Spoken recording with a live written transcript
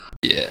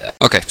Yeah.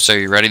 Okay, so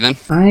you ready then?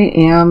 I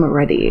am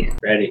ready.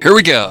 Ready. Here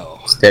we go.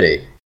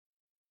 Steady.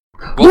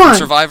 Welcome, One,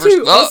 survivors.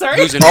 two, oh, sorry.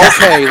 Who's in?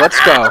 Okay, let's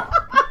go.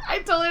 I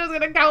totally was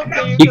going to count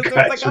things You because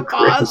there's guys like a are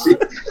pause. crazy.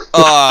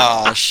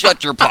 Oh,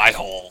 shut your pie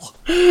hole.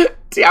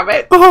 Damn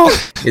it.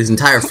 His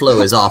entire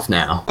flow is off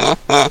now.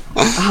 Oh,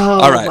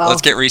 All right, well.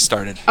 let's get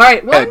restarted. All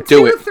right, Yeah, one, do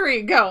two, it.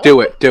 three, go.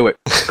 Do it.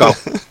 Go.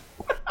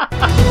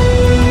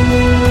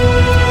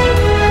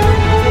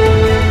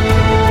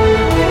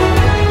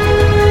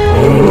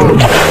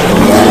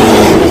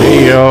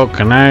 Hey y'all,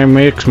 can I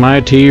mix my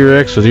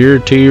T-Rex with your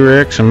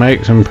T-Rex and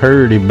make some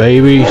purdy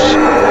babies?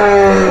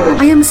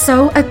 I am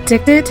so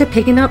addicted to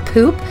picking up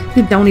poop,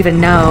 you don't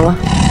even know.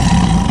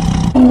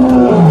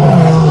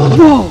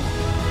 Whoa!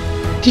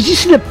 Did you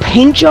see the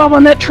paint job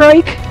on that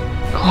trike?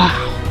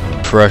 Wow.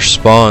 Fresh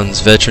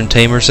spawns, veteran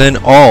tamers, and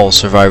all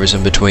survivors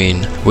in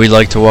between. We'd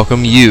like to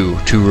welcome you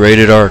to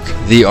Rated Ark,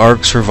 the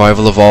Ark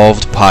Survival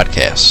Evolved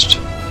podcast.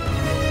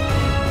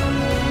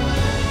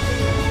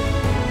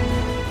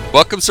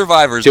 Welcome,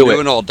 survivors, Do new it.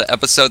 and old, to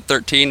episode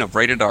 13 of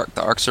Rated Ark,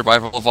 the Ark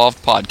Survival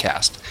Evolved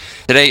podcast.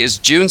 Today is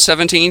June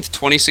 17th,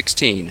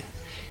 2016.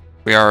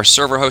 We are a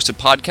server-hosted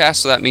podcast,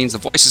 so that means the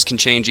voices can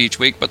change each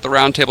week, but the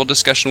roundtable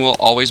discussion will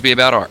always be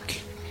about Ark.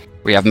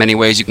 We have many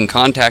ways you can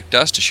contact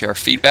us to share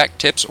feedback,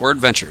 tips, or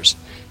adventures.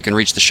 You can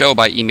reach the show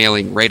by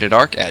emailing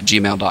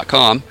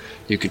ratedark@gmail.com.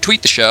 You can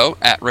tweet the show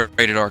at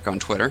ratedark on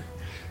Twitter.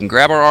 And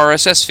grab our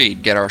RSS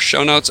feed, get our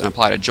show notes, and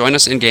apply to join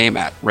us in-game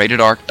at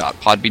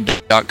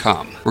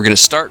ratedark.podbean.com. We're going to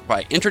start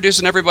by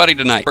introducing everybody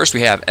tonight. First we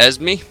have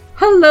Esme,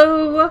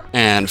 Hello.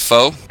 and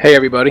Foe, Hey,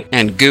 everybody.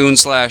 and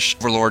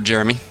Goon/Overlord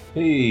Jeremy.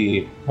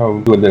 Hey, how are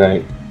we doing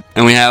tonight?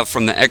 And we have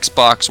from the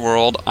Xbox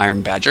world,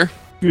 Iron Badger.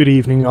 Good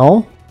evening,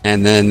 all.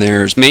 And then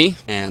there's me,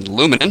 and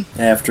Luminen,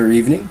 After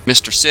evening.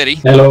 Mr. City,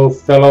 Hello,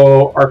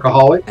 fellow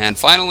Arkaholic. and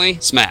finally,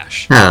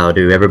 Smash. How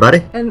do,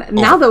 everybody? And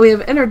now that we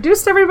have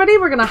introduced everybody,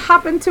 we're going to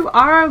hop into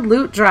our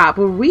loot drop,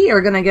 where we are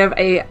going to give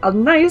a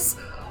nice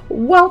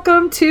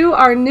welcome to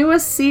our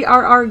newest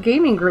CRR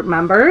Gaming Group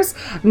members,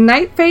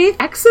 Night Faith,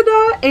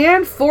 Exida,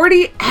 and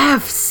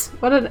 40Fs.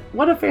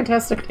 What a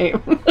fantastic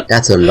name.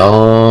 That's a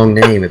long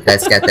name if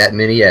that's got that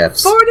many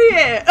F's. 40,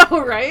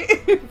 all right.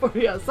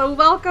 40. So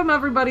welcome,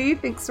 everybody.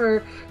 Thanks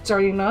for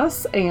joining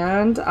us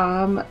and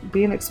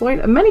being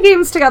explored many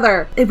games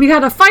together. We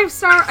had a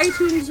 5-star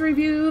iTunes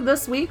review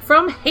this week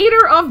from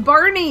Hater of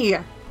Barney.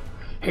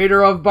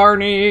 Hater of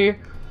Barney.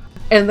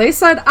 And they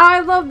said, I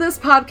love this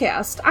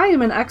podcast. I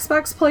am an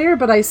Xbox player,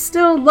 but I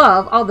still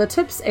love all the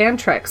tips and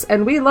tricks.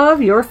 And we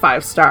love your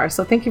 5-star.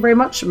 So thank you very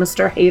much,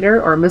 Mr.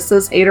 Hater or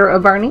Mrs. Hater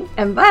of Barney.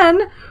 And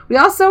then we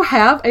also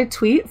have a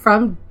tweet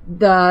from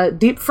the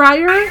Deep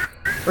Fryer.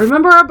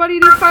 Remember our buddy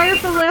Deep Fryer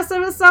from last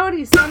episode?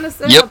 He sent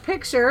us in a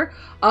picture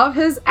of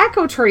his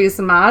Echo Trees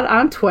mod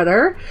on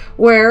Twitter,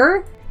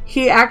 where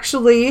he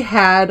actually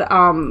had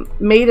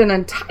made an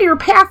entire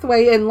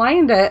pathway and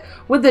lined it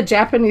with the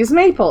Japanese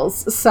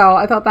maples. So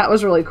I thought that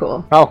was really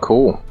cool. Oh,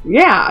 cool.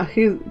 Yeah,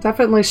 he's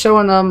definitely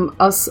showing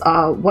us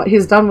what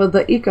he's done with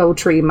the Eco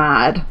Tree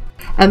mod.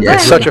 And Yeah, then,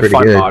 It's such a pretty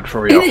fun good. mod,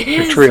 for real.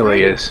 It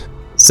really is.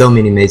 So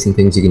many amazing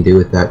things you can do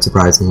with that,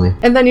 surprisingly.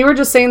 and then you were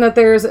just saying that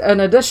there's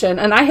an addition,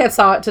 and I had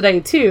saw it today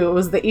too. It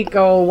was the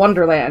Eco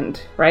Wonderland,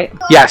 right?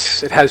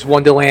 Yes, it has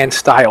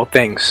Wonderland-style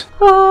things.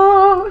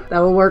 Oh, that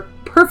will work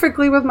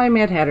perfectly with my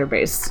Mad Hatter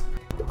base.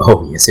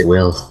 Oh, yes, it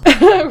will.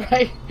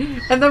 Right.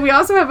 And then we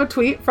also have a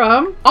tweet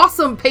from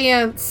Awesome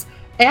Pants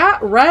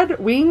at Red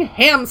Wing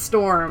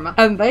Hamstorm.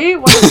 And they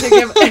wanted to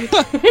give,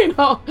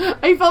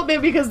 I felt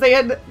bad because they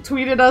had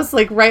tweeted us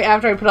like right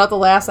after I put out the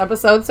last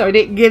episode, so I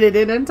didn't get it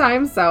in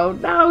time. So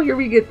now here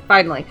we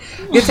finally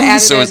get to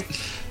add it in.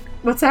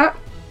 What's that?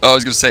 Oh, I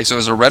was going to say, so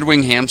is a Red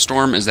Wing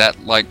Hamstorm, is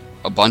that like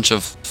a bunch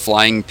of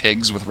flying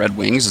pigs with red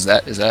wings? Is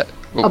that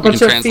what A we bunch can of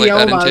translate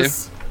that into?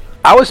 Fiomas.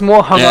 I was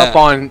more hung up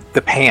on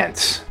the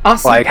pants.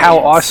 Awesome like, how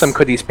pants. awesome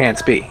could these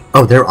pants be?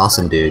 Oh, they're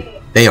awesome, dude.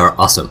 They are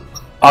awesome.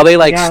 Are they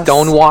like Yes.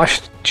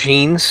 stonewashed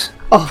jeans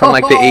from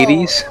like the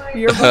 80s?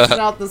 You're busting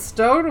out the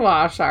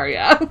stonewash, are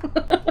ya?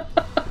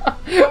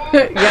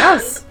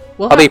 Yes.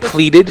 Are they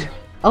pleated?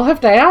 I'll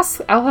have to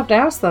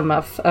ask them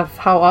of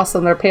how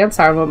awesome their pants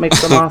are and what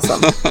makes them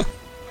awesome.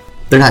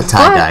 They're not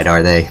tie-dyed,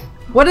 are they?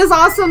 What is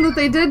awesome that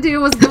they did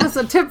do was give us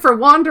a tip for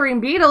wandering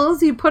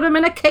beetles. You put them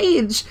in a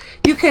cage.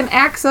 You can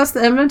access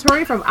the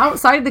inventory from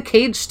outside the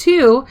cage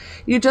too.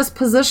 You just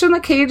position the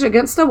cage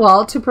against a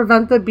wall to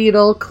prevent the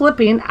beetle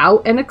clipping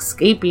out and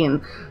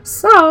escaping.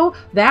 So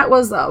that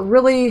was a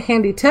really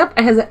handy tip.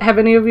 Have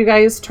any of you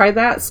guys tried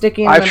that?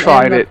 Sticking I've them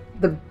tried in it.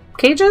 the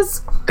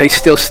cages? They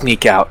still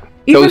sneak out.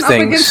 Even Those up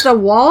things. against a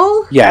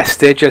wall? Yes,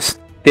 they're just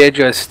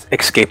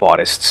escape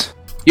artists.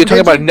 You're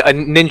talking about a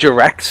Ninja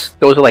Rex?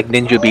 Those are like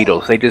ninja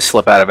beetles. They just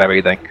slip out of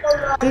everything.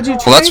 Did you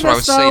try Well, that's what I this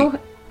was saying. though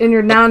in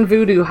your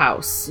non-voodoo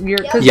house?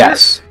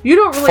 Yes. You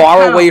don't really Far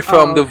count- away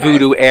from the okay.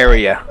 voodoo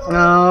area.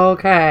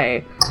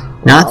 Okay.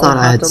 Now, I Well, thought you'll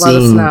I have had to let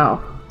us seen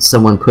know.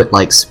 someone put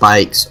like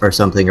spikes or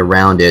something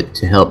around it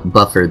to help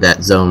buffer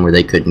that zone where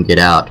they couldn't get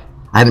out.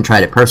 I haven't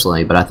tried it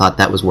personally, but I thought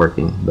that was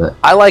working. But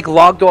I like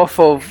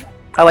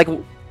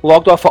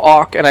logged off of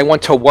Ark, and I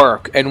went to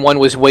work, and one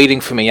was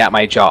waiting for me at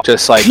my job,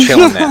 just like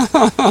chilling there.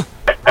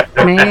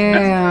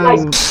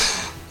 Man.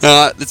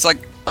 It's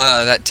like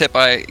that tip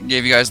I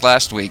gave you guys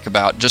last week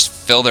about just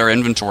fill their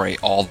inventory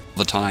all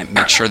the time.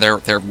 Make sure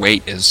their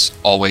weight is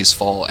always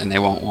full and they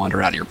won't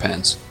wander out of your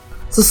pens.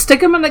 So stick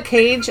them in a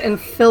cage and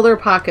fill their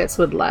pockets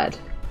with lead.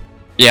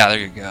 Yeah, there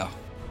you go.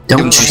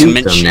 Don't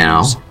shoot them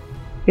now.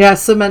 Yeah,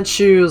 cement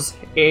shoes.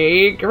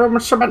 Hey, give them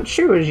cement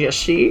shoes, you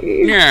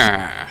see?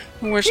 Yeah,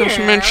 wear some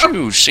cement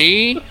shoes,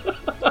 see?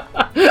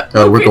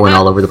 Oh, we're going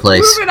all over the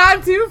place. Moving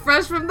on to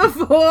Fresh from the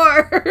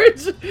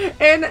Forge.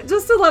 And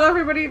just to let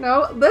everybody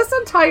know, this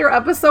entire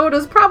episode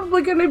is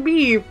probably going to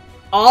be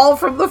all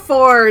from the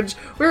Forge.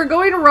 We're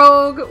going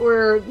rogue.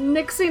 We're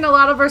nixing a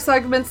lot of our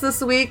segments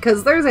this week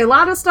because there's a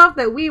lot of stuff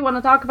that we want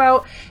to talk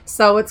about.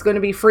 So it's going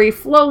to be free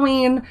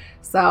flowing.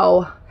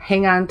 So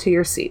hang on to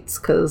your seats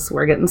because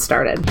we're getting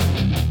started.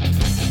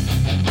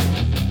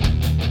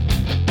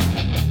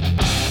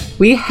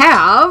 We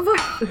have,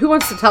 who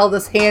wants to tell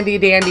this handy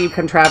dandy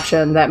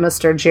contraption that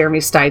Mr. Jeremy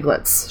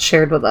Steiglitz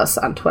shared with us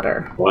on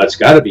Twitter? Well, it's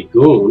got to be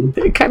Goon.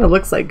 It kind of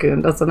looks like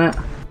Goon, doesn't it?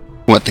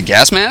 What, the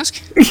gas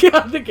mask?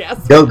 Yeah, the gas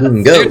mask. Go,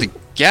 Goon, go. Dude, the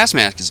gas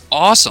mask is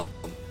awesome.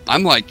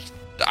 I'm like,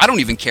 I don't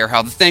even care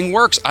how the thing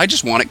works. I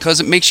just want it because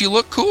it makes you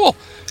look cool.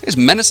 It's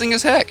menacing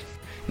as heck.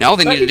 Now all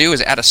they need to do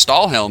is add a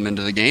Stahlhelm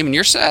into the game and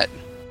you're set.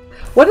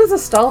 What is a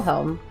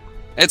Stahlhelm?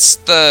 It's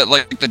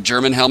the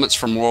German helmets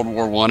from World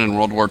War I and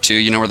World War II,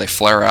 you know, where they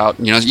flare out.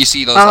 You know, you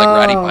see those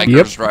ratty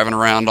bikers driving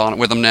around on it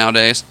with them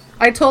nowadays.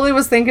 I totally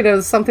was thinking it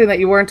was something that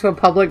you wore into a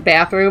public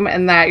bathroom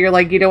and that you're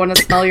like, you don't want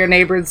to smell your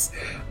neighbor's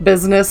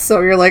business,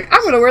 so you're like,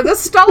 I'm going to wear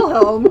this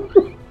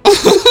Stahlhelm.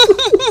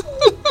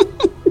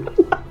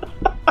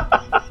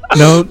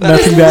 No,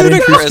 nothing that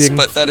interesting.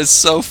 But that is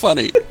so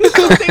funny.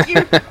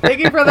 Thank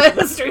you for the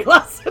history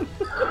lesson.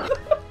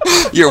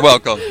 You're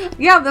welcome.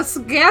 Yeah, this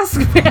gas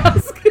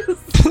mask is...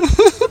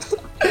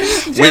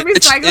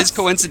 Which is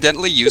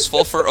coincidentally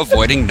useful for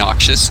avoiding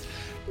noxious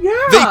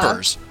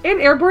vapors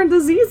and airborne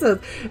diseases.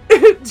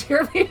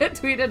 Jeremy had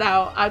tweeted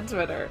out on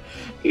Twitter.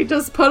 He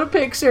just put a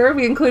picture.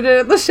 We included it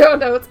in the show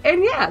notes.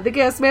 And yeah, the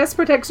gas mask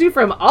protects you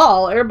from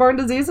all airborne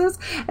diseases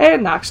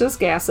and noxious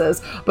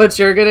gases. But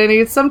you're going to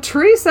need some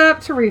tree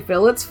sap to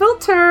refill its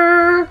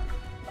filter.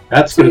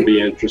 That's going to be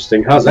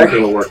interesting. How's that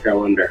going to work, I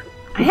wonder?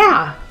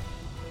 Yeah.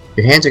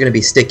 Your hands are going to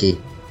be sticky.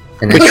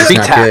 And that's just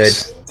not good.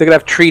 They're going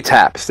to have tree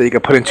taps that you can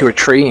put into a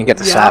tree and get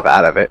the sap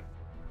out of it.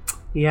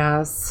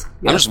 Yes.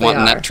 I'm just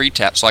wanting that tree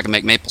tap so I can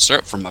make maple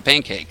syrup from my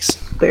pancakes.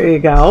 There you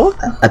go.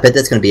 I bet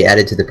that's going to be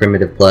added to the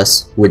Primitive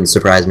Plus. Wouldn't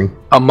surprise me.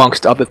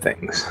 Amongst other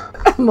things.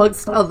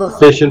 Amongst other things.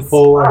 Fishing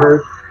pole, I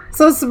heard.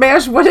 So,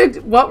 Smash,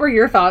 what were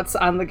your thoughts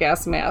on the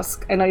gas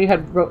mask? I know you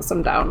had wrote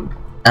some down.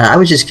 I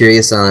was just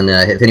curious on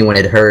if anyone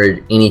had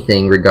heard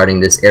anything regarding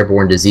this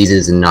airborne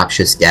diseases and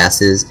noxious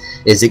gases.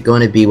 Is it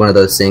going to be one of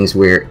those things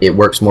where it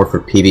works more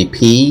for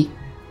PvP?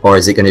 Or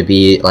is it going to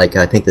be like,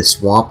 I think the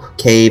Swamp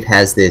Cave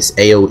has this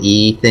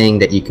AoE thing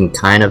that you can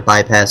kind of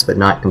bypass but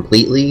not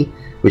completely,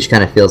 which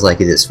kind of feels like,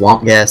 is it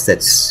swamp gas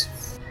that's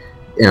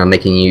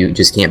making you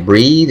just can't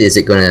breathe? Is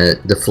it going to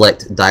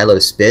deflect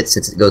Dilo spit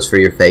since it goes for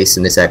your face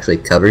and this actually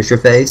covers your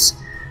face?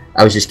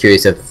 I was just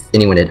curious if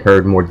anyone had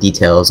heard more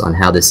details on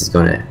how this is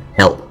going to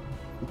help.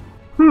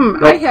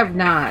 I have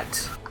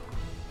not.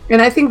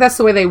 And I think that's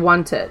the way they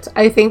want it.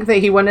 I think that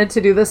he wanted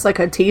to do this like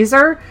a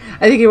teaser.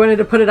 I think he wanted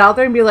to put it out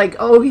there and be like,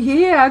 oh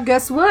yeah,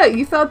 guess what?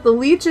 You thought the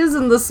leeches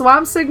and the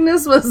swamp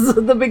sickness was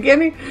the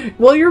beginning?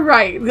 Well, you're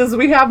right, because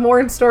we have more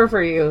in store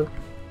for you.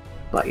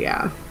 But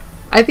yeah.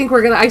 I think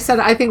we're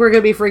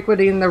gonna be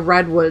frequenting the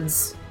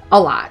redwoods a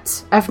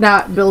lot. If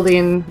not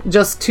building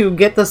just to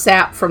get the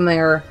sap from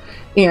there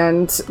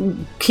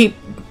and keep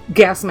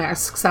gas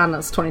masks on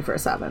us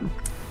 24/7.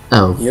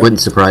 Oh,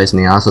 wouldn't surprise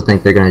me. I also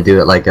think they're going to do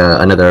it like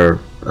another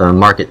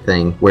market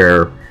thing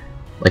where,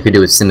 like we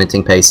do with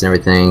cementing paste and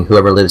everything,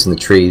 whoever lives in the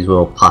trees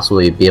will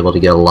possibly be able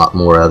to get a lot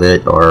more of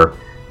it, or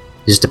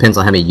it just depends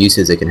on how many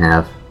uses it can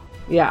have.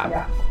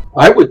 Yeah.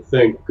 I would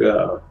think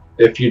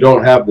if you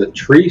don't have the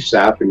tree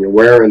sap and you're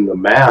wearing the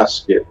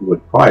mask, it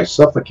would probably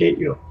suffocate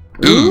you.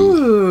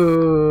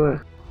 Ooh.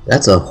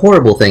 That's a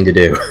horrible thing to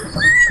do.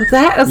 But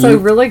that is a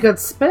really good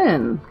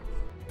spin.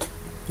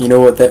 You know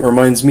what that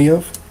reminds me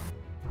of?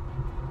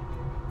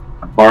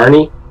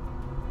 Barney?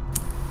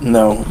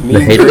 No.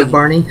 The hater of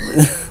Barney?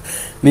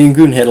 Me and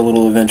Goon had a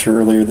little adventure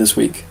earlier this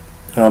week.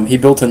 He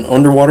built an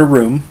underwater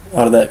room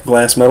out of that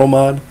glass metal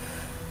mod.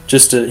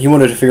 He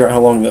wanted to figure out how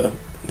long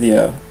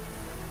the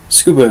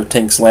scuba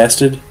tanks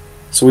lasted.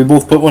 So we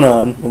both put one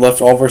on. We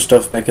left all of our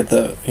stuff back at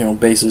the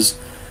bases,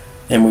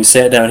 and we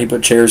sat down. He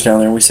put chairs down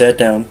there, and we sat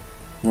down.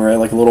 We're at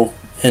like a little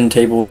end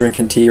table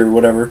drinking tea or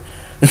whatever.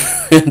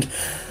 And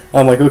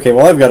I'm like, okay,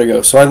 well I've got to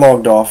go. So I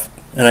logged off,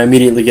 and I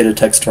immediately get a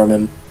text from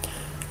him.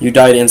 You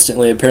died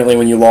instantly. Apparently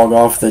when you log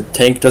off, the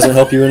tank doesn't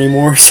help you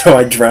anymore, so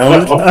I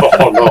drowned.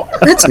 Oh, no.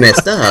 That's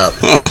messed up.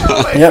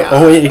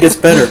 It gets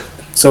better.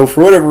 So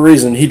for whatever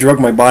reason, he drug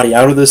my body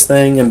out of this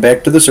thing and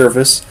back to the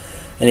surface,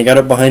 and he got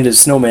up behind his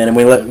snowman and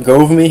we let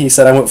go of me. He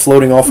said I went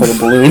floating off like a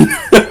balloon.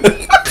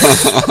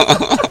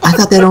 I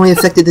thought that only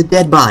affected the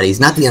dead bodies,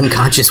 not the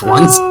unconscious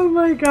ones. Oh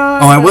my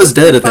god. Oh, I was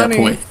dead at funny.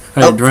 that point.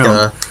 I had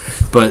drowned.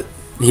 But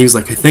he was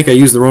like, I think I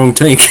used the wrong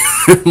tank.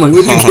 I'm like,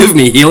 what did you give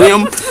me,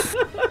 helium?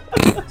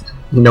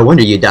 No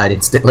wonder you died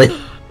instantly.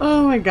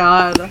 Oh my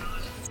god.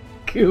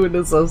 Goon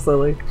is so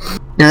silly.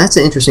 Now that's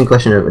an interesting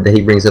question that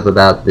he brings up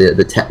about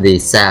the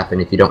sap,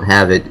 and if you don't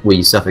have it, will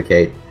you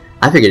suffocate?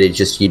 I figured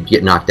you'd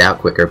get knocked out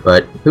quicker,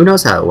 but who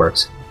knows how it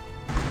works.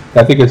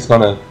 I think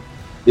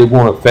it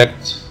won't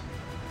affect,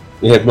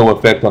 it has no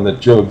effect on the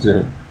drugs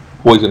or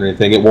poison or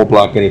anything. It won't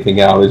block anything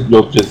out.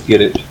 You'll just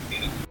get it.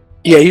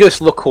 Yeah, you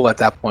just look cool at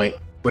that point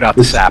without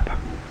the sap.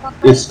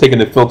 It's taking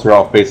the filter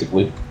off,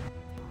 basically.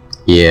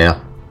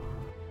 Yeah.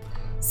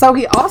 So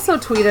he also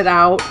tweeted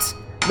out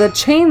the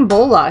chain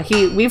bola.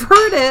 We've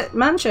heard it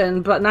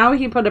mentioned, but now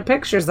he put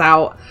pictures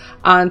out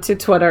onto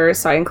Twitter,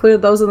 so I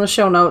included those in the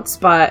show notes.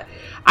 But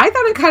I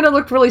thought it kind of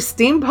looked really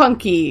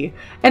steampunky,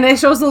 and it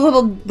shows the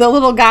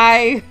little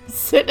guy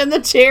sitting in the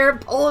chair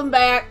pulling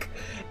back.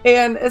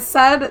 And it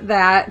said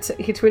that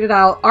he tweeted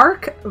out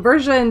Arc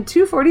version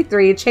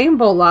 243 chain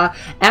bola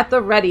at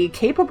the ready,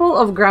 capable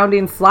of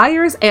grounding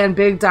flyers and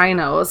big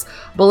dinos.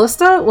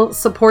 Ballista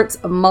supports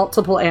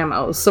multiple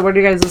ammos. So what are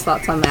you guys'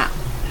 thoughts on that?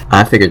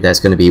 I figured that's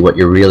going to be what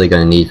you're really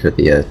going to need for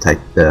the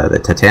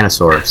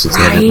Titanosaur, since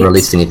they haven't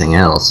released anything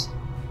else.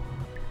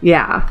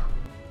 Yeah.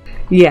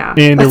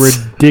 And a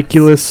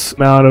ridiculous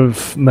amount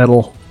of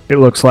metal, it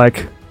looks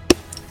like.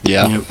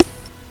 Yeah.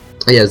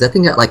 Yeah, has that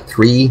thing got like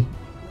 3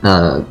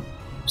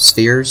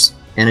 spheres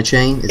and a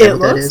chain? Is that it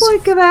what that looks is?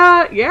 like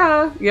that.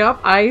 Yeah. Yep.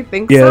 I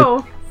think Yeah.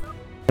 so.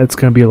 That's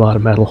going to be a lot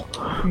of metal.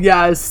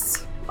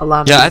 Yes. A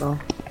lot of metal.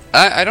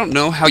 I don't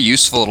know how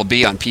useful it'll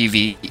be on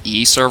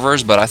PvE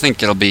servers, but I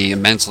think it'll be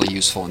immensely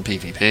useful in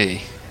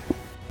PvP.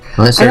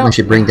 Well, that certainly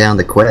should bring down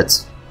the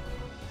quets.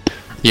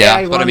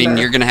 Yeah, but I mean,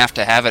 you're going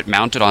to have it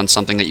mounted on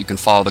something that you can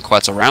follow the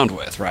quets around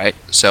with, right?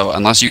 So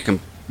unless you can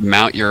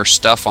mount your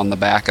stuff on the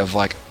back of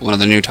like one of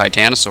the new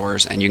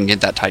Titanosaurs, and you can get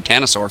that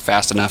Titanosaur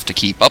fast enough to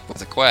keep up with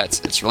the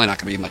quets, it's really not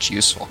going to be much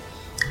useful.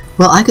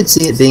 Well, I could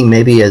see it being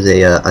maybe as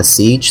a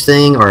siege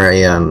thing or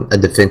a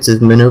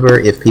defensive maneuver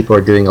if people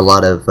are doing a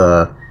lot of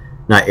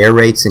not air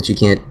raids, since you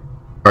can't,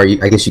 or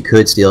I guess you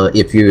could still,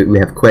 if we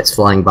have quets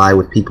flying by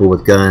with people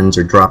with guns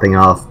or dropping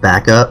off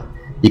backup,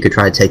 you could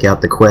try to take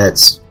out the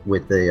quets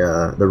with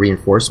the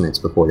reinforcements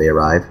before they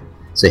arrive.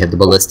 So you have the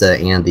ballista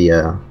and the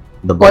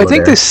Well, I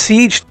think the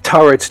siege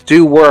turrets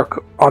do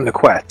work on the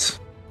quets.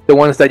 The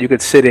ones that you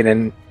could sit in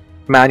and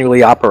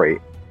manually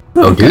operate.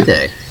 Oh, do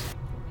they?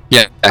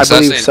 Yeah, I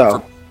believe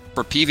so.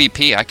 For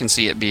PvP, I can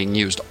see it being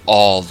used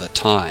all the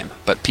time,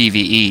 but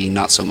PvE,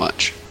 not so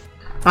much.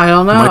 I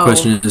don't know. My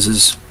question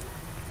is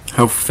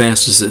how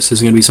fast is this?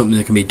 Is it going to be something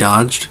that can be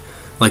dodged?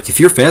 Like, if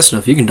you're fast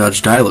enough, you can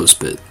dodge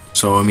Dilospit.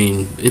 So, I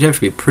mean, it'd have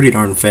to be pretty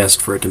darn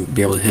fast for it to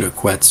be able to hit a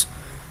quets.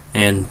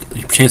 And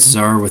chances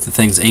are, with the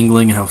thing's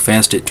angling and how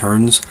fast it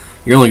turns,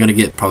 you're only going to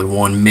get probably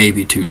 1,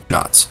 maybe 2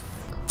 shots.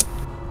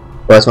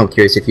 Well, that's why I'm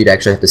curious if you'd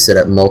actually have to set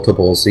up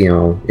multiples. You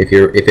know, if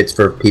it's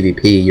for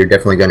PvP, you're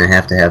definitely going to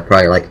have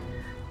probably like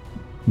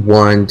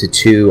 1 to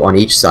 2 on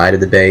each side of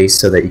the base,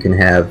 so that you can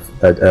have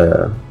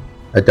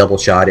a double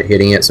shot at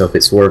hitting it. So if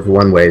it swerves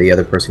one way, the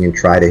other person can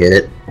try to hit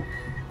it.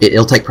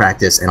 It'll take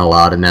practice and a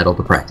lot of metal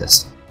to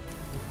practice.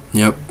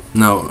 Yep.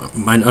 Now,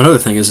 another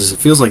thing is it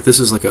feels like this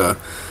is like a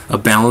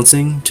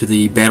balancing to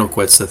the battle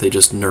quets that they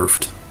just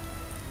nerfed.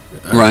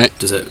 Right.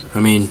 Does it? I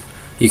mean,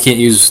 you can't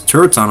use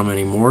turrets on them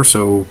anymore,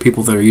 so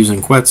people that are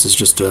using quets is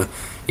just to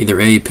either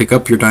A, pick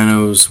up your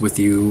dinos with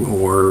you,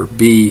 or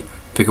B,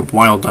 pick up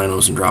wild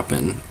dinos and drop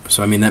in.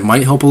 So, I mean, that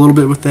might help a little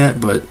bit with that,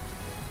 but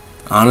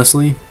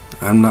honestly,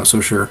 I'm not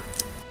so sure.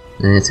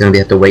 And it's going to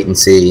have to wait and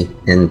see,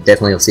 and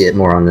definitely you'll see it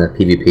more on the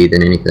PvP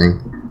than anything.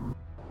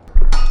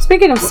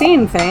 Speaking of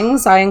seeing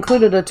things, I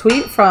included a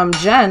tweet from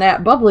Jen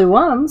at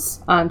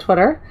Bubbly1s on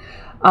Twitter,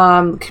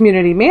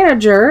 community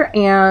manager,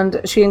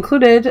 and she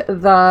included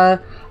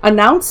the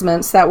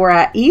announcements that were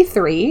at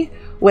E3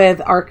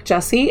 with Arc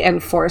Jessie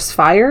and Force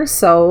Fire.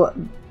 So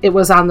it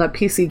was on the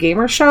PC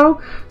Gamer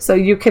Show, so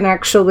you can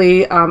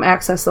actually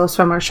access those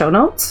from our show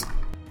notes.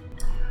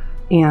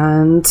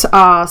 And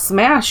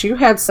Smash, you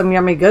had some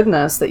yummy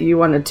goodness that you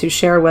wanted to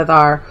share with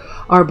our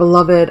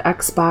beloved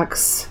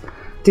Xbox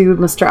dude,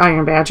 Mr.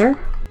 Iron Badger.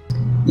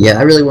 Yeah,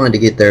 I really wanted to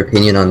get their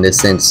opinion on this,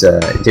 since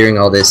during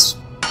all this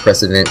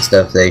press event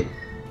stuff, they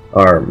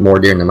are more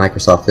during the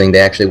Microsoft thing, they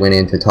actually went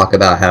in to talk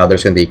about how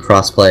there's going to be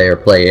cross-play or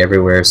play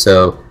everywhere,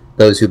 so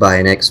those who buy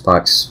an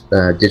Xbox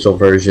digital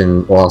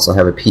version will also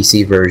have a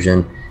PC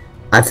version.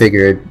 I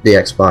figured the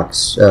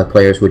Xbox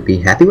players would be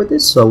happy with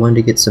this, so I wanted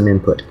to get some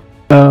input.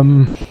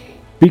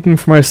 Speaking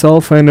for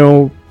myself, I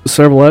know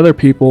several other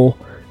people,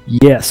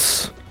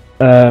 yes.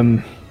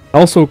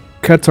 Also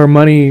cuts our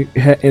money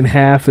in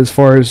half as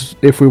far as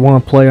if we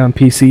want to play on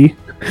PC.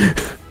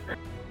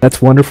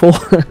 That's wonderful.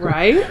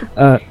 Right?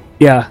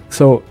 Yeah,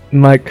 so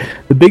like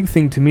the big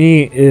thing to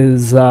me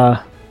is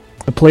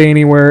Play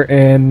Anywhere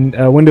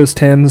and Windows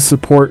 10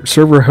 support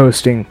server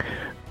hosting.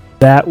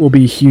 that will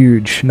be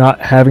huge. Not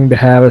having to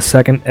have a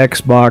second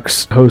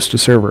Xbox host a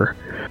server,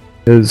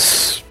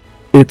 because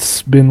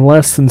it's been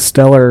less than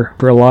stellar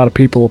for a lot of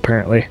people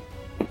apparently.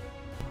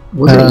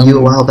 Wasn't it you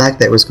a while back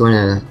that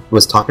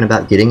was talking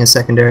about getting a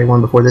secondary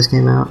one before this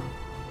came out?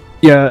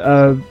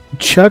 Yeah,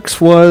 Chuck's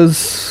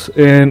was,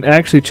 and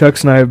actually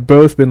Chuck's and I have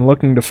both been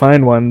looking to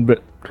find one,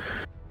 but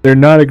they're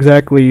not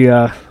exactly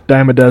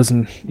dime a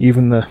dozen,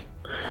 even the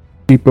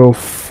cheapo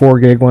 4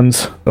 gig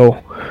ones.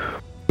 So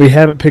we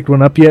haven't picked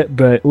one up yet,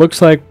 but it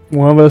looks like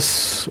one of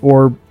us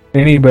or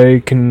anybody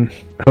can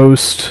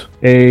host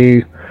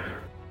a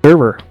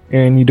server,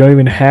 and you don't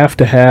even have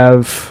to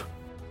have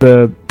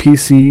the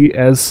PC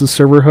as the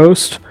server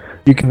host.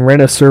 You can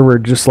rent a server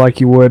just like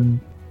you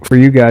would for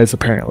you guys,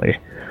 apparently.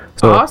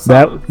 So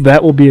awesome.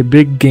 that will be a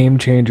big game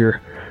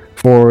changer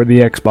for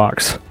the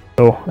Xbox.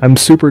 So I'm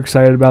super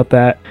excited about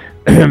that.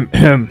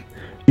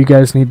 You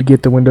guys need to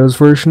get the Windows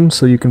version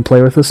so you can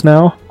play with us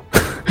now.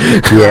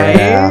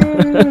 Yeah,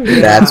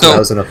 that's what I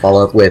was going to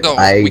follow up with.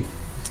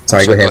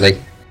 Sorry, go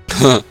ahead.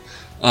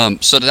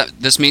 So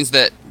this means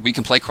that we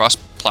can play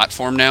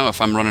cross-platform now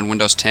if I'm running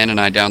Windows 10 and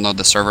I download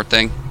the server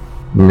thing?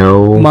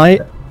 No. My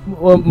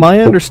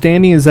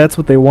understanding is that's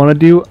what they want to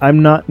do.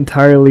 I'm not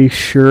entirely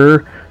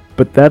sure,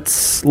 but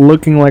that's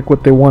looking like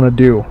what they want to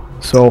do.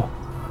 So,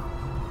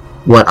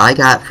 what I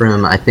got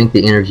from, I think,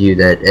 the interview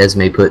that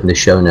Esme put in the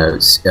show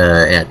notes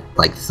at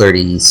like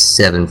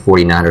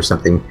 37:49 or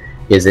something,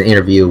 is an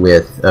interview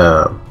with,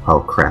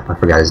 oh crap, I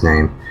forgot his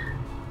name.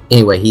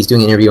 Anyway, he's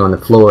doing an interview on the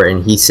floor,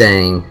 and he's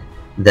saying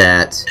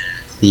that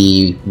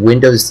the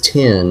Windows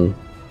 10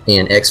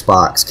 and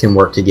Xbox can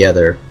work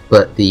together,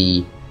 but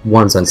the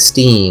ones on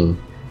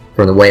Steam,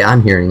 from the way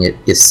I'm hearing it,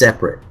 is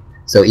separate.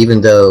 So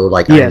even though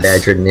like Iron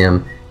Badger and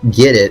them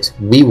get it,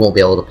 we won't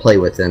be able to play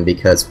with them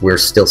because we're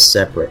still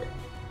separate.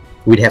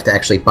 We'd have to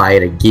actually buy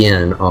it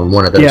again on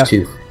one of those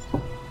two.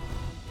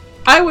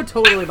 I would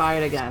totally buy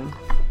it again.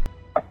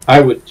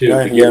 I would too,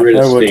 to get rid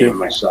of Steam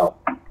myself.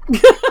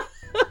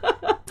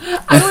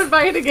 I would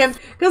buy it again,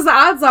 because the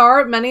odds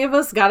are many of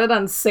us got it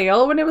on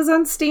sale when it was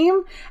on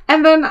Steam,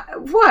 and then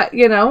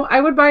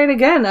I would buy it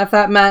again if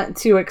that meant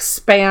to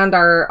expand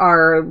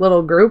our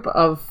little group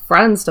of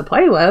friends to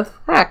play with.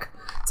 Heck,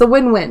 it's a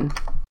win-win.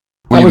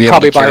 Will you be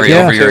able to carry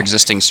over your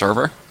existing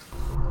server?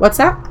 What's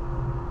that?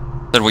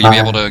 Will you be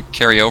able to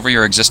carry over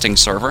your existing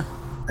server?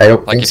 I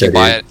don't think so. Like if you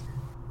buy it,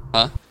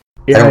 huh?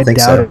 Yeah, I don't think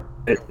so.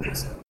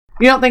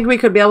 You don't think we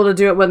could be able to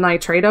do it with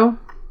Nitrado?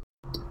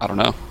 I don't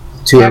know.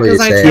 Too early to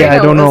say. Yeah, I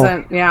don't know.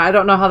 I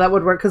don't know how that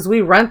would work, because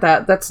we rent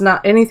that. That's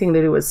not anything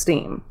to do with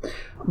Steam.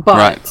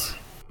 But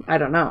I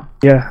don't know.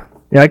 Yeah,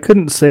 I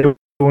couldn't say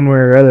one way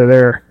or other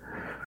there.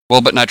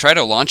 Well, but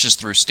Nitrado launches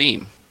through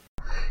Steam.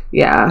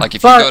 Yeah. Like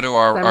if you go to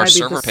our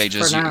server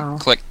pages, you can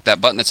click that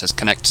button that says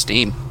Connect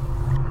Steam.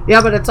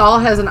 Yeah, but it all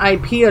has an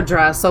IP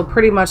address, so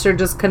pretty much they're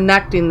just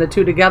connecting the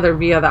two together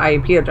via the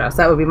IP address.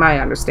 That would be my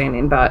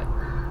understanding, but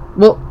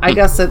I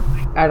guess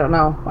I don't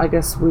know. I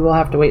guess we will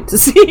have to wait to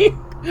see.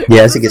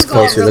 Yeah, as it gets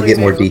closer, they'll get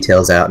more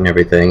details out and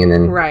everything, and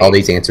then all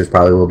these answers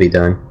probably will be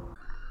done.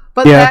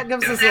 But that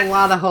gives us a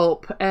lot of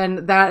hope,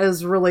 and that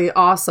is really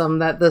awesome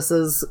that this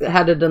is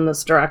headed in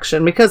this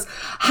direction, because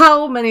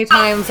how many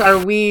times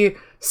are we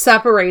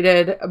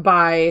separated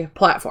by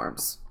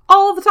platforms?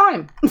 All the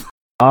time.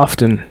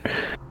 Often.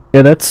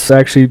 Yeah, that's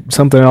actually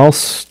something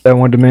else that I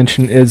wanted to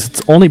mention, is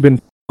it's only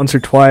been once or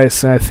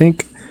twice, and I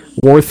think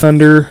War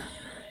Thunder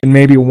and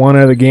maybe one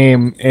other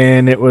game,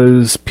 and it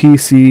was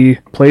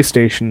PC,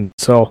 PlayStation.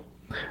 So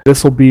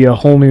this will be a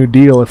whole new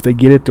deal if they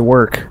get it to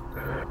work.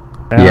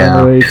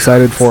 I'm really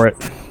excited for it.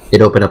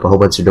 It'd open up a whole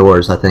bunch of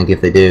doors, I think, if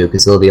they do,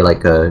 because it'll be like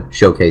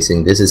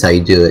showcasing, this is how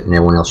you do it, and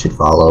everyone else should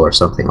follow, or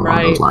something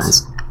along those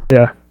lines.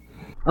 Yeah.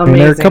 Amazing.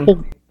 And there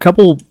are a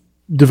couple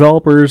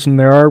developers, and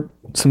there are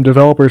some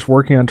developers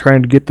working on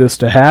trying to get this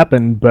to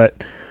happen,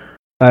 but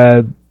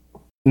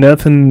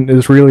nothing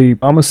is really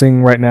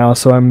promising right now,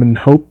 so I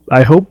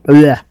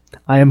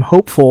am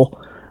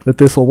hopeful that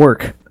this will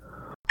work.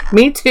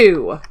 Me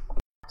too.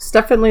 It's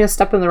definitely a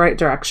step in the right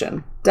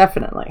direction.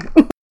 Definitely.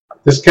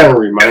 This kind of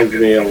reminds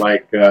me of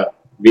like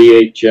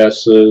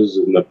VHSs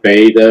and the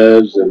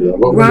betas and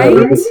what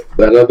was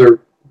that other,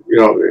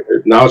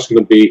 now it's going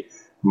to be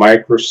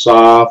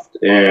Microsoft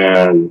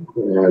and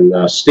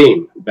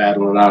Steam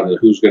battling out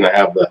who's going to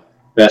have the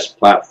best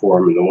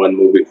platform and the one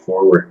moving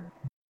forward.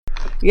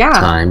 Yeah.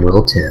 Time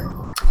will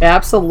tell.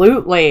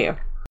 Absolutely. I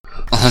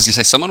was going to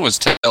say, someone was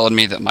telling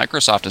me that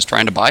Microsoft is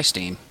trying to buy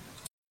Steam.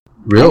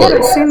 Really? I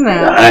haven't seen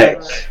that.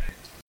 Nice.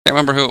 Can't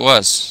remember who it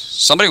was.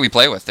 Somebody we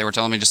play with. They were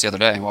telling me just the other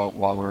day while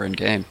we were in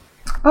game.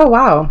 Oh,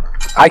 wow.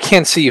 I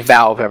can't see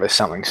Valve ever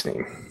selling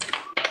Steam.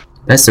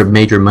 That's their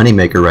major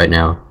moneymaker right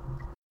now.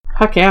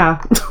 Heck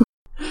yeah.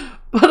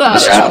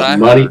 But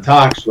money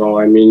talks, though.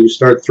 I mean, you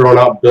start throwing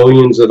out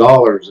billions of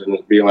dollars, and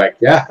it'd be like,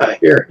 yeah,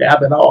 here,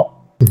 have it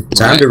all.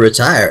 Time to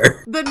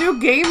retire. The new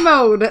game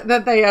mode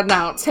that they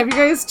announced. Have you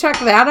guys checked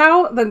that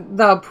out?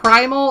 The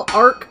Primal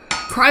Arc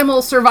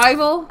Primal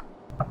Survival?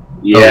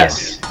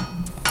 Yes.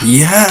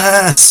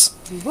 Yes!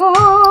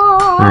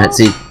 Alright,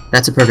 see,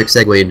 That's a perfect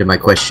segue into my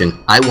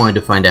question. I wanted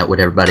to find out what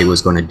everybody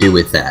was going to do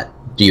with that.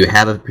 Do you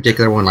have a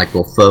particular one? Like,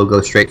 will Foe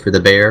go straight for the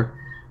bear?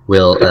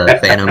 Will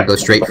Phantom go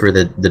straight for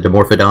the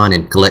Dimorphodon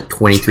and collect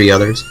 23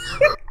 others?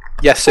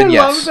 Yes and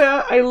yes.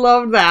 I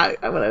love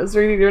that. When I was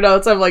reading your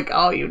notes, I'm like,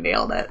 oh, you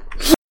nailed it.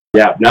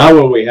 Yeah, now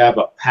when we have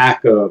a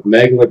pack of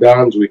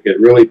Megalodons, we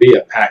could really be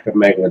a pack of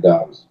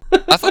Megalodons.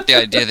 I thought the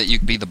idea that you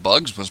could be the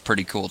bugs was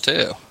pretty cool,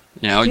 too.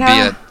 You know, you'd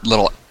be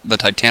the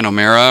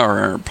Titanomera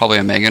or probably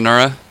a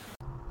Meganura.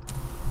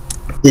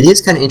 It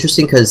is kind of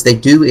interesting because they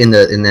do in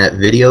that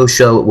video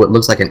show what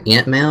looks like an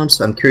ant mound.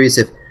 So I'm curious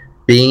if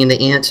being in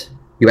the ant,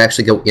 you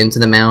actually go into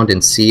the mound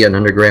and see an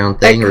underground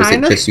thing, or is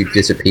it just you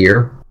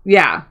disappear?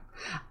 Yeah.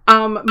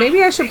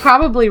 Maybe I should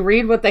probably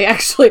read what they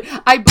actually...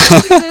 I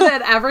posted it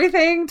and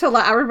everything to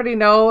let everybody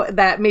know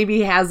that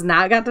maybe has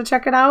not got to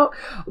check it out.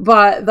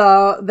 But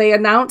they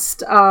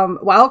announced...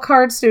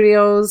 Wildcard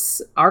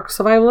Studios, Ark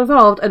Survival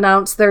Evolved,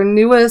 announced their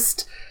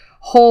newest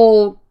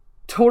whole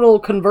total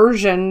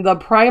conversion, the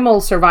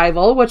Primal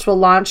Survival, which will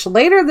launch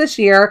later this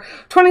year,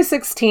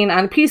 2016,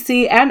 on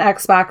PC and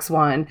Xbox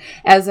One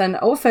as an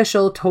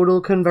official total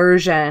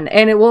conversion.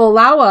 And it will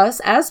allow us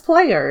as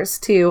players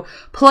to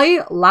play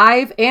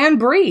live and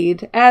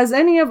breed as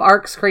any of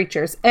Ark's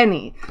creatures.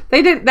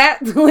 That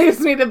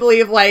leads me to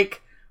believe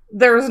like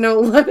there's no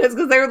limits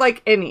because they're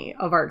like any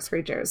of Ark's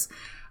creatures.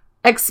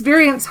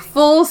 Experience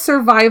full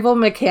survival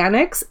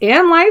mechanics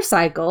and life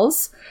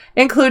cycles,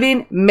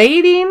 including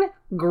mating,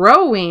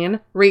 growing,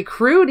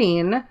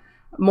 recruiting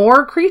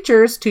more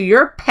creatures to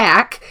your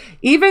pack,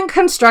 even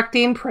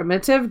constructing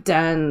primitive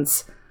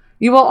dens.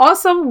 You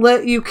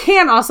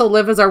can also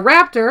live as a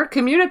raptor,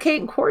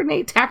 communicate and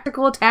coordinate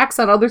tactical attacks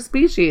on other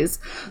species.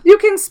 You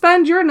can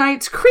spend your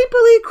nights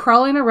creepily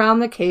crawling around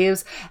the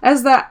caves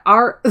as the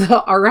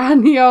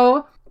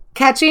Aranio,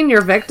 catching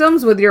your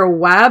victims with your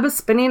web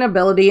spinning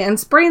ability and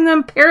spraying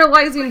them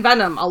paralyzing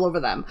venom all over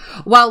them,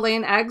 while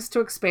laying eggs to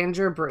expand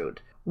your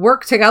brood.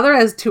 Work together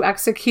as to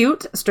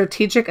execute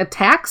strategic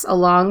attacks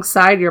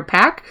alongside your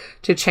pack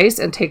to chase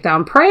and take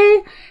down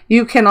prey.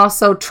 You can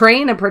also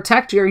train and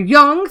protect your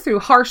young through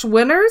harsh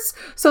winters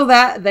so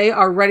that they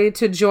are ready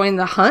to join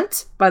the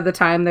hunt by the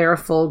time they are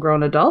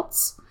full-grown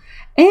adults.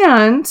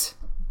 And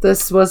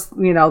this was,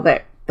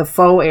 the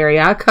faux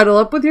area. Cuddle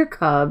up with your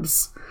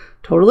cubs.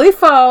 Totally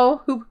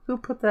faux. Who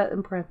put that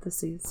in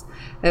parentheses?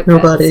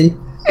 Nobody.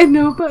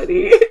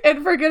 Nobody.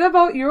 And forget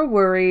about your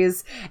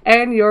worries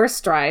and your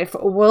strife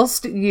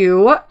whilst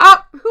you...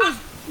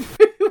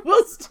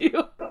 whilst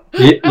you...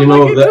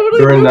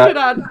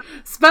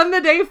 Spend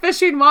the day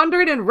fishing,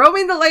 wandering, and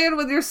roaming the land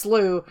with your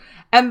slew.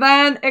 And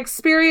then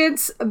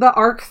experience the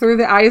Ark through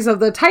the eyes of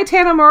the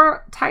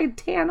Titanomyrma,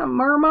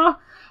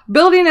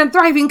 building and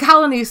thriving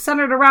colonies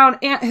centered around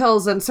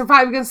anthills and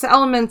survive against the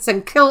elements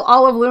and kill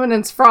all of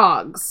Luminant's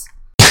frogs.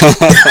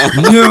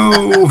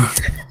 No!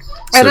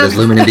 So does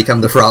Luminant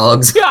become the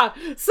frogs? Yeah.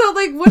 So,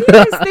 what do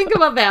you guys think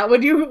about that?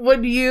 Would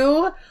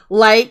you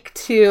like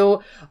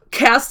to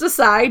cast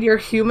aside your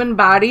human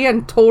body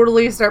and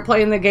totally start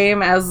playing the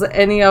game as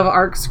any of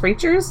Ark's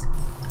creatures?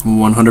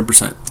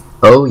 100%.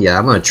 Oh yeah,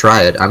 I'm gonna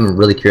try it. I'm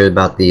really curious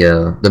about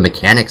the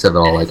mechanics of it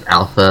all, like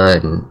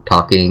alpha and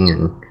talking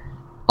and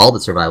all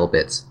the survival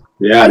bits.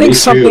 Yeah, I think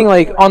something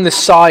like on the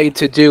side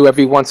to do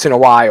every once in a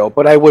while,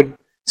 but I would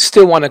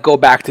still want to go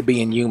back to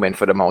being human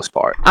for the most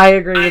part. I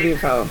agree with you,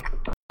 Poe.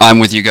 I'm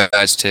with you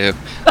guys too.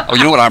 Oh,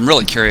 you know what I'm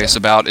really curious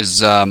about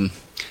is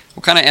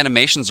what kind of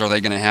animations are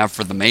they going to have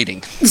for the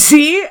mating?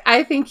 See,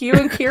 I think you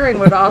and Kieran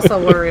would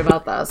also worry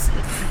about this.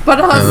 But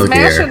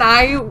Smash and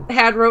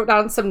I wrote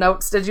down some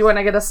notes. Did you want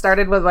to get us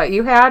started with what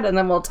you had, and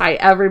then we'll tie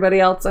everybody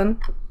else in?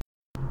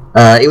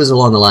 It was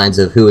along the lines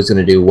of who was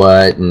going to do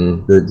what,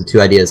 and the two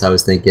ideas I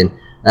was thinking.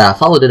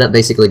 Followed it up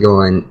basically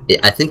going,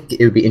 I think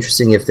it would be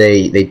interesting if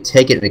they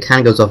take it, and it kind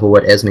of goes off of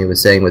what Esme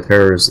was saying with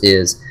hers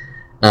is,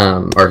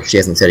 or she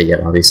hasn't said it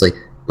yet, obviously,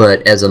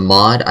 but as a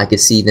mod, I could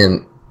see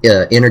them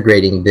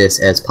integrating this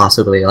as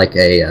possibly like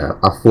a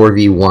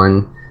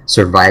 4v1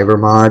 survivor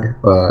mod.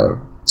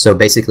 So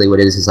basically what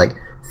it is like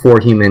 4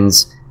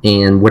 humans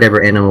and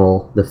whatever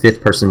animal the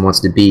 5th person wants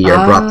to be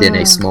are dropped in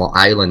a small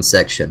island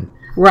section.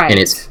 Right. And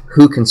it's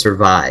who can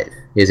survive.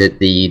 Is it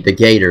the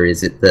gator?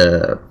 Is it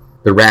the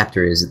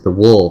raptor? Is it the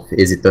wolf?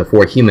 Is it the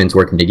 4 humans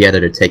working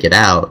together to take it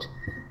out?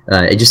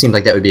 It just seems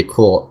like that would be a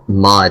cool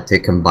mod to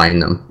combine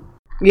them.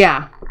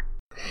 Yeah.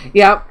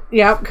 Yep,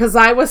 because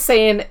I was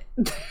saying...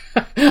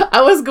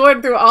 I was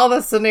going through all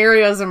the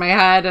scenarios in my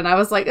head, and I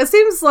was like, it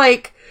seems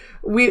like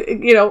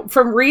we,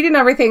 from reading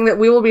everything, that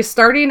we will be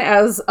starting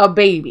as a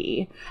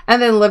baby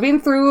and then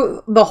living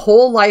through the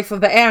whole life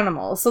of the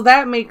animal. So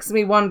that makes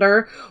me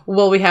wonder,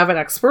 will we have an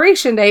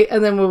expiration date,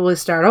 and then will we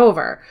start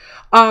over?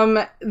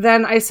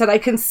 Then I said I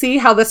can see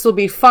how this will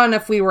be fun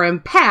if we were in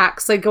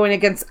packs, like going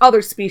against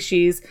other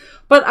species,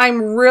 but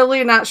I'm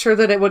really not sure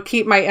that it would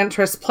keep my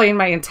interest playing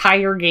my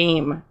entire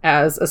game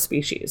as a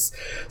species.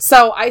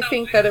 So I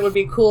think that it would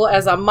be cool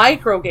as a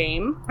micro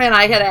game, and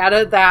I had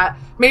added that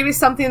maybe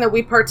something that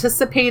we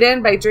participate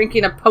in by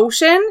drinking a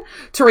potion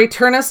to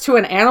return us to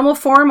an animal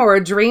form or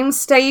a dream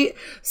state.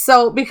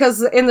 So,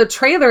 because in the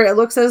trailer, it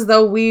looks as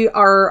though we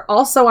are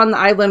also on the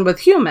island with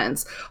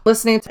humans.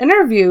 Listening to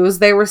interviews,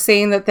 they were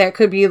saying that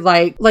could be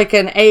like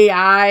an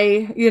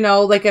AI, you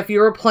know, like if you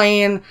were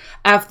playing,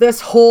 if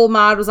this whole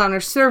mod was on our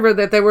server,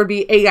 that there would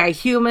be AI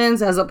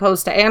humans as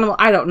opposed to animal.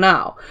 I don't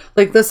know.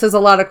 Like, this is a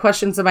lot of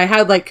questions in my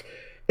head. Like,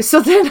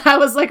 so then I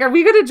was like, are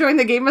we going to join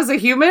the game as a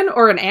human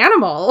or an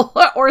animal?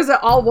 Or is it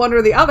all one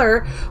or the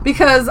other?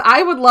 Because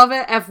I would love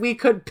it if we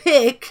could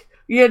pick,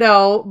 you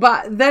know,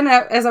 but then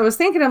as I was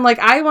thinking, I'm like,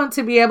 I want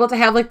to be able to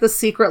have like the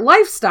secret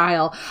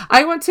lifestyle.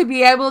 I want to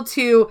be able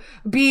to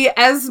be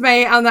Esme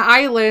on the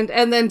island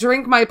and then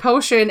drink my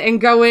potion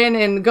and go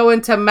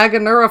into Mega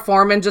Neura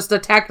form and just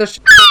attack the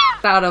shit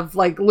out of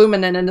like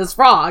Luminen and his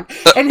frog.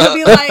 And he'll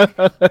be like,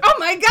 oh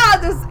my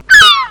god, this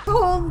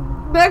whole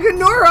Mega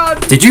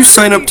Neura. Did you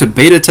sign up to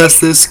beta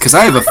test this? Because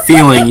I have a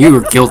feeling you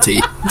were guilty.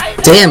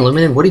 Damn,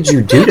 Luminen, what did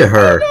you do to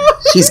her?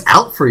 She's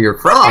out for your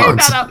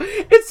frogs.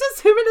 It's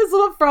just him and his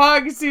little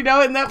frogs, you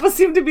know, and that would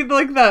seem to be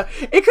like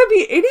it could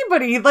be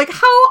anybody. Like,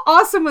 how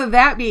awesome would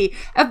that be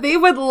if they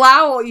would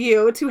allow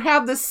you to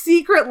have the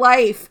secret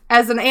life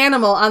as an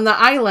animal on the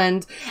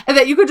island, and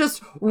that you could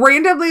just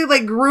randomly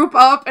like group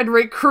up and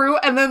recruit,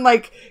 and then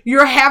like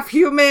you're half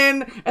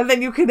human, and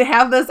then you could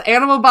have this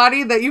animal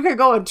body that you could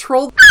go and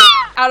troll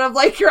out of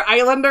like your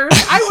islanders.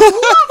 I would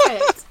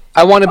love it.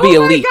 I want to be a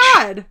leech.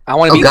 God. I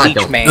want to be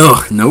Leech Man.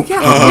 Oh, nope.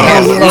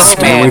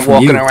 Leech Man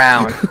walking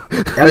around.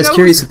 I was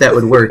curious if that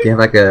would work. You have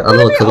like a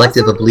little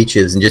collective of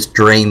leeches and just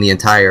drain the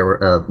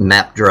entire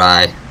map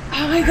dry.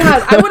 Oh my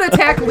god, I would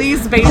attack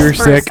Lee's base You're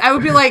first. sick. I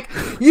would be like,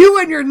 you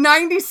and your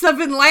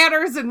 97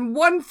 ladders and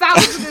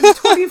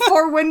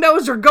 1,024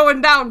 windows are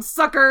going down,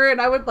 sucker. And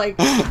I would be a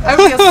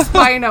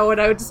Spino, and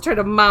I would just try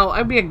to mow.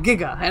 I'd be a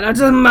Giga, and I'd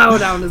just mow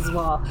down as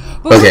well.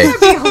 But wouldn't that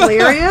be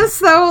hilarious,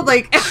 though?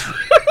 Like...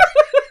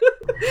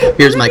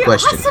 Here's my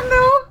question. Awesome,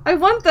 though. I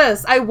want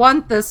this. I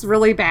want this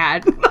really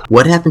bad.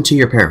 What happened to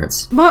your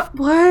parents? What?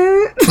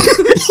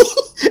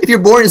 If you're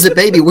born as a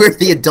baby, we're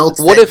the adults.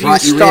 What that if you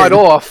brought start in.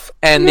 off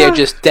and they're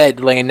just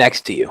dead laying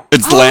next to you?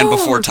 It's Land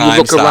Before Time. You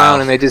look style.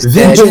 around and they're just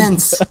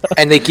Vengeance. dead.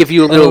 And they give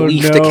you a little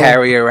leaf to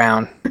carry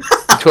around.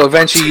 So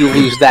eventually you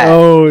lose that.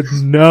 Oh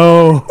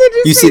no!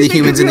 You see the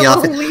humans in the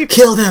office.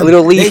 Kill them. A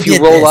little leaf They you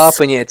did roll this. up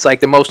and it's like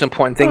the most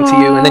important thing to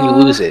you, and then you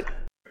lose it.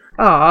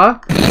 Aw.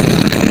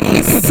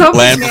 So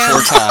Land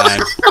Before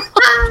Time.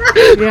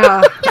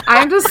 Yeah,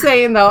 I'm just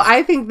saying though,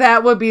 I think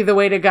that would be the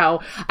way to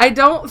go. I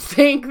don't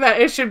think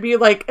that it should be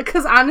like,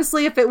 because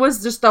honestly, if it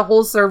was just a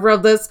whole server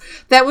of this,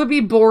 that would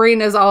be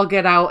boring as all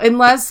get out,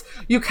 unless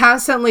you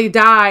constantly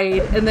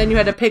died and then you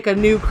had to pick a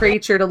new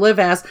creature to live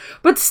as.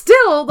 But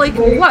still, like,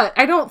 what?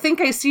 I don't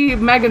think I see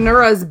Mega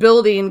Neuras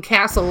building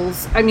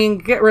castles. I mean,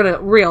 get rid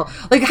of real.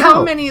 Like,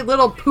 how many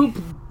little poop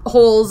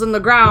holes in the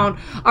ground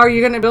are you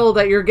going to build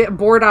that you're getting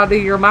bored out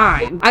of your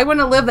mind? I want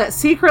to live that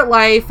secret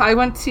life. I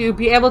want to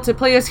be able to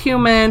play as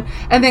human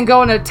and then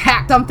go and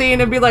attack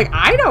something and be like,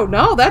 I don't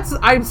know,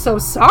 I'm so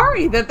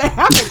sorry that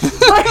happened.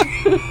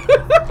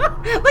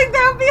 Like,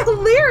 that would be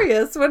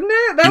hilarious, wouldn't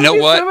it? That would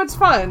be so much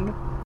fun.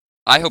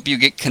 I hope you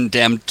get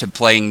condemned to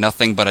playing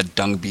nothing but a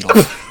dung beetle.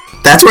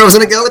 That's where I was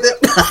going to go with it.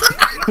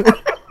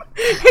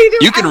 Hey,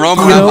 dude, You can roam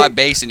around my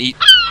base and eat.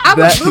 I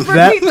would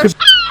Uber eat the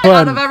shit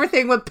out of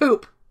everything with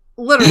poop.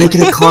 Literally. Make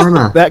it a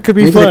karma. That could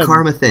be Make fun. it a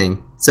karma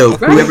thing. So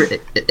whoever,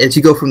 as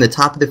you go from the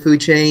top of the food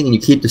chain and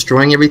you keep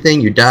destroying everything,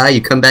 you die.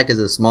 You come back as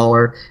a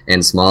smaller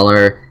and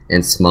smaller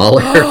and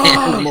smaller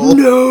animal.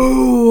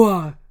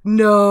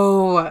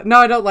 No,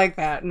 I don't like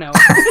that. No.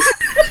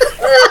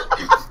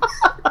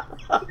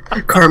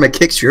 Karma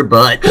kicks your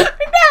butt.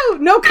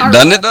 No karma.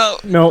 Doesn't it though?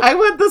 No. I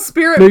want the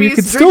spirit No, you can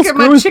beast still drinking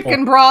my screw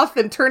chicken broth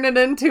and turn it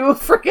into a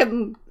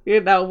freaking,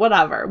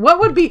 whatever. What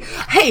would be...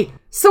 Hey,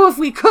 so if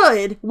we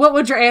could, what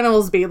would your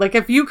animals be? Like,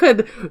 if you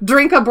could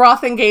drink a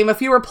broth in game,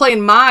 if you were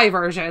playing my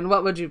version,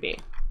 what would you be?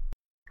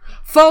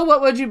 Foe,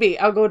 what would you be?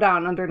 I'll go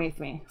down underneath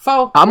me.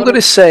 Foe. I'm going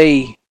to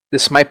say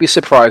this might be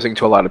surprising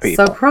to a lot of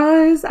people.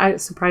 Surprise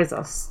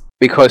us.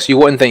 Because you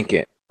wouldn't think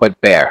it, but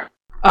bear.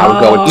 I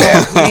would go with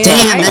bear. Man,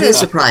 Damn, that is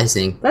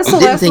surprising. That's I the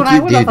didn't last think one I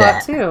you'd would do have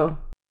that. thought, too.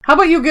 How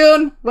about you,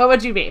 Goon? What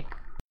would you be?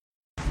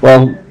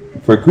 Well,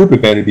 for a group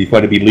event, it'd be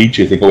fun to be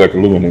leeches and go after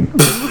Luminen.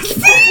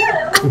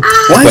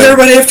 Why is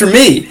everybody after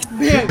me?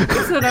 Yeah,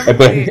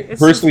 But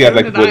personally, I'd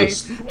like to go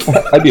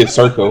I'd be a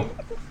Sarko.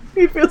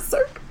 You feel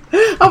so.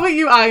 How about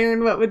you,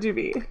 Iron? What would you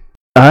be?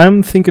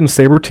 I'm thinking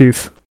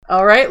Sabretooth.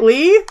 All right,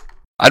 Lee?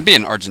 I'd be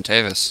an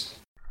Argentavis.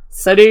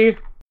 City?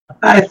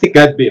 I think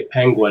I'd be a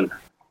penguin.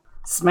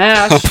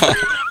 Smash.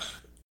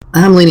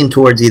 I'm leaning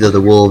towards either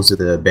the wolves or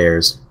the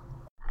bears.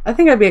 I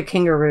think I'd be a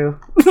kangaroo.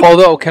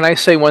 Although, can I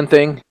say one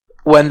thing?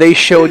 When they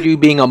showed you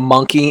being a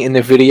monkey in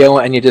the video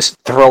and you're just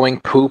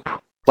throwing poop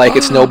like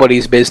it's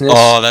nobody's business.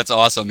 Oh, that's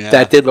awesome! Yeah,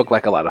 that did look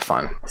like a lot of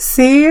fun.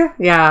 See,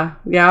 yeah,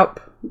 yep.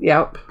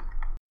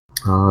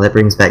 Oh, that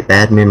brings back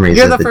bad memories.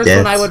 You're of the first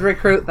deaths. one I would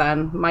recruit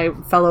then, my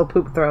fellow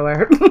poop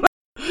thrower.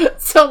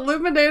 So,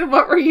 Luminate,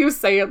 what were you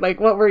saying? Like,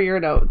 what were your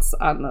notes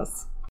on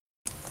this?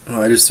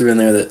 Oh, I just threw in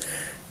there that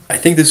I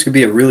think this could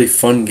be a really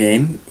fun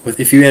game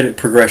if you had a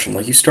progression.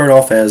 Like, you start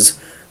off as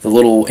the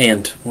little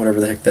ant, whatever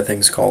the heck that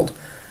thing's called,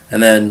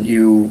 and then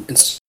you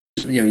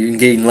can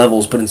gain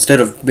levels, but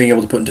instead of being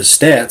able to put into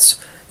stats,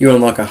 you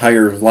unlock a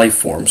higher life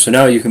form. So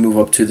now you can move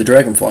up to the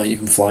dragonfly. You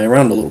can fly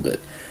around a little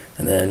bit.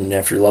 And then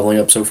after leveling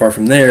up so far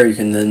from there, you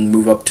can then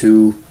move up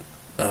to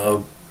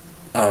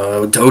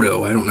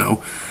Dodo, I don't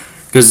know.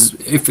 Because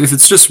if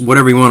it's just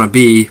whatever you want to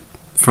be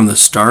from the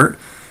start,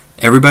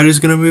 everybody's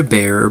going to be a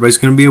bear, everybody's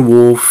going to be a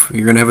wolf,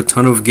 you're going to have a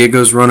ton of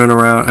Gigas running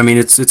around. I mean,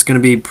 it's going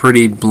to be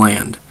pretty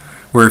bland.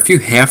 Where if you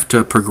have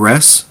to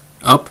progress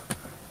up,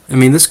 I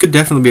mean, this could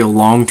definitely be a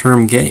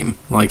long-term game.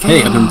 Like,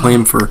 hey, I've been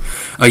playing for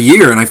a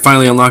year and I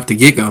finally unlocked a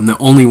Giga. I'm the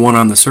only one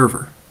on the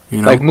server.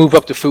 You know? Like, move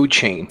up the food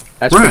chain.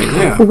 That's right, pretty cool.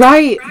 yeah.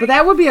 Right, but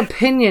that would be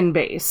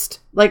opinion-based.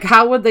 Like,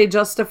 how would they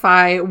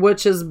justify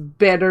which is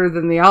better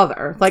than the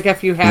other? Like,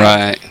 if you had,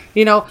 Right.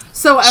 you know,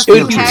 so if It you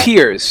would be had,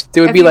 tiers.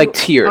 There would if be you- like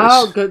tiers.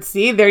 Oh, good.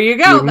 See, there you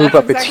go. You would move That's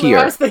up a exactly what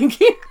I tier. was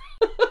thinking.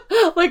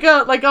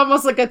 like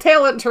almost like a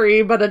talent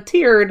tree, but a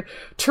tiered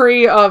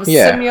tree of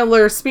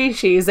similar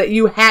species that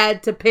you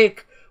had to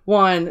pick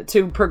one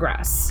to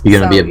progress. You're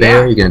gonna be a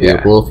bear. Yeah. You're gonna be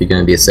a wolf. You're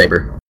gonna be a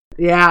saber.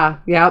 Yeah,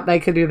 they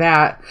could do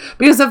that.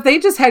 Because if they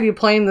just had you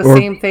playing the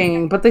same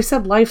thing, but they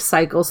said life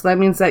cycle, so that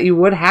means that you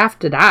would have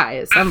to die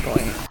at some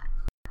point.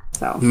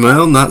 So.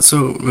 Well, not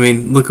so. I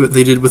mean, look what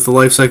they did with the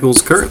life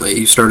cycles currently.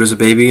 You start as a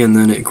baby, and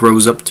then it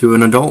grows up to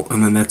an adult,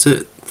 and then that's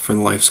it for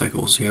the life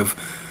cycles. You have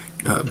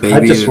baby.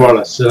 I just want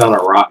to sit on a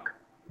rock.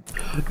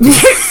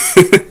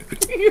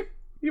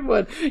 You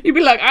would. You'd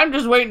be like, I'm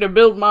just waiting to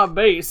build my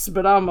base,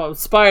 but I'm a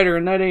spider,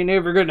 and that ain't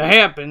ever going to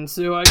happen,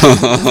 so I'm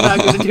not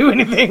going to do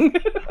anything.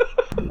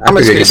 I'm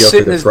just figured gonna you'd go sit for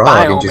in the this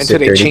frog and biome just until sit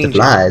they there and eat change the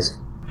it. flies.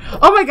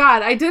 Oh my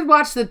god, I did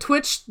watch the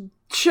Twitch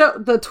show,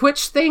 the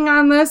Twitch thing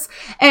on this,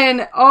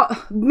 and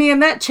me in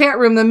that chat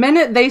room, the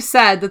minute they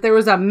said that there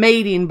was a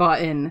mating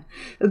button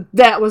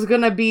that was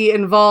going to be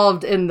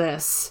involved in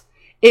this,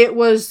 it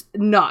was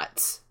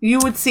nuts. You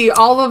would see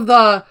all of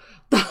the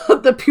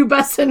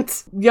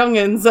pubescent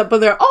youngins up in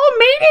there.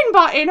 Oh, mating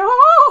button!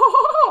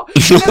 Oh,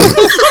 and I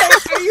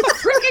was like, are you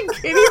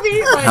freaking kidding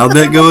me? Like, How'd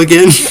that go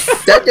again?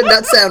 That did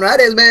not sound right,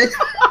 man.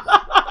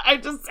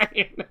 I'm just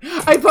saying.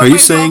 I put Are you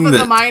myself saying in the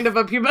that- mind of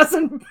a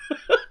pubescent.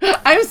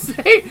 I'm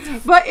saying,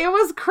 but it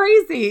was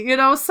crazy, you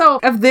know. So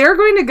if they're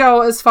going to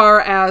go as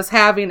far as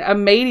having a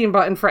mating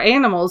button for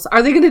animals,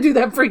 are they going to do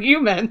that for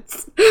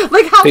humans?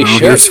 Like how? They Oh,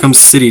 should. here's comes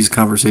cities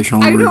conversation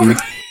all I over know. again.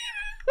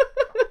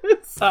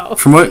 So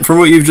From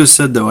what you've just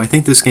said, though, I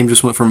think this game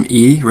just went from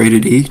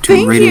rated E to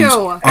thank rated you.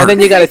 R. And then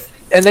you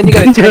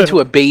gotta turn to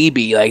a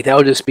baby. Like that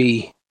would just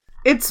be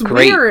It's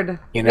great. weird.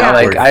 You know, Yeah.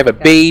 like I have a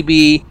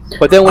baby,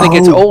 but then when it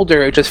gets Oh.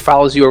 older, it just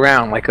follows you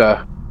around like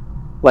an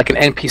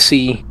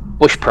NPC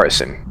bush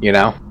person. You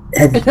know,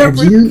 Have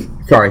you?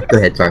 Sorry, go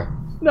ahead. Sorry.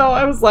 No,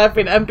 I was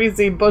laughing.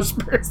 NPC bush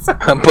person.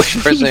 a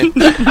bush person.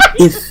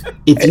 If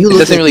It you look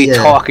doesn't at really the,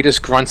 talk; it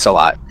just grunts a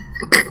lot.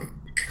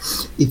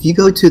 if you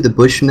go to the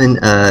Bushman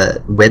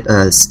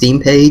Steam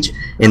page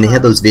and they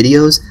have those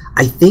videos,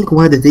 I think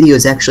one of the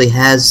videos actually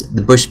has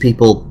the bush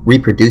people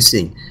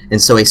reproducing,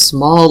 and so a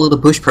small little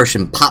bush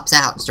person pops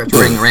out and starts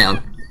running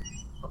around.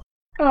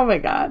 Oh my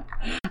god!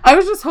 I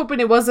was just hoping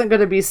it wasn't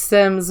going to be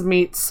Sims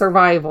meets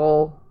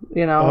survival.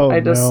 You know,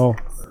 no.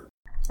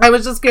 I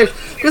was just scared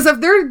because if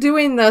they're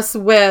doing this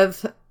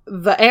with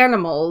the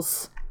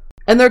animals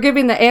and they're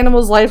giving the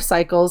animals life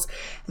cycles,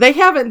 they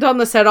haven't done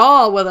this at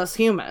all with us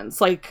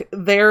humans. Like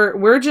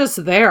we're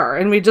just there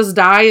and we just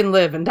die and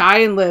live and die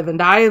and live and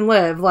die and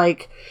live.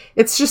 Like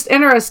it's just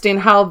interesting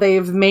how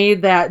they've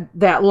made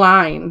that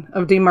line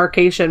of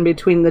demarcation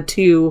between the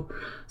two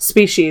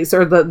species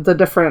or the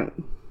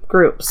different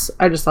groups.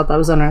 I just thought that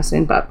was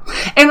interesting,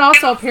 and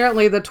also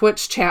apparently the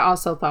Twitch chat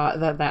also thought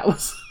that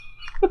was.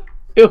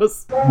 It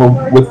was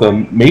Well, with a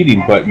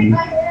mating button,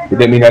 would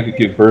that mean I could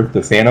give birth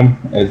to Phantom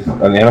as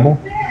an animal?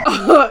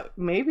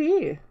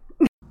 maybe.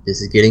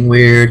 This is getting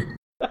weird.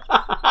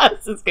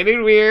 This is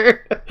getting weird.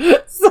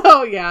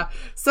 So yeah.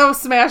 So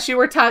Smash, you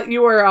were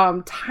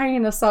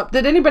tying us up.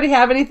 Did anybody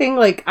have anything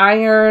like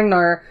Iron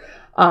or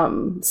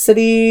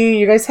City?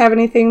 You guys have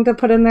anything to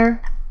put in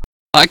there?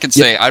 I could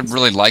say I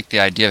really like the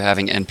idea of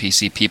having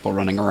NPC people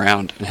running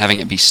around and having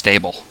it be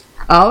stable.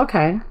 Oh,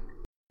 okay.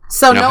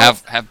 So You know, no.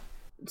 have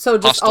So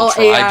just hostile all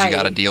tribes AI you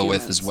got to deal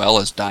with humans. as well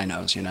as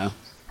dinos, you know.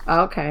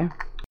 Okay.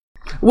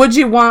 Would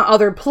you want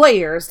other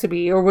players to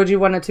be, or would you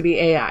want it to be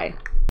AI?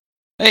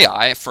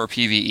 AI for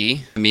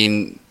PvE. I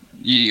mean,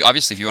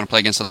 obviously, if you want to play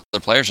against other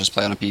players, just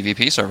play on a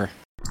PvP server.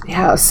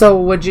 Yeah, so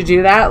would you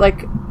do that?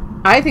 Like,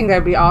 I think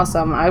that'd be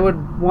awesome. I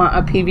would want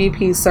a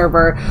PvP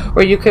server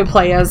where you could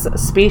play as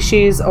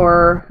species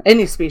or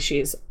any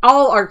species.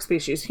 All Ark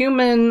species.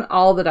 Human,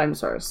 all the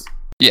dinosaurs.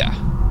 Yeah.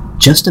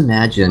 Just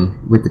imagine,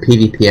 with the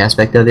PvP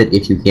aspect of it,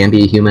 if you can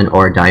be a human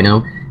or a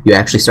dino, you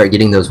actually start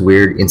getting those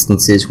weird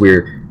instances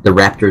where the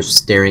raptor's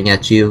staring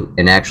at you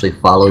and actually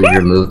follow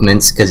your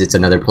movements because it's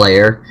another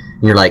player.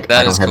 And you're like,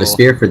 I don't have a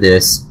spear for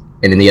this.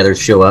 And then the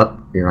others show up.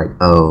 And you're like,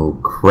 oh,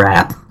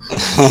 crap.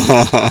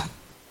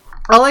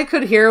 All I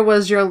could hear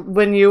was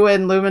when you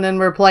and Luminen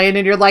were playing,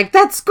 and you're like,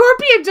 that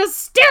scorpion just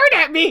stared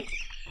at me!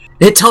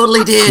 It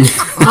totally did!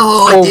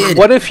 Oh, it did!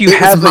 What if you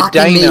have a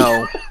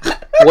dino? Me.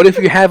 What if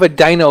you have a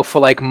dino for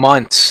like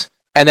months,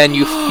 and then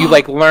you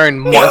like learn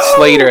months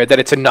later that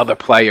it's another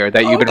player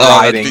that you've been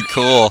riding? That'd be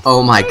cool.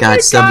 Oh my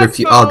god,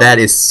 subterfuge. Oh,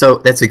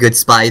 that's a good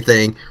spy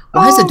thing.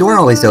 Why is the door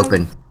always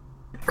open?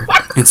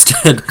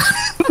 Instead,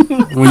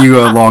 when you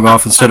log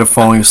off, instead of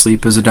falling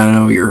asleep as a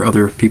dino, your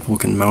other people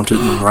can mount it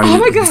and ride it. Oh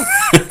my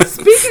god!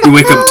 Speaking you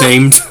wake up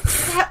tamed.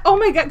 Oh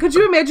my god, could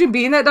you imagine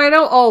being that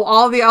dino? Oh,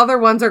 all the other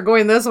ones are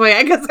going this way.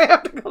 I guess I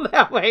have to go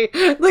that way.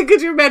 Like,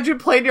 could you imagine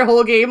playing your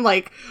whole game,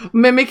 like,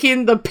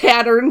 mimicking the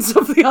patterns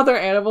of the other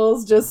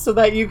animals just so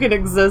that you can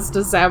exist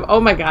as Sam? Oh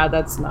my god,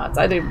 that's nuts.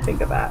 I didn't even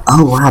think of that.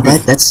 Oh wow,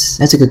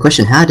 that's a good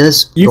question. How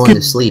does going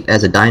to sleep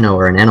as a dino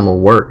or an animal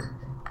work?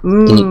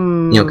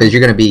 Can you know, because you're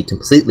going to be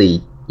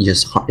completely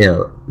just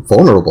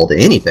vulnerable to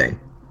anything.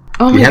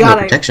 Oh you my have god,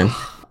 no protection.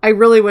 I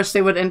really wish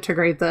they would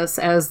integrate this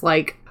as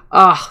like,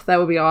 that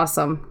would be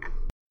awesome.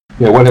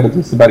 Yeah, what happens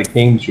if somebody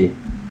tames you?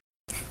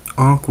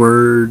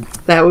 Awkward.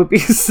 That would be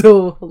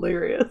so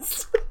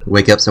hilarious.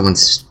 Wake up,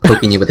 someone's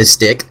poking you with a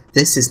stick.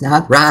 This is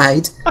not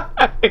right.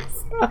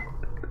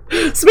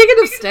 Speaking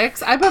of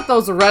sticks, I bet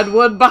those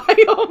redwood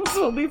biomes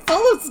will be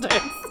full of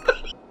sticks.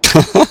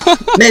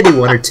 Maybe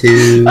one or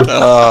two.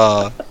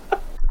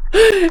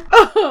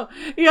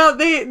 Yeah,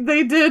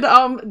 they did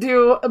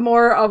do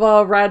more of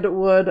a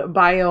redwood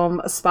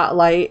biome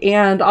spotlight,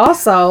 and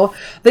also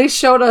they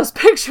showed us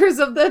pictures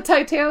of the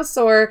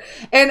Titanosaur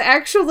and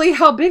actually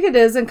how big it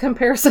is in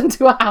comparison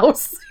to a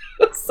house.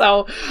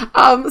 So,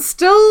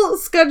 still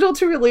scheduled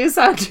to release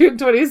on June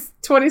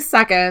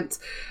 22nd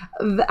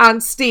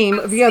on Steam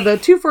via the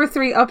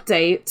 243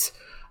 update.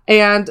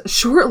 And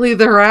shortly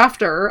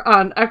thereafter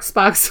on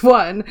Xbox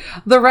One,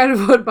 the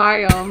Redwood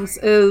Biomes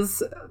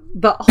is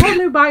the whole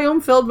new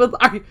biome filled with...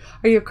 Are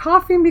you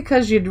coughing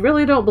because you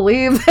really don't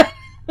believe that?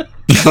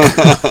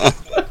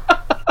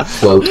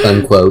 Quote,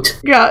 unquote.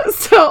 Yeah,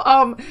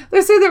 so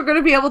they say they're going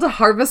to be able to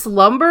harvest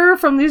lumber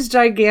from these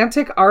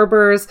gigantic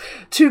arbors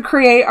to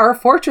create our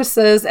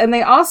fortresses, and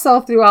they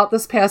also, throughout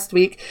this past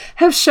week,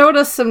 have showed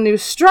us some new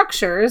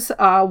structures,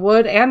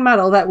 wood and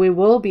metal, that we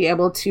will be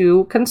able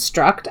to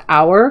construct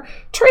our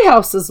tree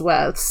houses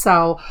with.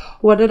 So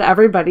what did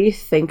everybody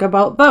think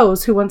about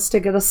those? Who wants to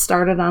get us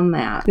started on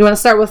that? You want to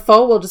start with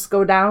Foe? We'll just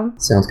go down?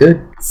 Sounds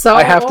good. So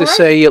I have to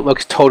say it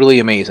looks totally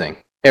amazing.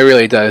 It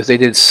really does. They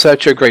did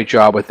such a great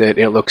job with it.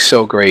 It looks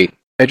so great.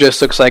 It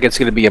just looks like it's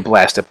going to be a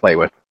blast to play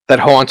with. That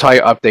whole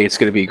entire update is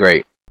going to be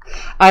great.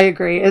 I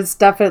agree. It's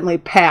definitely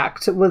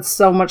packed with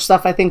so much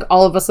stuff I think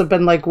all of us have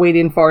been like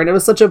waiting for. And it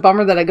was such a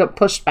bummer that I got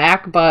pushed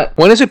back, but...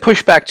 When is it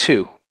pushed back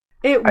to?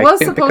 It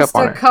was supposed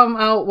to come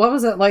out... What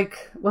was it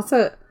like? What's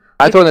it?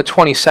 I thought on the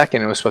 22nd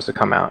it was supposed to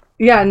come out.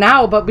 Yeah,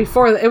 now, but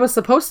before it was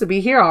supposed to be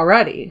here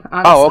already.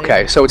 Honestly. Oh,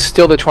 okay. So it's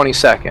still the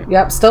 22nd.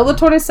 Yep, still the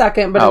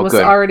 22nd, but it was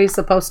already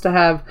supposed to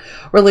have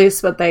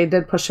released, but they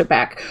did push it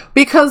back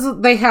because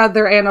they had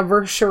their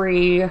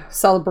anniversary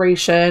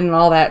celebration and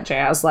all that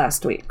jazz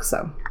last week.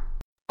 So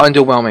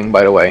underwhelming,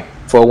 by the way.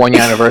 For a 1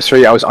 year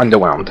anniversary, I was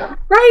underwhelmed.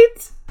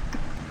 Right.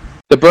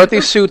 The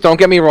birthday suit, don't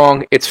get me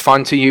wrong, it's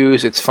fun to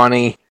use, it's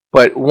funny.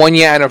 But 1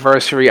 year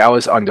anniversary, I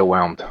was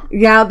underwhelmed.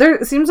 Yeah,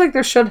 it seems like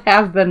there should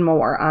have been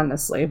more,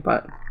 honestly,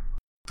 but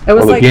it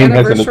was like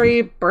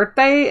anniversary,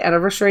 birthday.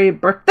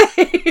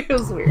 It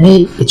was weird.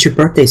 Hey, it's your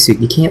birthday suit.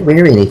 You can't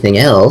wear anything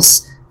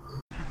else.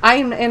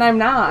 I'm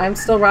not. I'm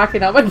still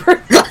rocking out my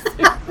birthday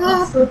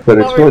suit. But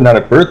it's really not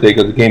a birthday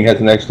because the game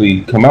hasn't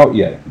actually come out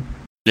yet.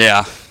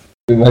 Yeah.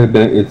 It might have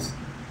been its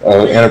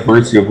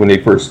anniversary of when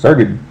they first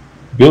started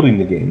building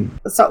the game.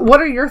 So what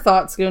are your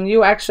thoughts, Goon?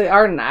 You actually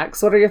are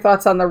next. What are your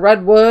thoughts on the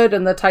Redwood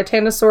and the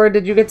Titanosaur?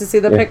 Did you get to see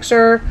the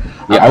picture?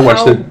 Yeah, I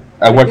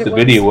watched the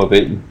video of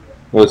it.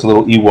 There was a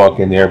little Ewok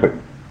in there, but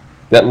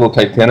that little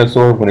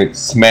Titanosaur, when it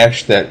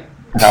smashed that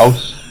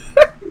house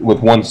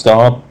with one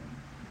stomp,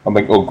 I'm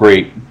like, oh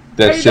great.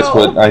 That's just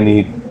what I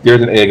need.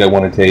 There's an egg I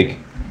want to take.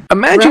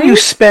 Imagine you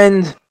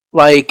spend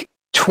like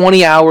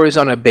 20 hours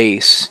on a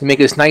base, make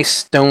this nice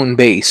stone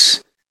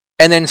base,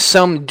 and then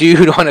some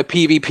dude on a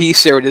PvP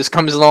server just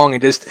comes along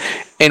and just,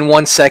 in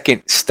 1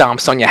 second,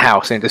 stomps on your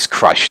house and just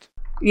crushed.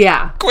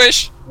 Yeah.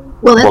 Squish!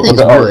 Well, that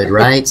thing's wood,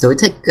 right? So it'd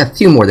take a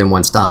few more than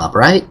one stop,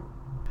 right?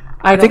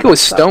 I think it was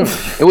stone.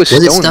 It was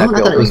stone. It stone? That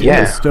building. It was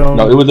yeah. stone.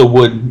 No, it was a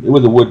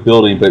wood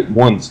building, but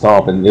one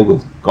stomp and it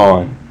was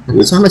gone.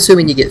 So I'm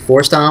assuming you get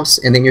 4 stomps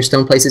and then your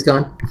stone place is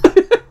gone?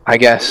 I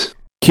guess.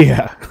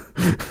 Yeah.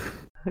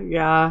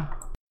 Yeah.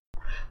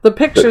 The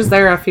picture's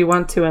there if you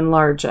want to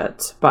enlarge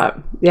it. But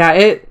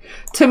yeah,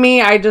 to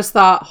me, I just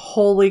thought,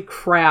 holy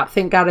crap,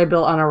 thank God I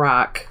built on a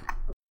rock.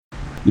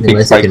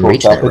 Unless I can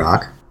reach that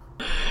rock.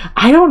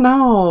 I don't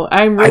know.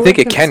 I'm really I think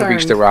it concerned. can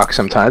reach the rock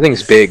sometime. I think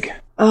it's big.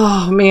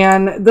 Oh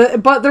man,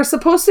 but they're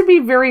supposed to be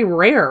very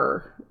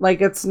rare.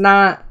 Like it's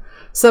not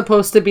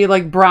supposed to be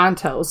like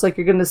Brontos. Like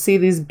you're going to see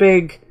these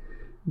big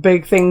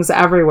things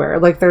everywhere.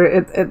 Like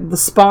the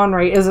spawn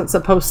rate isn't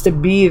supposed to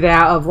be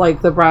that of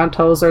like the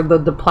Brontos or the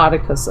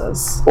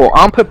Diplodocuses. Well,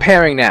 I'm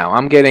preparing now.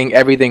 I'm getting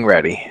everything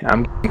ready.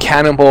 I'm getting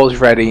cannonballs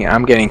ready.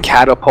 I'm getting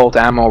catapult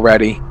ammo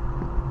ready.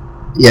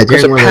 Yeah,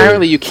 because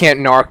apparently you can't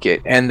narc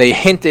it, and they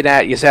hinted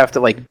at you just have to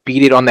like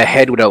beat it on the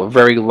head with a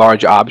very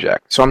large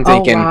object. So I'm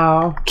thinking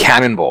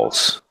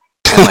cannonballs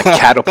and like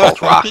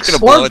catapult rocks. You're gonna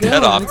blow its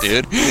head off,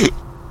 dude.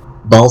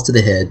 Balls to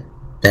the head.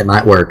 That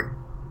might work.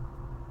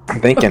 I'm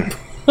thinking.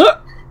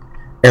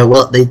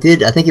 Well, they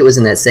did. I think it was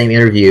in that same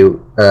interview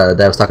that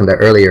I was talking about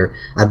earlier.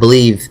 I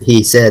believe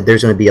he said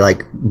there's going to be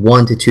like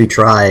 1 to 2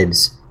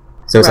 tribes.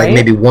 So it's like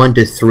maybe 1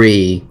 to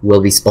 3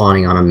 will be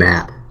spawning on a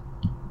map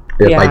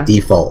by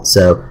default.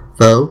 So,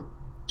 Foe,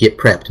 get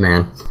prepped,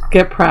 man.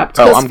 Get prepped.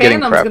 Oh, I'm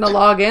getting Phantom's prepped. going to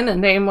log in and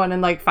name one in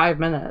like 5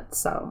 minutes.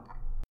 So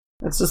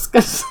it's just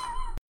gonna...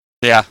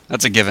 Yeah,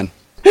 that's a given.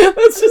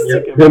 That's just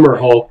a given. Him or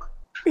Hulk.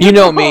 You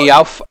know me.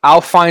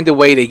 I'll find a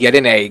way to get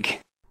an egg.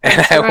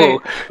 And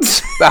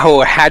I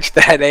will hatch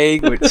that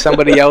egg with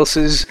somebody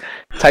else's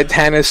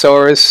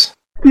Titanosaurus.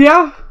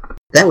 Yeah.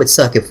 That would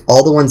suck if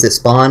all the ones that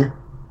spawn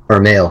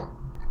are male.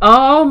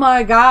 Oh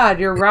my god,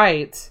 you're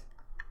right.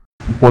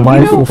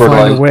 Life will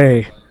find a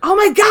way. Oh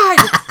my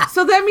god!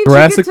 So that means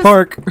Jurassic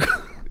Park.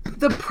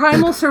 The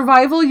primal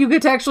survival, you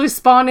get to actually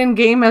spawn in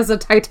game as a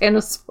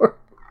Titanosaur.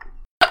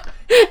 And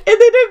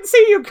they didn't say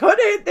you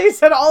couldn't. They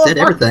said all Said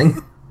of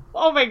everything.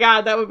 Oh my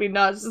god, that would be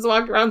nuts. Just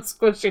walk around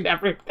squishing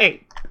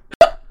everything.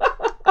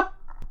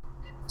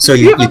 So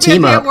you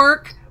team at up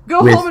work,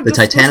 go with home and the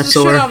just squish the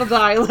shit Titanosaur out of the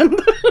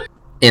island.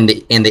 and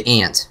the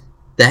ant.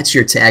 That's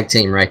your tag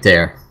team right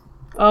there.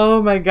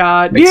 Oh my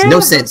god. Makes no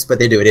sense, but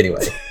they do it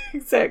anyway.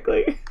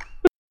 Exactly.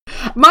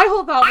 My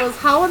whole thought was,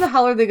 how in the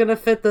hell are they going to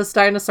fit this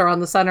dinosaur on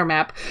the center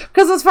map?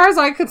 Because as far as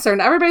I'm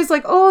concerned, everybody's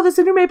like, oh, the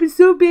center map is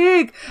so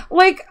big.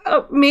 Like,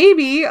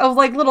 maybe of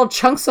like little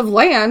chunks of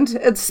land.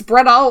 It's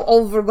spread out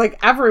over like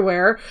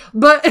everywhere.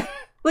 But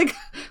like,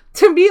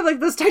 to me, like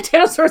this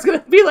Titanosaur is going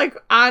to be like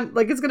on,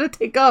 like it's going to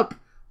take up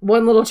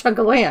one little chunk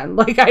of land.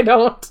 Like, I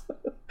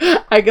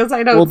guess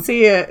I don't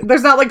see it.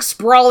 There's not like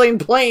sprawling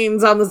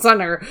plains on the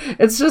center.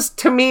 It's just,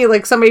 to me,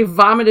 like somebody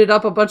vomited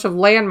up a bunch of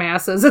land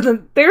masses and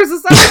then there's a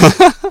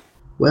center.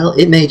 Well,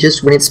 it may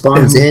just, when it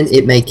spawns in,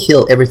 it may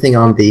kill everything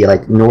on the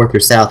like north or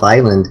south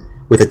island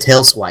with a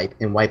tail swipe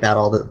and wipe out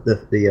all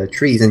the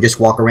trees and just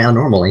walk around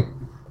normally.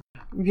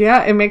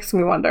 Yeah, it makes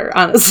me wonder,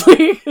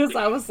 honestly, because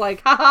I was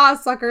like, haha,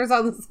 suckers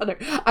on the center.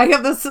 I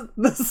have this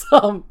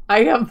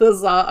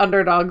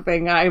underdog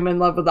thing. I'm in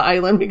love with the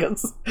island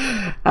because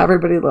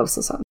everybody loves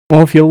the sun.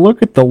 Well, if you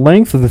look at the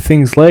length of the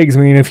thing's legs,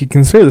 I mean, if you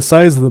consider the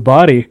size of the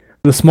body,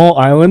 the small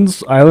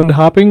island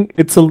hopping,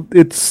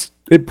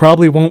 it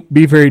probably won't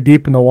be very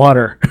deep in the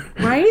water.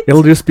 Right?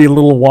 It'll just be a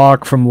little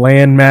walk from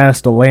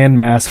landmass to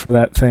landmass for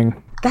that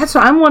thing. That's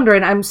what I'm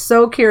wondering. I'm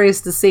so curious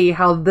to see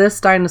how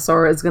this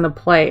dinosaur is going to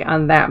play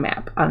on that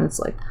map,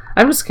 honestly.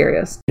 I'm just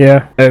curious.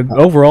 Yeah, and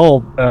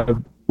overall,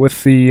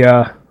 with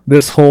the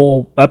this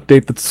whole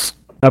update that's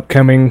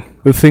upcoming,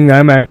 the thing that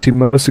I'm actually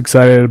most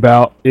excited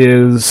about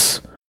is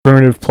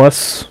Primitive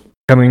Plus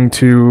coming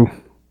to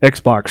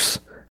Xbox.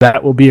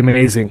 That will be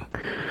amazing.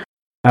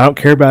 I don't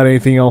care about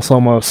anything else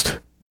almost.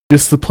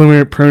 Just the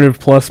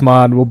Primitive Plus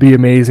mod will be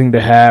amazing to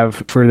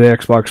have for the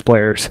Xbox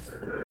players.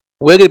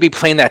 We're going to be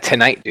playing that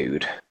tonight,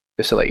 dude.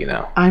 Just to let you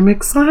know. I'm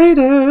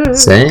excited.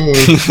 Same.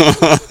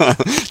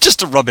 Just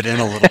to rub it in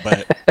a little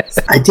bit.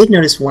 I did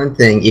notice one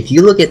thing. If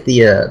you look at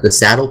the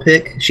saddle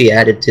pick she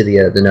added to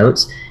the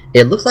notes,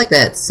 it looks like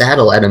that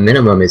saddle at a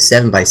minimum is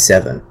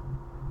 7x7.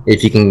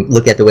 If you can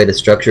look at the way the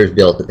structure is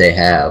built that they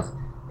have,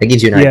 it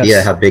gives you an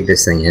idea how big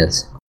this thing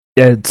is.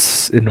 Yeah,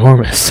 it's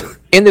enormous.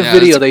 In the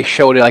video, they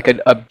showed like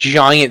a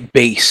giant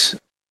base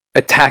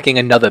attacking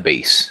another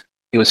base.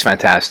 It was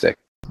fantastic.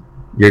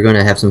 You're going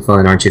to have some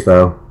fun, aren't you,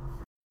 Foe?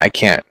 I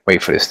can't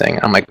wait for this thing.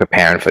 I'm like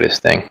preparing for this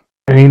thing.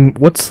 I mean,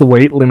 what's the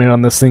weight limit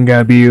on this thing?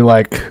 Gotta be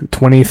like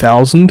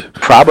 20,000?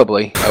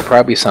 Probably. It'll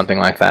probably be something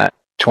like that.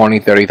 20,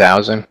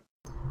 30,000.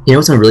 You know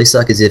what's going to really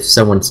suck is if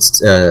someone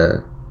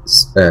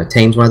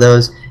tames one of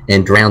those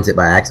and drowns it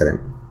by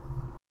accident.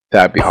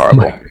 That'd be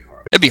horrible.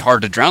 It'd be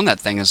hard to drown that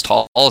thing as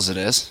tall as it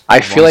is.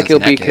 I feel like it'll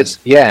be...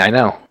 Yeah, I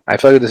know. I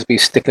feel like it'll just be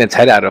sticking its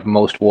head out of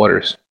most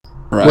waters.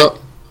 Right. Well,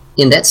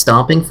 in that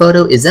stomping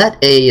photo, is that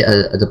a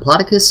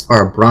Diplodocus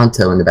or a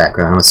Bronto in the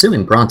background? I'm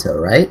assuming Bronto,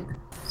 right?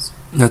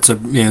 It's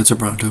a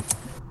Bronto.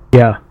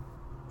 Yeah.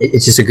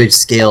 It's just a good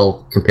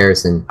scale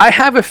comparison. I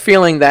have a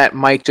feeling that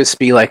might just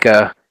be like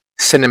a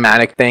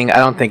cinematic thing. I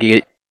don't think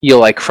you'll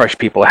like crush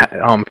people's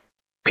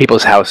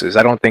houses.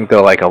 I don't think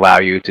they'll like allow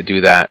you to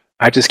do that.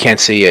 I just can't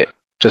see it.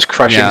 Just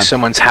crushing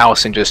someone's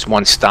house in just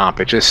one stomp.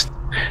 It just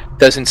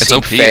doesn't seem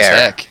OP fair.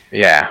 As heck.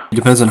 Yeah. It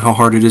depends on how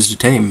hard it is to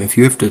tame. If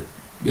you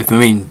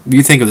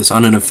think of this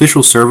on an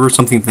official server,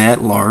 something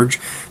that large,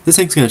 this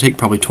thing's going to take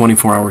probably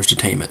 24 hours to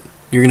tame it.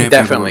 You're going to have a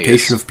Definitely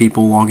rotation is. of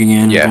people logging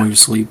in and Yeah. going to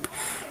sleep.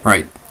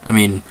 Right. I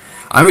mean,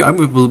 I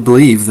would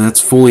believe that's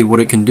fully what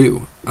it can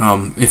do.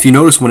 If you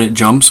notice when it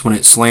jumps, when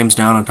it slams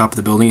down on top of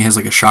the building, it has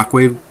like a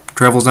shockwave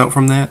travels out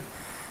from that.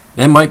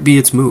 That might be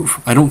its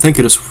move. I don't think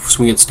it'll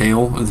swing its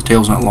tail. The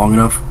tail's not long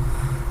enough.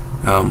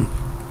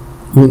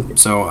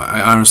 So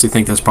I honestly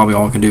think that's probably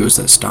all it can do is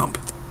that stomp.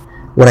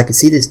 What I could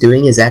see this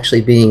doing is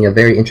actually being a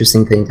very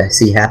interesting thing to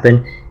see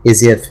happen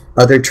is if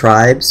other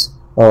tribes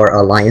or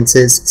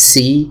alliances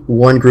see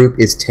one group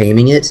is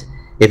taming it,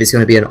 if it's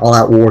going to be an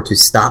all-out war to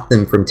stop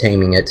them from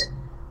taming it,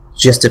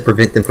 just to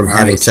prevent them from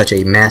having such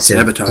a massive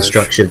Sabotage.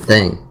 destructive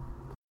thing.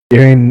 I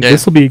mean,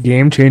 this will be a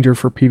game changer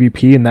for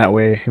PvP in that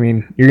way. I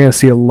mean, you're going to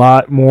see a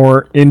lot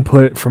more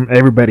input from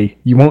everybody.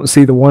 You won't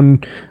see the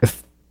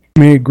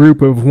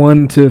group of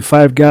 1 to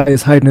 5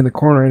 guys hiding in the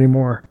corner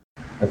anymore.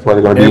 That's why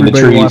they're going to be in the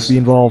Everybody wants trees. to be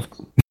involved.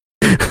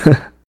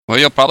 Well,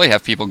 you'll probably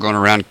have people going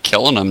around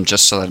killing them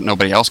just so that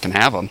nobody else can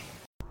have them.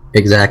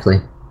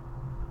 Exactly.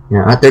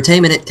 Yeah, they're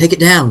taming it. Take it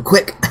down,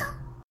 quick.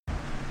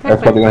 That's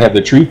why they're going to have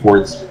the tree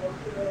forts.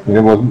 You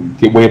know, we'll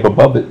get way up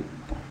above it.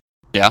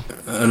 Yeah.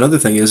 Another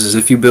thing is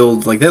if you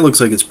build, like that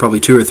looks like it's probably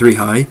 2 or 3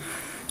 high.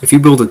 If you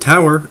build a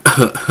tower,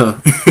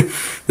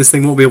 this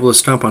thing won't be able to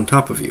stomp on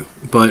top of you.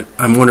 But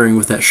I'm wondering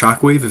with that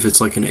shockwave, if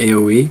it's like an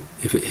AoE,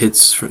 if it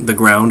hits the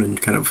ground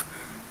and kind of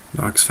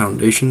knocks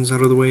foundations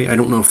out of the way. I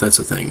don't know if that's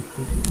a thing.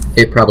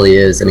 It probably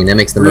is. I mean, that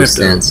makes the most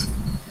sense.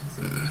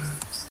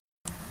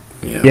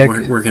 Yeah,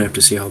 we're going to have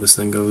to see how this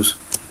thing goes.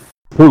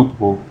 Poop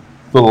will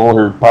fill all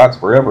her pots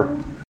forever.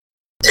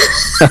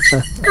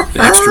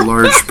 Extra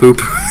large poop.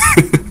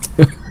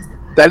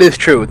 That is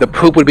true. The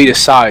poop would be the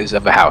size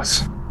of a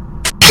house.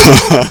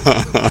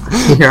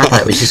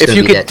 If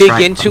you could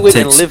dig into it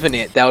and live in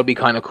it, that would be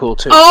kind of cool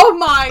too. Oh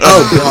my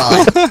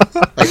god!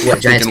 Like what?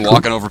 Freaking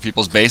walking over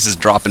people's bases,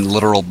 dropping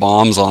literal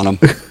bombs on them.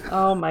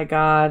 Oh my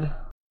god.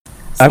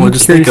 Well,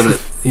 just think of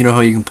it. You know how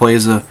you can play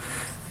as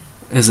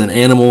an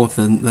animal with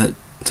that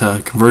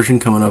conversion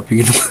coming up.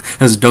 You can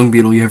as a dung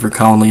beetle. You have your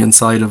colony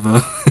inside of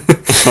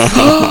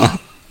a.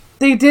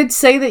 They did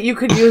say that you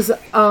could use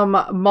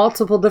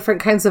multiple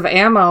different kinds of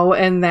ammo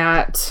in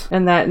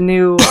that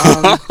new.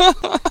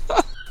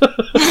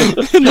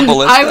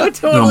 I would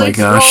totally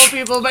troll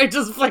people by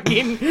just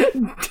fucking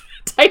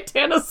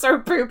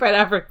Titanosaur poop at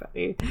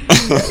everybody.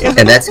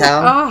 And that's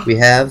how we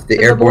have the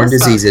airborne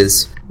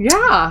diseases.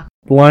 Yeah.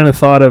 The line of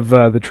thought of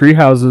the tree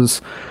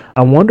houses,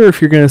 I wonder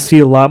if you're going to see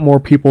a lot more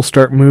people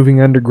start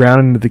moving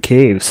underground into the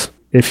caves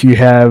if you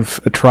have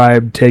a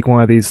tribe take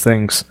one of these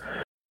things.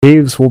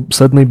 Caves will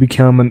suddenly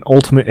become an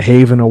ultimate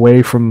haven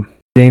away from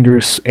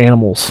dangerous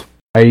animals,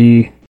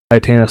 i.e.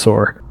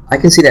 Titanosaur. I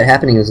can see that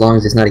happening as long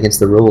as it's not against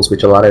the rules,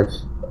 which a lot of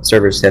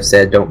servers have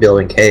said don't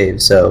build in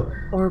caves, so...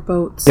 Or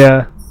boats.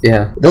 Yeah.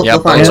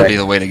 Boats would be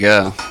the way to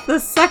go. The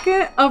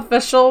second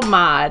official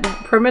mod,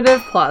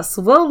 Primitive Plus,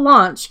 will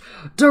launch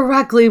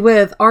directly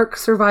with Ark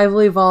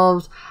Survival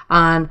Evolved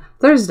on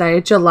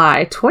Thursday,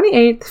 July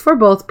 28th for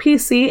both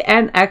PC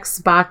and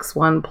Xbox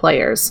One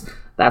players.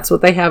 That's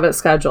what they have it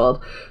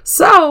scheduled.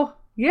 So,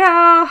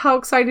 yeah, how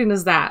exciting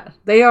is that?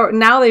 They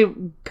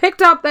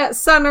picked up that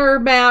center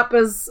map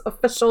as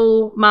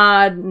official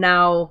mod.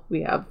 Now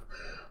we have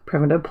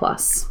Primitive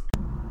Plus.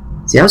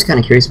 See, I was kind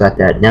of curious about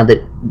that. Now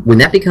that when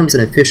that becomes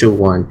an official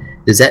one,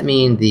 does that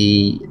mean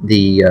the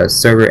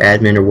server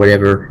admin or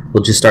whatever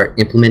will just start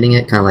implementing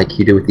it, kind of like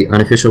you do with the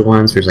unofficial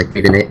ones, where it's like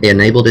they've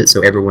enabled it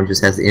so everyone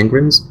just has the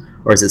engrams,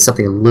 or is it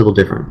something a little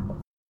different?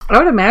 I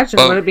would imagine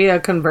would it be a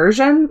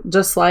conversion,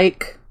 just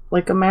like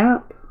a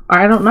map?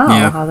 I don't know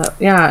how that.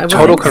 Yeah, it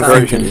total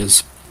conversion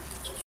is.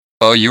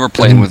 Oh, you were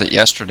playing with it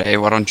yesterday.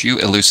 Why don't you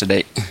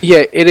elucidate?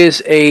 Yeah, it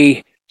is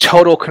a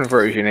total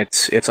conversion.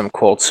 It's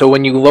called. So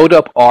when you load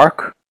up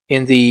Ark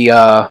in the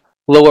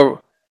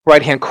lower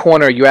right-hand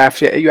corner, you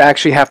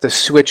actually have to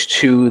switch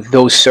to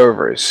those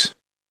servers,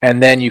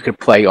 and then you could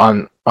play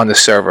on the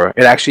server.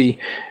 It actually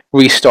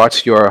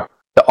restarts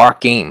the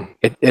Ark game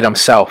it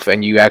himself,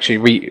 and you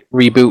actually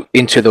reboot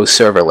into those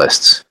server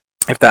lists.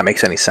 If that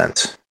makes any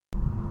sense.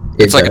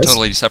 It's like a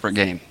totally separate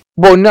game.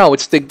 Well, no,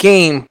 it's the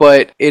game,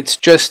 but it's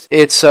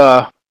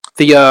the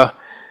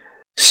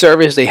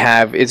servers they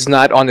have. It's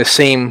not on the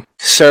same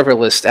server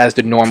list as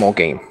the normal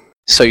game,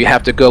 so you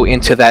have to go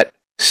into that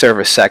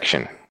server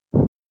section.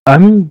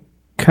 I'm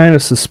kind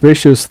of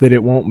suspicious that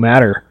it won't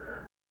matter.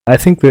 I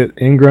think that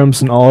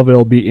engrams and all of it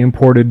will be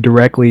imported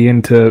directly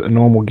into a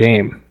normal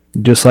game,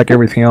 just like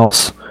everything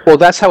else. Well,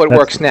 that's how it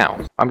works now.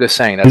 I'm just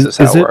saying that's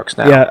how it works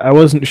now. Yeah, I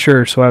wasn't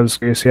sure, so I was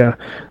curious. Yeah,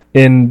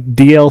 in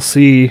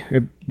DLC,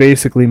 it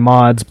basically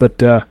mods,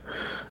 but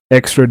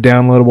extra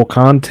downloadable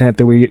content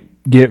that we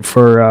get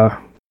for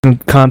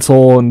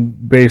console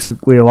and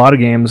basically a lot of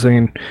games. I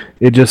mean,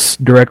 it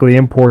just directly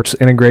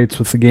integrates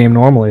with the game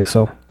normally.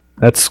 So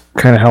that's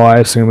kind of how I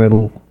assume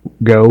it'll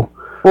go.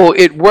 Well,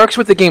 it works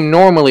with the game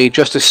normally.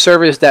 Just the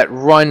servers that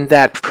run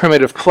that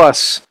Primitive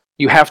Plus,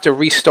 you have to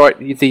restart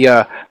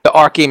the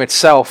Ark game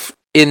itself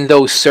in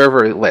those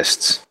server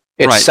lists.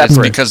 It's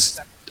separate.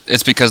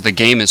 It's because the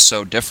game is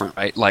so different,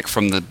 right? Like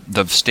from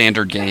the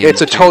standard game.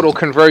 It's a total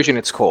conversion,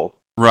 it's called.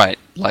 Right.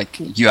 Like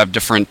you have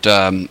different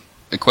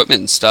equipment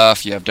and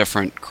stuff. You have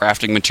different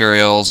crafting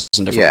materials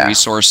and different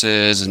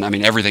resources, and I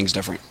mean everything's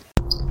different.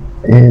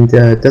 And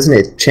doesn't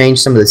it change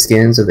some of the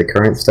skins of the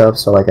current stuff?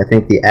 So, like, I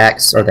think the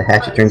axe or the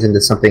hatchet turns into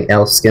something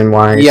else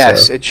skin-wise.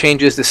 Yes, so. it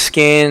changes the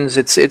skins.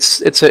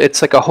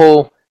 It's like a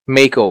whole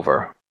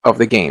makeover of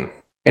the game.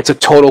 It's a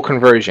total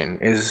conversion,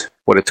 is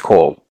what it's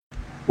called.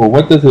 Well,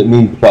 what does it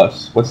mean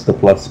plus? What's the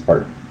plus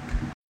part?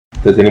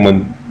 Does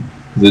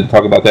it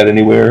talk about that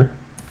anywhere?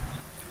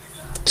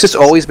 It's just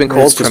always been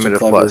called Primitive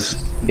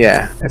Plus.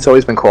 Yeah, it's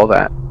always been called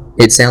that.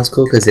 It sounds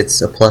cool because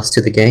it's a plus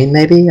to the game,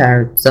 maybe,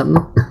 or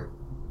something?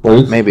 Well,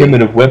 it's maybe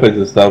primitive weapons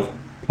and stuff,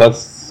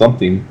 plus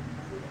something.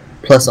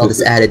 Plus all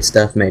this added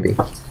stuff, maybe.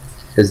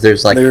 Because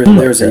there's like...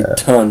 There's a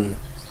ton.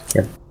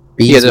 Yeah,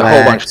 there's a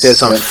whole bunch. There's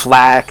some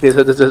flak,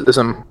 there's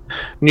some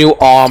new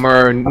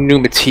armor, new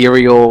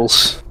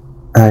materials.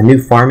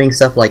 New farming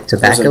stuff like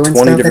tobacco and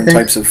stuff, 20 different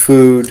types of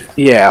food.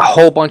 Yeah, a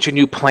whole bunch of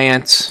new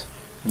plants.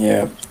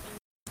 Yeah.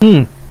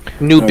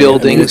 New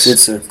buildings.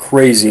 It's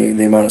crazy,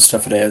 the amount of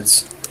stuff it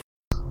adds.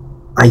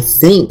 I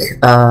think,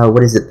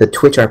 the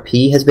Twitch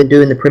RP has been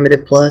doing the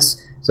Primitive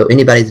Plus, so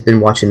anybody that's been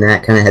watching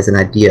that kind of has an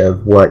idea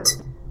of what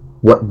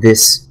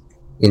this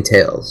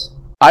entails.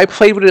 I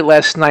played with it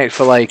last night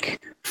for like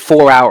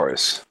 4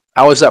 hours.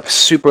 I was up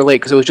super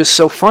late because it was just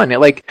so fun. It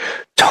like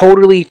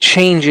totally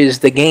changes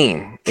the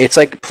game. It's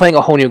like playing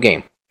a whole new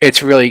game.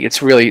 It's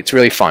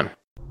really fun.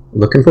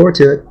 Looking forward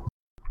to it.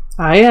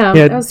 I am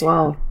as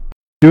well.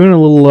 Doing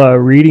a little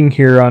reading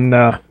here on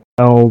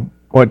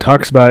what it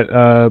talks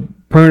about.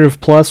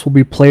 Primitive Plus will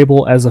be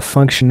playable as a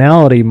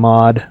functionality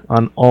mod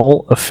on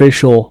all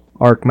official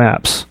ARC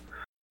maps.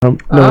 I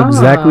don't know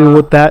exactly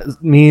what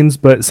that means,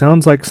 but it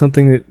sounds like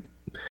something that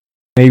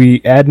maybe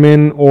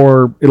admin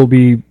or it'll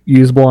be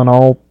usable on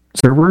all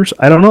servers.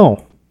 I don't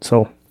know.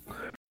 So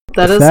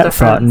that is that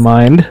thought in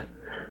mind.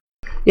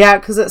 Yeah,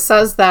 because it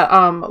says that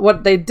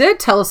what they did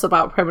tell us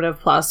about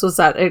Primitive Plus was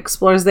that it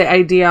explores the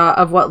idea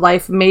of what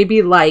life may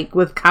be like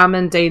with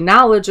common day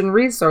knowledge and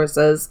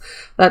resources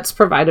that's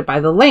provided by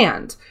the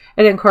land.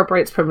 It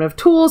incorporates primitive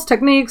tools,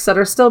 techniques that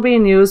are still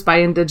being used by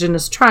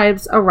indigenous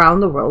tribes around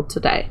the world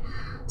today.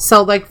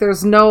 So, like,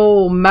 there's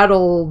no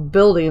metal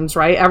buildings,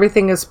 right?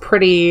 Everything is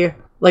pretty,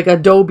 like,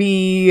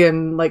 adobe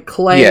and, like,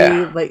 clay.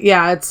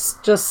 Yeah. It's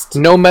just...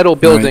 No metal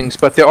buildings,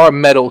 but there are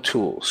metal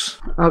tools.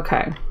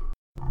 Okay.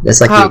 That's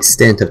like the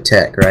extent of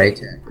tech,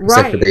 right?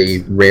 Except for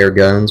the rare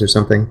guns or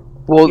something.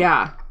 Well,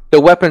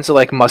 the weapons are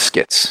like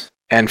muskets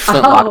and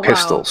flintlock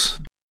pistols.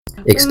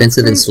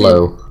 Expensive and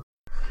slow.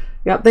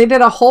 Yep, they did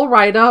a whole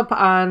write-up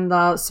on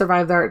the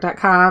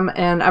SurviveTheArk.com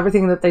and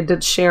everything that they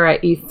did share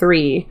at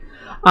E3.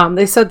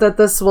 They said that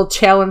this will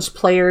challenge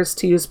players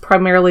to use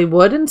primarily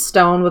wood and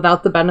stone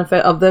without the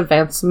benefit of the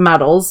advanced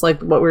metals,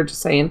 like what we were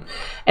just saying.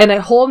 And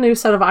a whole new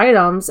set of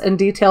items and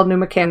detailed new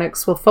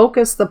mechanics will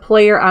focus the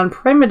player on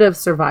primitive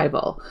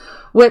survival,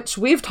 which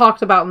we've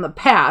talked about in the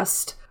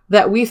past,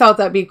 that we thought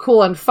that'd be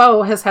cool, and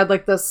Foe has had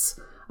like this...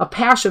 a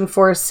passion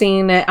for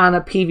seeing it on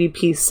a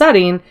PvP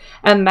setting,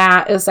 and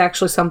that is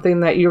actually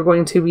something that you're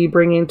going to be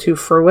bringing to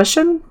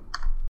fruition?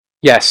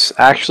 Yes,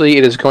 actually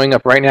it is going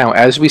up right now.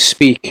 As we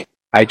speak,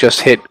 I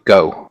just hit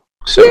go,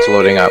 so it's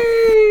loading up.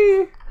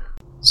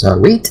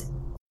 Sweet.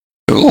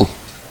 Cool.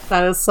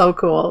 That is so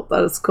cool.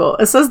 That is cool.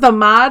 It says the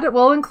mod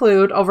will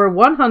include over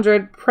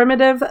 100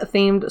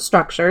 primitive-themed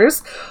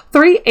structures,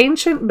 3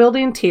 ancient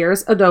building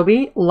tiers,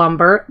 adobe,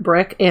 lumber,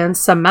 brick, and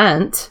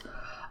cement,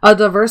 a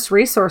diverse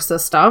resource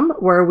system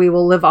where we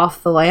will live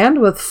off the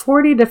land with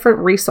 40 different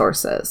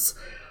resources.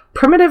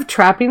 Primitive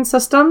trapping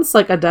systems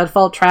like a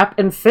deadfall trap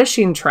and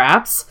fishing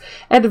traps.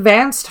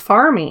 Advanced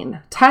farming.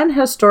 10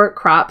 historic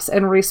crops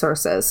and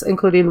resources,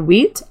 including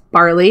wheat,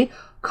 barley,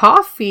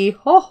 coffee,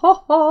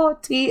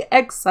 tea,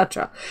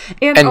 etc.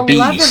 And 11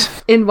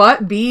 bees. In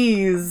what?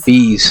 Bees.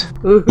 Bees.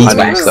 Ooh,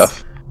 Hunting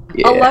stuff.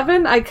 Yeah.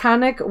 11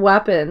 iconic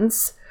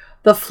weapons.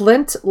 The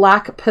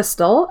flintlock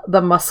pistol,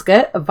 the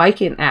musket,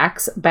 Viking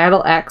axe,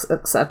 battle axe,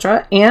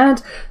 etc.,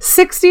 and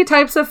 60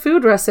 types of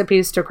food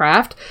recipes to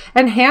craft,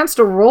 enhanced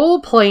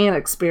role-playing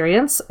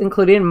experience,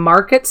 including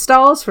market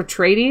stalls for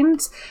trading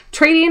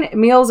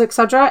meals,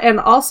 etc., and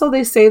also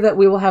they say that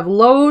we will have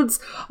loads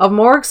of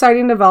more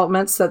exciting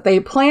developments that they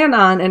plan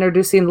on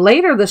introducing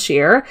later this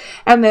year,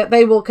 and that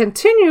they will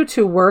continue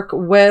to work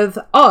with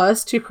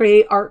us to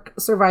create Ark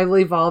Survival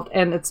Evolved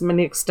and its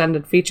many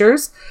extended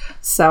features.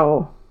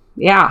 So...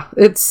 yeah,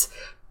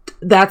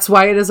 that's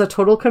why it is a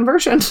total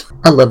conversion.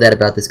 I love that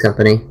about this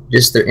company.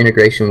 Just their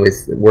integration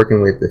with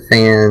working with the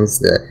fans,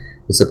 the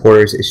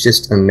supporters. It's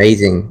just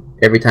amazing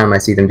every time I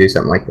see them do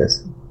something like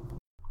this.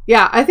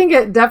 Yeah, I think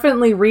it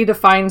definitely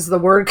redefines the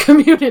word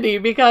community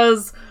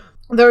because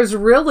there's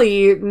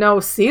really no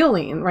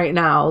ceiling right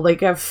now.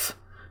 Like, if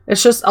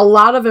it's just a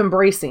lot of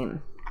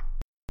embracing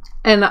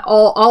and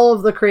all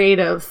of the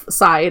creative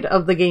side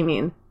of the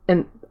gaming,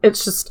 and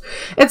it's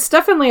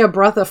definitely a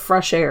breath of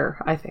fresh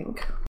air, I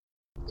think.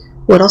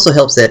 Well, it also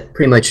helps that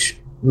pretty much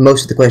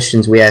most of the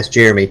questions we ask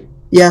Jeremy,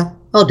 yeah,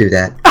 I'll do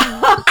that.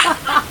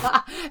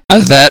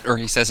 Either that, or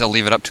he says he'll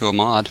leave it up to a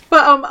mod.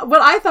 But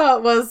what I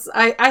thought was,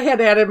 I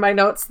had added my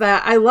notes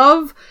that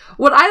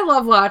what I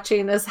love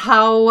watching is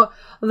how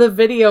the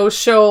videos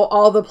show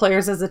all the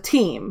players as a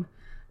team.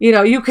 You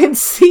know, you can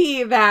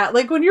see that,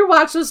 like, when you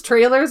watch those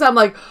trailers, I'm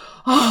like,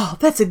 oh,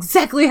 that's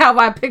exactly how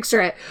I picture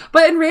it.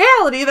 But in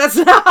reality, that's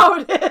not how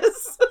it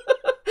is.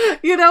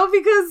 You know,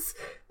 because,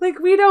 like,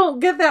 we don't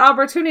get that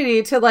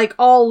opportunity to, like,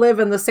 all live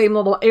in the same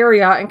little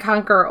area and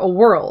conquer a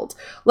world.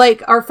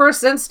 Like, our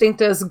first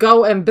instinct is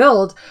go and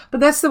build,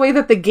 but that's the way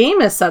that the game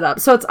is set up.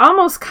 So it's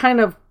almost kind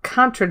of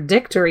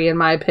contradictory, in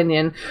my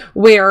opinion,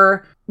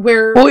 where...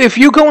 Well, if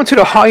you go into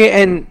the higher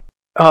end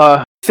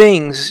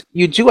things,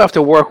 you do have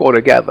to work all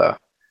together.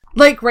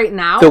 Like right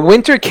now? The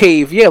winter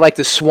cave, yeah, like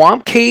the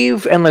swamp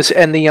cave and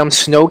the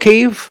snow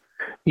cave,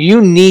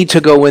 you need to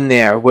go in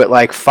there with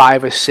like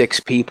 5 or 6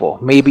 people,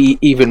 maybe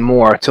even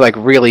more, to like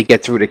really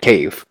get through the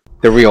cave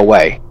the real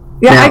way.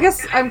 Yeah, I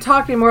guess I'm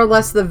talking more or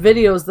less the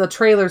videos, the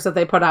trailers that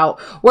they put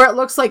out, where it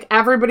looks like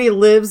everybody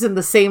lives in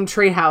the same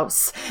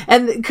treehouse.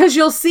 And because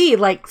you'll see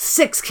like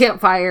 6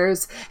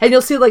 campfires, and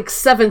you'll see like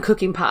 7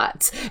 cooking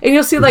pots, and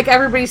you'll see like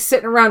everybody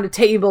sitting around a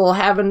table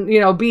having, you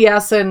know,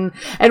 BS and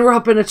we're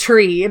up in a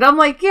tree. And I'm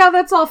like, yeah,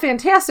 that's all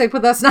fantastic,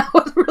 but that's not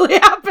what really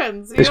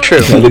happens. It's true.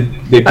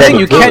 I think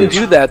you can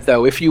do that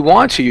though. If you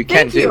want to, you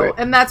can do it.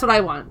 And that's what I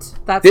want.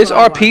 There's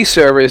RP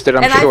servers that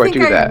I'm sure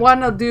do that.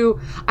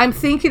 I'm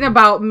thinking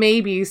about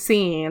maybe seeing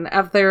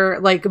if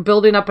they're like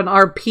building up an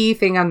RP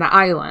thing on the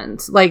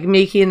island, like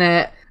making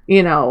it,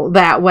 you know,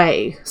 that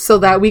way, so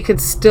that we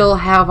could still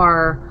have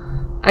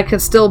I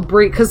could still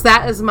breed, because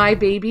that is my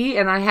baby,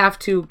 and I have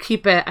to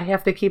keep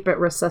it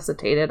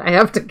resuscitated. I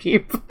have to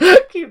keep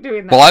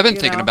doing that. Well, I've been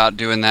thinking about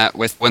doing that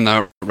with when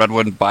the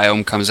redwood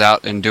biome comes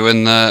out, and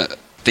doing the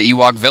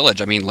Ewok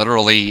village. I mean,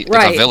 literally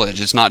like a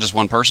village. It's not just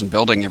one person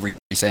building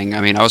everything.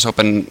 I mean, I was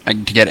hoping to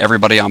get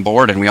everybody on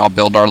board, and we all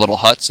build our little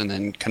huts and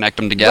then connect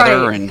them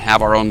together and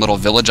have our own little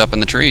village up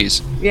in the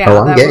trees. Yeah,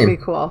 that would be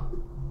cool.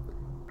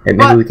 And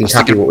maybe we can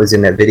copy what was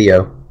in that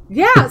video.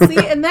 Yeah, see,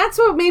 and that's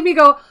what made me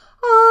go,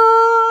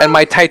 oh. And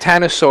my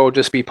Titanosaur will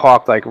just be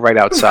parked like right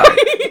outside.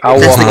 I'll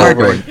That's walk the guard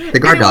over. dog. The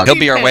guard dog. He'll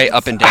be our way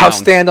up and down. I'll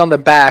stand on the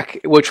back,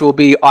 which will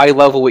be eye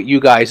level with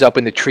you guys up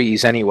in the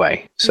trees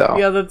anyway. So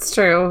yeah, that's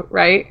true,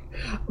 right?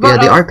 But,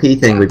 the RP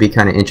thing would be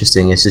kind of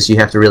interesting. It's just you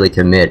have to really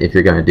commit if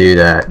you're going to do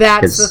that.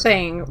 That's the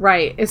thing,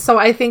 right? So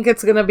I think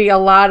it's going to be a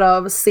lot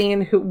of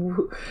seeing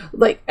who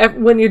like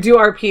when you do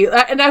RP.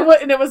 And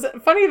it was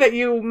funny that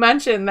you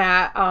mentioned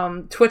that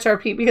Twitch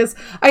RP, because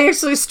I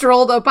actually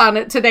strolled up on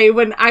it today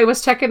when I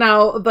was checking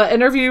out the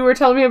interview you were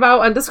telling me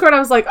about on Discord. I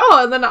was like,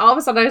 oh, and then all of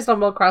a sudden I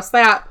stumbled across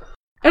that.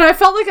 And I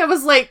felt like I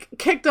was like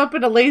kicked up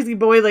in a lazy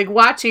boy, like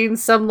watching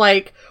some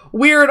like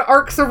weird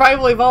Ark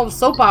Survival Evolved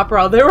soap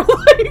opera. They were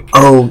like,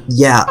 oh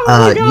yeah,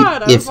 oh my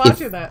god, I was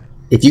watching that.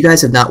 If you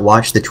guys have not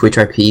watched the Twitch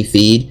RP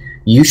feed,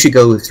 you should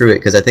go through it,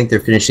 because I think they're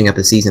finishing up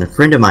a season. A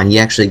friend of mine, he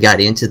actually got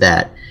into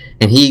that,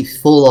 and he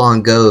full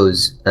on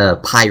goes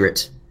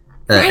pirate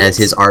as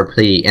his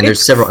RP, and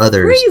there's several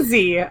others.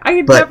 Crazy! I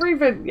had never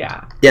even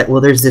Yeah.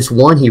 Well, there's this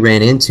one he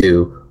ran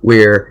into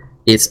where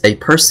it's a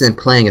person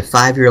playing a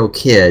 5-year-old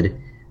kid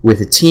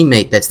with a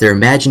teammate that's their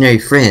imaginary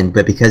friend,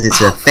 but because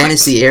it's a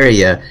fantasy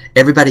area,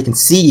 everybody can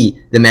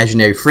see the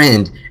imaginary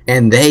friend,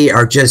 and they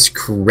are just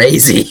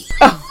crazy.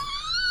 I'm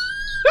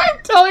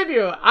telling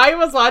you, I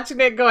was watching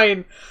it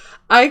going,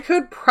 I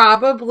could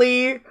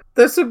probably...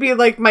 This would be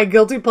like my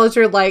guilty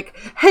pleasure, like,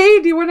 hey,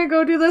 do you want to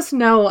go do this?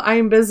 No,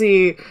 I'm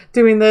busy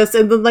doing this.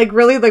 And then like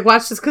really like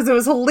watch this, because it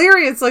was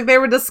hilarious. Like they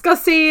were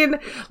discussing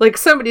like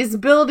somebody's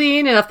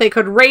building and if they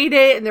could rate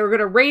it, and they were going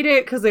to rate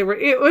it because it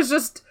was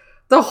just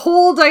the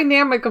whole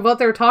dynamic of what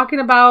they were talking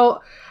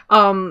about.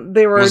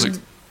 They were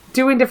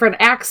doing different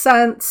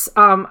accents.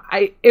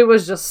 It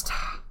was just...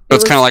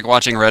 It's kind of like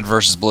watching Red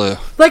versus Blue.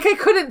 Like I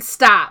couldn't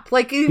stop.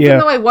 Like even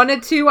though I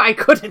wanted to, I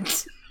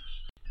couldn't.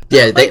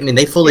 Yeah,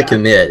 they fully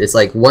commit. It's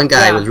like one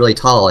guy was really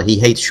tall. He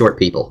hates short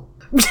people.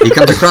 He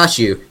comes across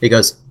you. He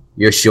goes,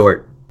 "You're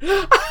short."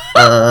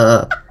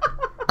 I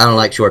don't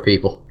like short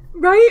people.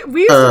 Right?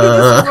 We used to do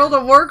this in World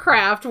of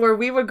Warcraft, where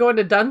we would go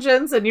into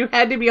dungeons and you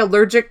had to be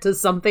allergic to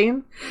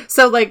something.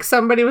 So like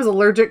somebody was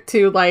allergic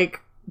to like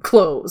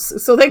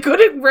clothes, so they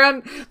couldn't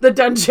run the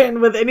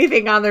dungeon with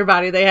anything on their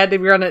body. They had to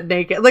run it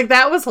naked. Like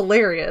that was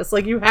hilarious.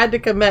 Like you had to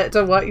commit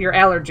to what your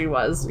allergy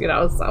was, you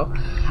know. So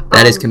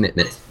that is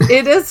commitment.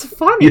 It is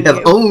funny. You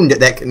have owned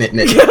that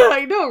commitment.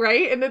 I know,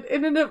 right? And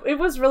it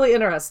was really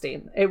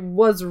interesting. It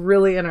was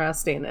really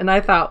interesting, and I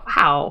thought,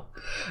 how?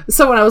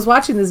 So when I was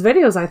watching these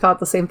videos, I thought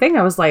the same thing.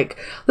 I was like,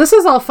 this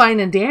is all fine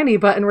and dandy,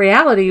 but in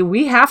reality,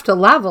 we have to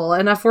level.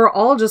 And if we're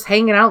all just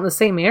hanging out in the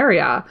same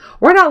area,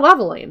 we're not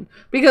leveling.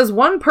 Because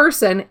one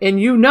person,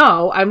 and you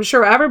know, I'm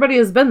sure everybody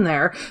has been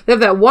there, they have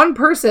that one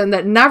person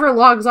that never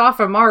logs off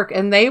a mark,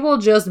 and they will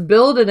just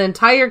build an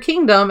entire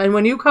kingdom. And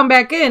when you come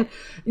back in,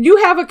 you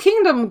have a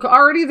kingdom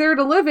already there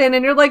to live in,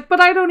 and you're like, but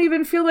I don't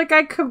even feel like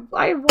I could.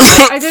 I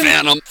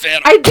didn't.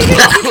 Phantom. I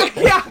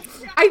didn't. Yeah.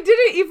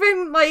 didn't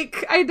even,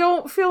 like, I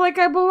don't feel like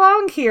I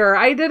belong here.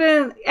 I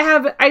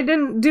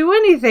didn't do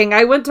anything.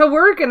 I went to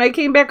work and I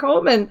came back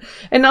home and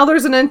now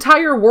there's an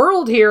entire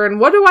world here and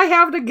what do I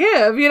have to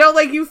give? You know,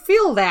 like, you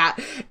feel that.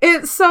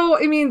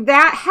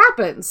 That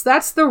happens.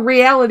 That's the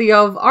reality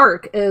of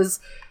Ark, is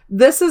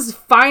this is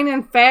fine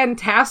and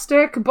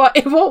fantastic, but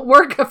it won't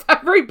work if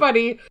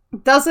everybody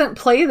doesn't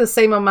play the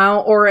same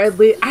amount, or at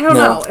least, I don't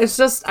know. It's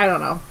just, I don't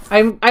know.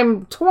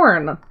 I'm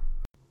torn.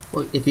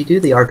 Well, if you do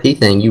the RP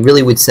thing, you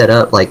really would set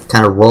up, like,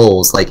 kind of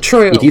roles. Like,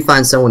 True. If you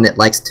find someone that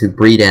likes to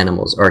breed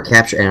animals or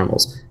capture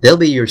animals, they'll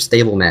be your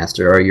stable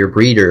master or your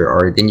breeder,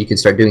 or then you can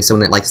start doing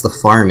someone that likes the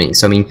farming.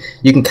 So, I mean,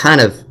 you can kind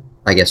of,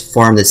 I guess,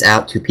 farm this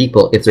out to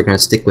people if they're going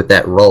to stick with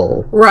that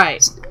role.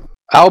 Right.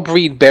 I'll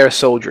breed bear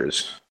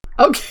soldiers.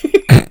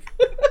 Okay.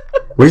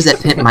 Where's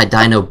that Pimp My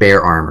Dino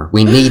bear armor?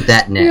 We need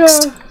that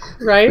next. Yeah,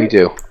 right? We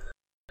do.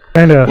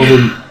 Kinda.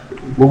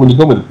 Well, when you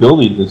come with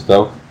buildings and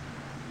stuff,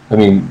 I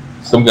mean,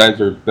 some guys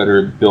are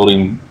better at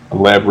building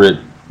elaborate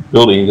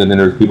buildings, and then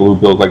there's people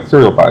who build, like,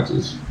 cereal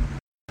boxes.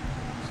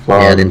 So,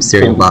 yeah, them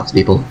cereal box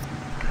people.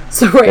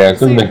 So, right.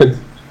 Yeah,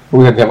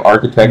 we have to have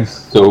architects,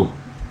 so...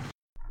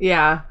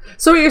 Yeah.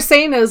 So what you're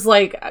saying is,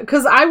 like,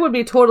 because I would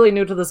be totally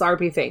new to this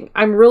RP thing.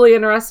 I'm really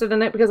interested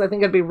in it because I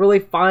think it'd be really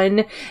fun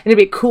and it'd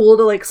be cool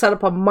to, like, set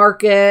up a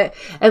market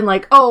and,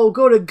 like, oh,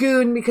 go to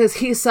Goon because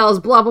he sells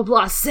blah, blah,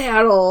 blah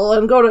saddle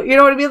and go to, you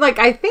know what I mean? Like,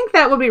 I think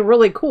that would be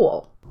really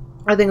cool.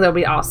 I think that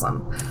would be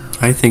awesome.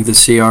 I think the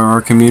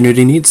CRR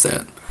community needs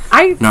that.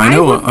 I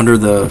know under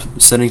the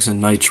settings in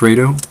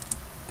Nitrado,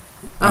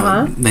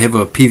 they have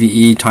a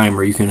PvE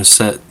timer you can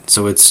set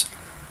so it's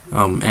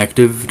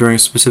active during a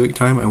specific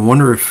time. I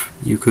wonder if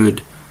you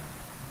could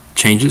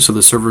change it so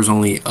the server's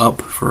only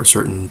up for a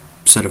certain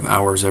set of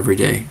hours every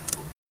day.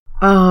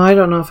 Oh, I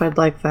don't know if I'd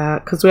like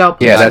that, because we all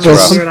play that's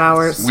weird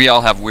hours. We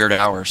all have weird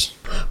hours.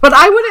 But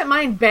I wouldn't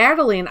mind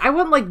battling. I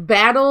wouldn't like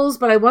battles,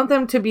 but I want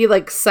them to be,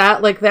 like,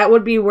 set. Like, that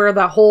would be where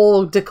the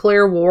whole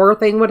declare war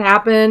thing would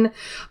happen.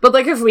 But,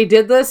 like, if we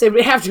did this, it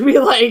would have to be,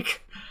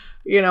 like,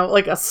 you know,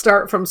 like a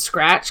start from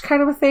scratch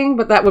kind of a thing.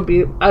 But that would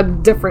be a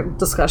different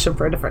discussion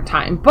for a different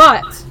time.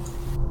 But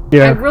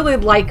I really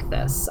like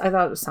this. I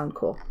thought it would sound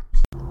cool.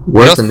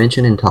 Worth a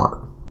mention and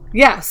talk.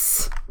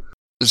 Yes.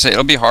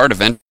 It'll be hard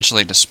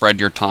eventually to spread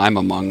your time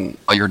among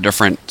all your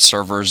different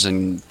servers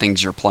and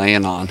things you're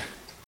playing on.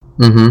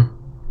 Mm-hmm.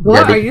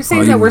 What, are you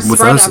saying that we're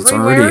spread us, everywhere? It's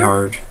already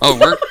hard. Oh,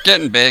 we're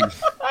getting big.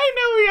 I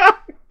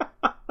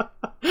know,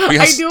 yeah. We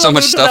have so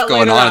much stuff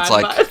going on. It's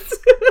like, but...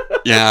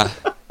 yeah,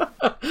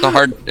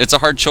 it's a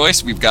hard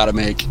choice we've got to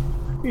make.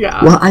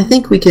 Yeah. Well, I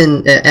think we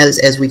can,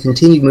 as we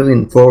continue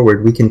moving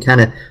forward, we can kind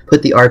of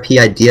put the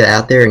RP idea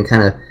out there and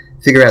kind of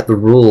figure out the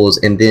rules,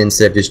 and then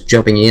instead of just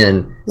jumping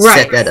in,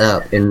 set that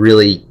up and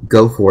really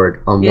go for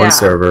it on one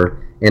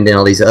server, and then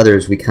all these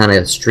others we kind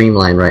of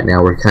streamline right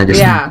now. We're kind of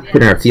just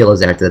putting our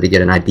feelers out there to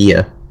get an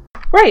idea.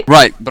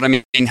 Right, but I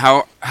mean,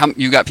 how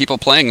you got people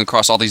playing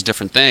across all these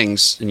different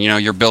things, and you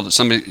know,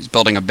 somebody's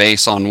building a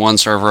base on one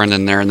server, and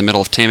then they're in the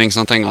middle of taming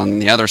something on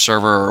the other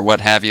server, or what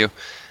have you,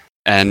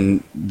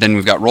 and then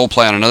we've got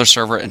roleplay on another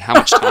server, and how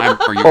much time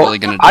are you really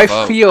going to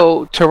devote? I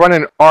feel to run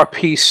an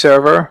RP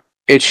server,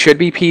 it should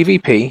be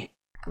PvP.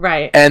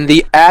 Right. And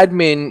the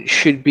admin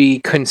should be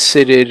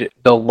considered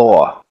the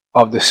law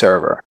of the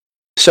server.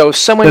 So if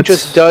someone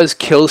just does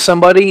kill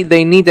somebody,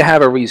 they need to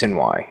have a reason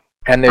why.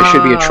 And there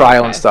should be a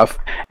trial and stuff.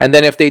 And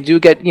then if they do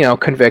get,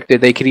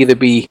 convicted, they could either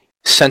be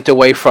sent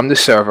away from the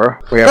server,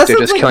 where they're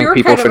just killing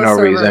people for no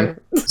reason.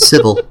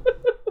 Civil.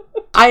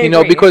 I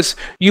agree. Because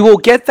you will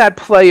get that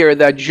player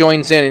that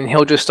joins in and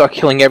he'll just start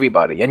killing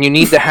everybody. And you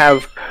need to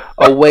have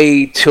a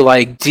way to,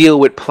 like, deal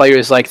with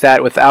players like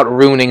that without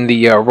ruining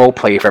the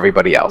roleplay for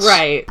everybody else.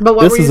 Right. But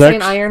what were you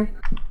saying, Iron?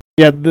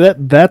 Yeah,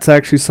 that's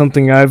actually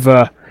something I've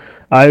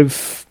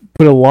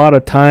put a lot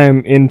of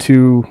time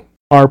into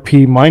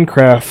RP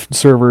Minecraft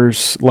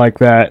servers like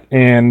that,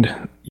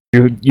 and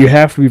you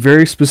have to be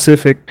very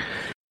specific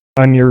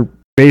on your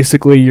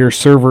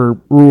server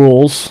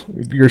rules,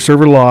 your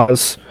server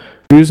laws,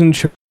 who's in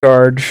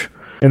charge,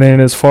 and then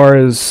as far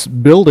as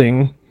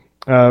building,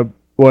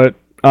 what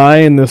I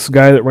and this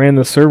guy that ran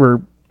the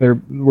server,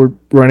 we're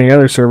running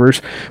other servers,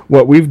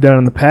 what we've done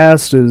in the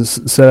past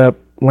is set up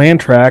land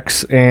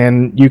tracks,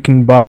 and you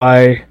can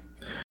buy,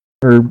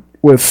 or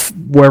with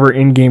whatever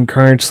in-game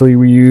currency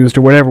we used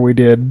or whatever we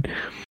did,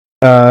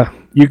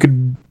 you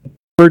could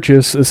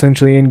purchase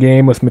essentially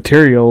in-game with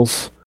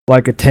materials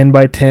like a 10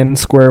 by 10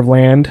 square of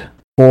land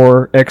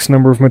for X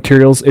number of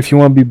materials. If you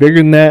want to be bigger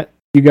than that,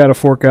 you got to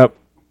fork up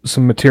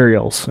some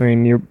materials. I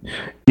mean,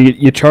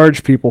 you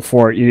charge people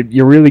for it.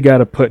 You really got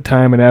to put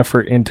time and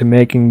effort into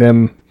making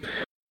them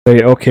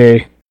say,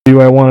 okay,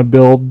 do I want to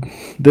build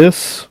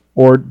this,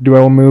 or do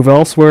I want to move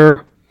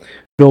elsewhere,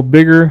 build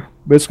bigger?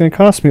 But it's going to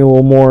cost me a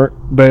little more,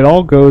 but it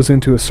all goes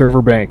into a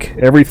server bank.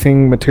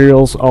 Everything,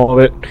 materials, all of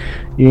it.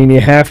 And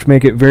you have to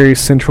make it very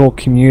central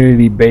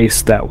community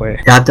based that way.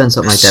 Yeah, I've done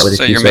something like that with a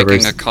few servers. So you're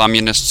making a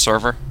communist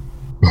server?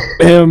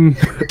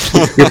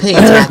 You're paying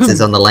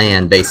taxes on the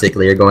land,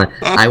 basically. You're going,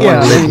 I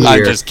want to live here.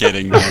 I'm just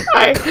kidding, man.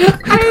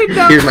 I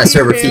know. Here's my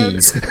server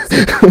fees.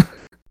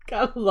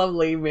 God,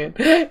 lovely man.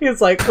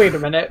 He's like, wait a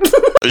minute.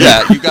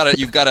 Yeah,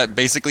 you've got a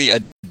basically a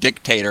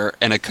dictator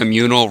and a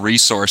communal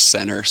resource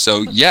center.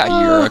 So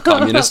yeah, you're a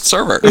communist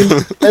server.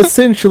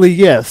 Essentially,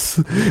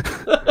 yes.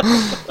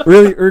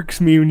 Really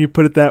irks me when you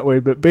put it that way,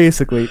 but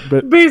basically.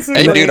 Hey,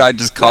 dude, I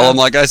just call them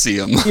like I see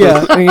them.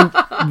 Yeah, I mean,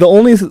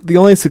 the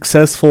only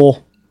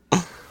successful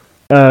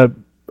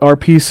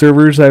RP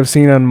servers I've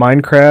seen on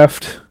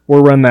Minecraft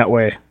were run that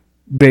way,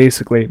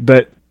 basically.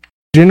 But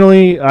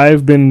generally,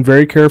 I've been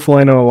very careful.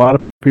 I know a lot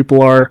of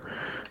people are.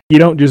 You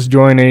don't just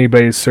join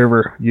anybody's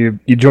server. You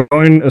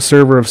join a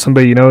server of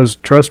somebody you know is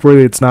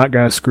trustworthy. It's not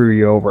going to screw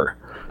you over.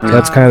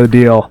 That's kind of the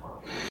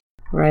deal.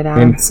 Right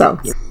on.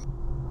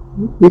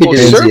 Well,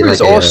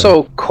 servers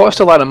also cost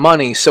a lot of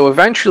money, so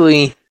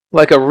eventually,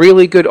 like a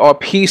really good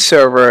RP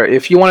server,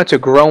 if you want it to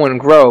grow and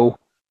grow,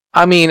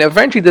 I mean,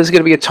 eventually there's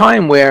going to be a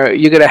time where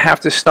you're going to have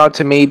to start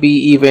to maybe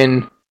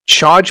even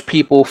charge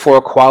people for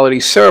a quality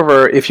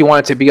server if you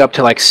want it to be up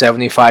to like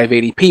 75,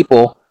 80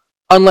 people,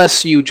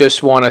 unless you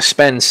just want to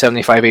spend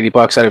 75, 80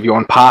 bucks out of your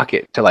own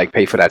pocket to like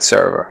pay for that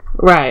server.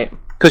 Right.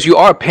 Because you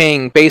are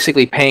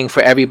basically paying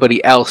for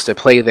everybody else to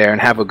play there and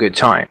have a good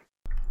time.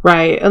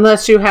 Right,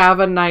 unless you have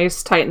a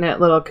nice, tight-knit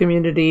little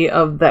community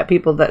of that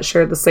people that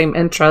share the same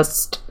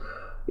interest,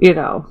 you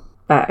know.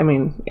 I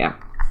mean, yeah.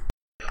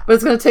 But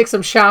it's going to take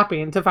some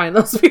shopping to find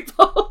those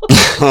people.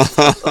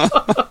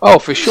 Oh,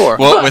 for sure.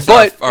 Well,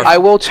 I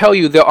will tell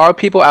you, there are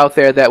people out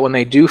there that when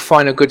they do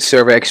find a good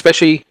server,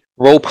 especially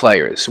role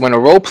players, when a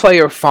role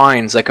player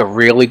finds like a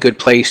really good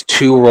place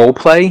to role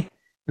play,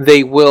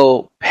 they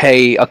will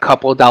pay a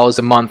couple of dollars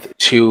a month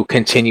to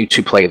continue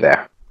to play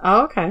there.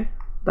 Oh, okay.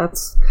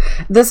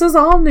 This is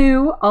all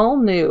new.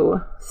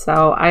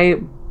 So I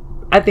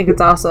think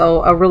it's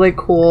also a really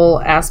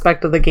cool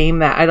aspect of the game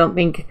that I don't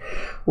think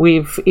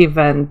we've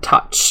even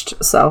touched.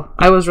 So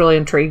I was really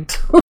intrigued.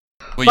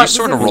 Well, you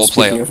sort of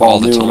roleplay all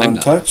the time.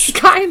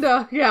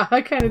 Kinda, yeah,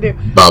 I kind of do.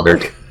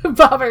 Bobbert.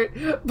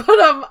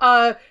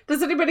 But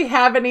does anybody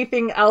have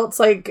anything else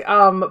like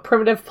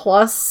Primitive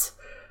Plus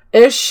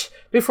ish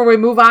before we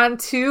move on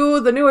to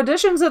the new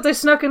additions that they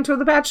snuck into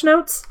the patch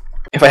notes?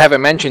 If I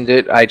haven't mentioned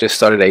it, I just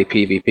started a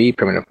PvP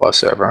Primitive Plus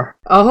server.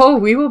 Oh,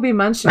 we will be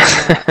mentioning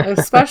that,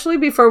 especially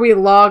before we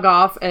log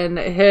off and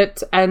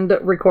hit end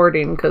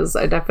recording, because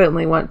I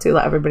definitely want to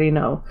let everybody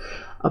know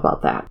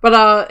about that.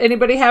 But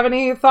anybody have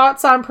any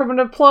thoughts on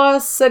Primitive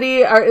Plus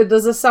City?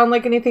 Does this sound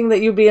like anything that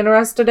you'd be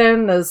interested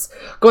in? Is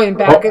going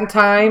back in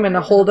time and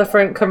a whole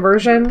different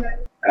conversion?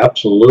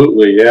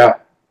 Absolutely, yeah.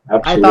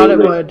 Absolutely. I thought it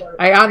would.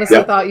 I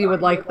honestly thought you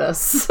would like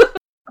this.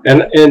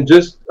 and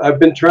just I've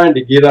been trying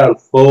to get on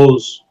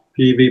Foe's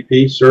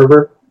PvP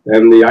server,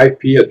 and the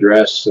IP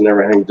address and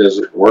everything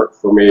doesn't work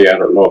for me. I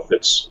don't know if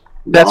it's...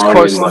 That's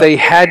because they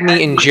had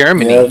me in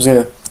Germany,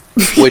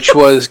 which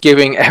was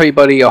giving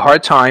everybody a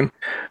hard time.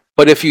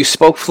 But if you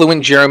spoke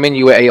fluent German,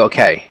 you were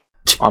A-okay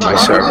on my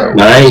server.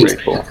 Nice.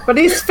 Cool. But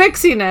he's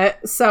fixing it,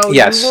 so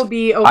yes, you will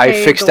be okay.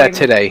 I fixed that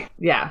today.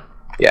 Yeah.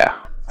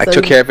 I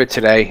took care of it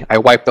today. I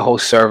wiped the whole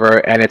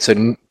server, and it's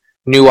a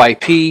new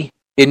IP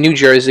in New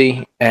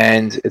Jersey,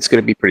 and it's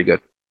going to be pretty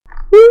good.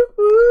 Woo,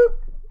 woo.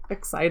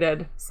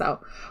 Excited.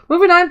 So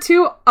moving on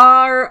to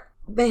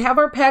they have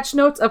our patch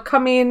notes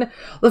upcoming.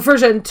 The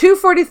version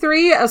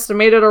 243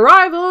 estimated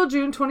arrival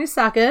June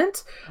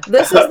 22nd.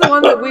 This is the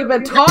one that we've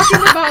been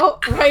talking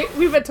about, right?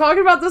 We've been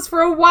talking about this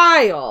for a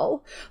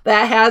while.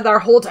 That had our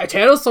whole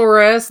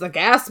Titanosaurus, the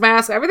gas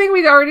mask, everything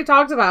we'd already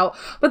talked about.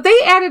 But they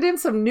added in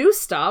some new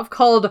stuff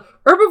called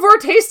Herbivore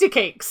Tasty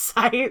Cakes.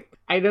 I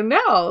don't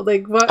know.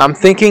 Like what? I'm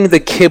thinking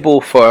the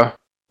kibble for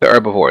the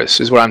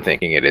herbivores is what I'm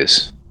thinking it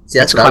is. See,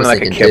 that's what I was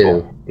thinking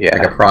too. Yeah,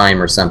 like a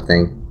prime or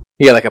something.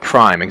 Yeah, like a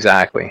prime,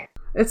 exactly.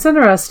 It's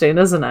interesting,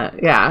 isn't it?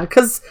 Yeah,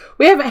 because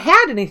we haven't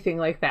had anything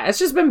like that. It's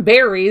just been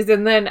berries,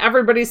 and then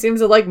everybody seems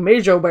to like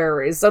Majo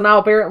berries. So now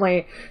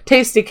apparently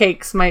Tasty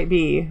Cakes might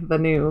be the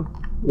new...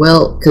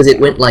 Well, because it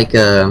went like,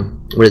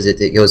 what is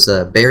it? It goes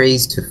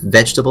berries to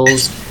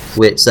vegetables.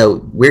 So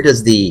where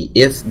does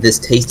if this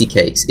Tasty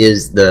Cakes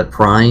is the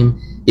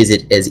prime, is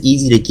it as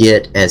easy to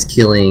get as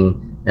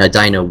killing a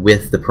dino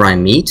with the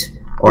prime meat?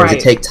 Or does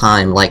it take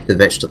time like the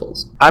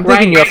vegetables? I'm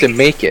thinking you have to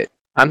make it.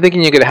 I'm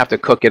thinking you're going to have to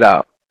cook it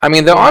up. I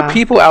mean, there are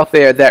people out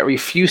there that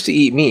refuse to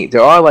eat meat.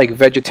 There are, like,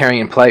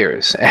 vegetarian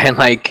players. And,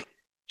 like,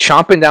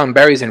 chomping down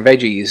berries and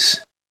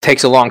veggies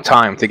takes a long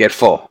time to get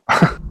full.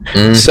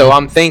 So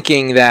I'm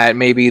thinking that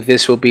maybe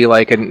this will be,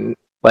 like,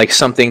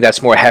 something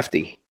that's more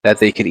hefty that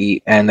they could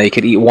eat. And they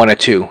could eat one or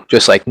two,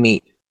 just like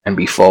meat, and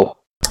be full.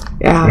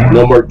 Yeah.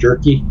 No more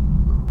jerky?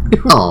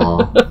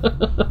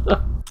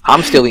 Aww.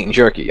 I'm still eating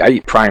jerky. I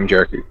eat prime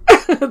jerky.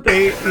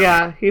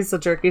 He's a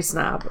jerky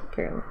snob,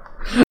 apparently.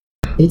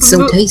 It's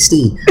so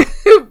tasty.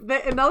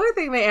 Another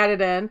thing they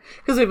added in,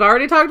 because we've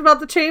already talked about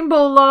the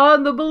Chambola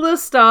and the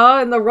Ballista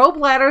and the rope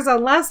ladders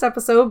on last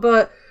episode,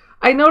 but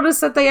I noticed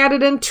that they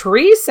added in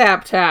tree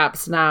sap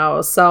taps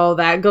now, so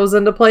that goes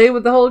into play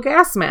with the whole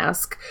gas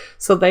mask.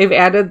 So they've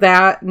added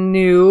that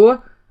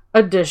new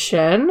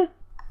addition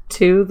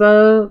to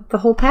the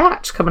whole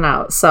patch coming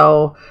out.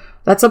 So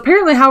that's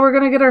apparently how we're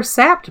going to get our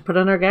sap to put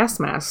in our gas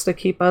masks to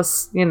keep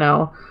us,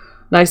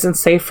 nice and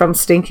safe from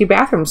stinky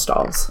bathroom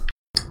stalls.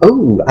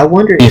 Oh, I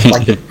wonder if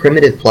like the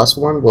Primitive Plus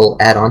one will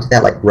add on to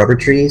that, like rubber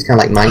trees, kind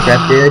of like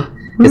Minecraft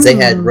did, because they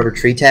had rubber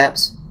tree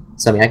taps.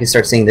 So I mean, I can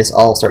start seeing this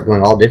all start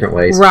going all different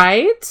ways.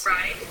 Right.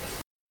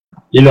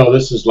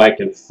 This is like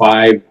in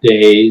 5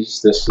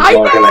 days. This is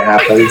all going to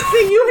happen.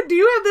 Do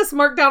you have this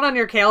marked down on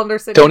your calendar?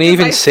 Cindy? Don't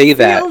even say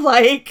that.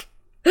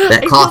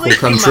 That cough will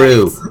come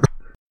true.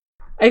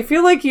 I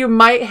feel like you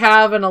might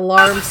have an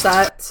alarm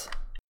set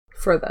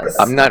for this.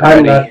 I'm not ready.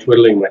 I'm not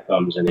twiddling my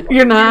thumbs anymore.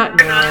 You're not?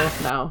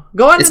 No.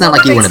 Go on. It's not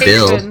like you want to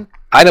build.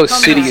 I know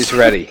City is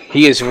ready.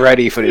 He is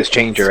ready for this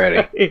change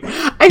already.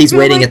 He's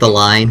waiting at the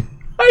line.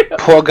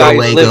 Poor guy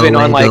living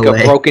on like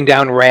a broken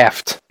down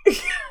raft.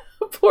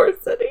 Poor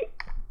City.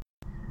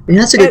 And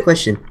that's a good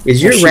question.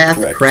 Is your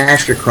raft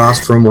crashed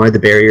across from one of the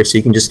barriers so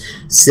you can just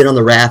sit on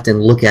the raft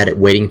and look at it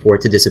waiting for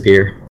it to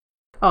disappear?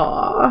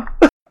 Aww.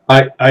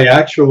 I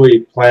actually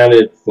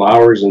planted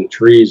flowers and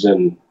trees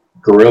and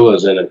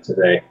gorillas in it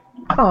today.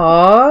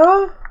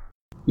 Aww.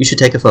 You should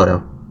take a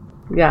photo.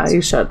 Yeah,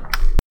 you should.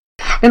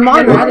 And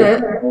while you're at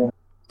it,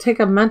 take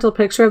a mental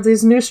picture of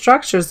these new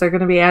structures they're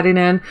going to be adding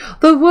in.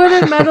 The wood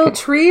and metal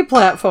tree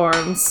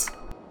platforms.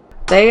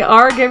 They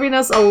are giving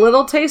us a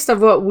little taste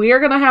of what we are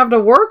going to have to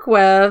work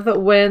with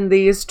when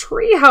these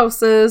tree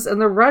houses in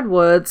the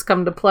redwoods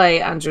come to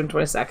play on June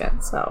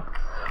 22nd. So,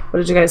 what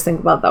did you guys think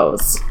about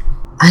those?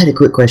 I had a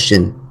quick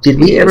question. Did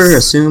we ever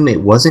assume it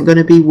wasn't going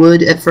to be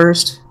wood at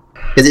first?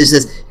 Because it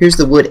says, here's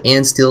the wood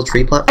and steel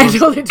tree platform. I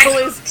know they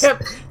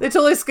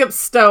totally skipped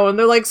stone.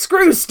 They're like,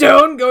 screw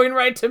stone, going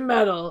right to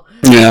metal.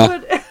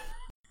 Yeah.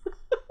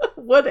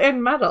 Wood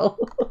and metal.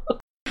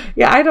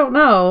 Yeah, I don't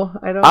know.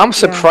 I'm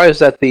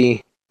surprised at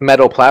the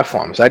metal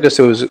platforms. I thought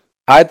it was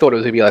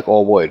gonna be like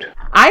all wood.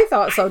 I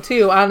thought so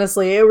too,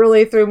 honestly. It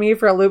really threw me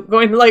for a loop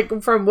going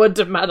like from wood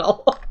to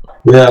metal.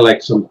 Yeah,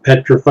 like some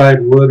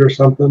petrified wood or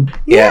something.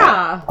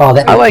 Yeah. Oh,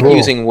 I like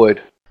using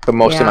wood for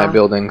most of my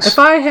buildings. If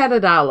I had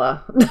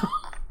 $1.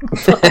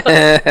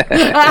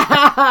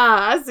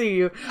 I see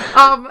you.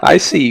 I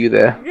see you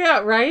there. Yeah,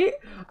 right?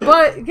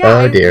 But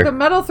yeah, the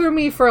metal threw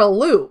me for a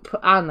loop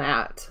on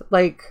that.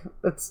 Like,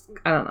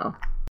 I don't know.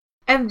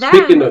 And then,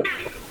 Speaking of,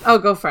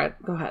 go Fred.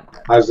 Go ahead.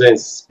 I was saying,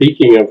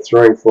 speaking of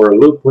throwing for a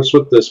loop, what's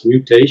with this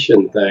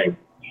mutation thing?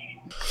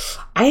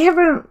 I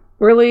haven't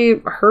really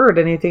heard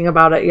anything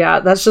about it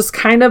yet. That's just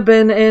kind of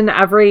been in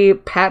every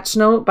patch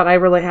note, but I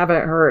really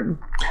haven't heard.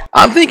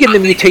 I'm thinking the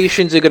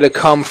mutations are going to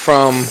come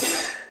from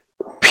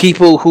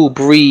people who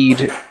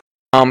breed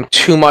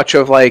too much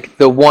of like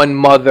the one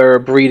mother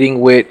breeding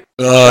with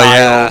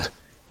child.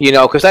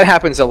 Because that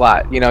happens a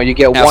lot. You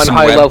get have one some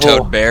high level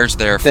web-toed bears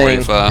there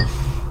thing. for you.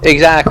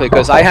 Exactly,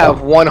 because I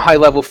have one high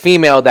level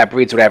female that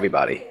breeds with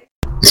everybody.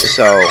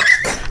 So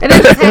and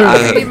it just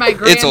happens to be my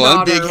granddaughter, it's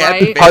one big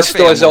happy right? Her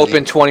store's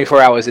open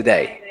 24 hours a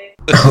day.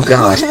 Oh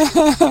gosh.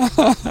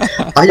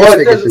 I just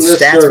figured the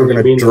stats were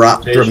going to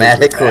drop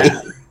dramatically.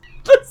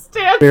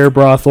 Bear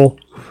brothel.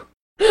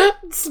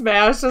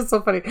 Smash, that's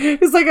so funny.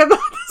 It's like, I thought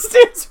the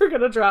stats were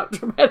going to drop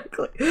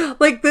dramatically.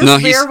 Like,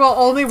 this bear will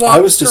only walk I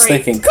was just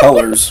thinking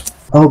colors.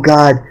 Oh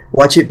god,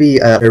 watch it be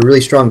a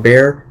really strong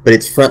bear, but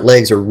its front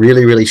legs are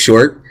really, really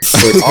short. So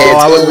its head's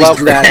I would always love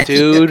that, dragging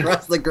dude.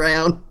 across the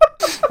ground.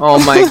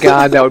 Oh my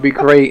god, that would be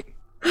great.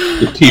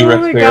 The T-Rex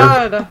Oh my bear.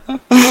 god.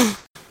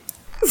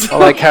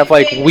 Or have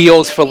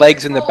wheels for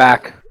legs in the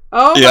back.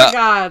 Oh my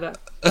god.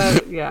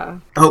 Yeah.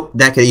 Oh,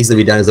 that could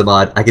easily be done as a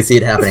mod. I can see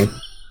it happening.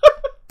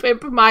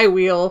 Pimp my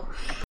wheel.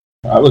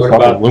 I was What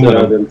talking about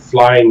aluminum. them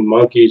flying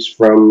monkeys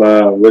from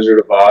Wizard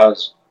of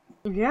Oz?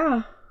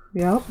 Yeah.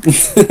 Yep.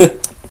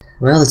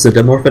 Well, it's a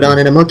Dimorphodon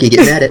and a monkey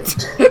getting at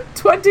it.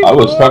 24 I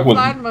was talking with-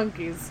 flying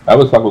monkeys. I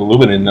was talking with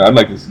aluminum. I'd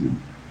like to see,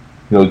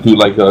 do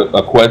like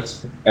a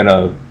Quetz and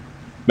a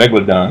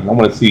Megalodon. I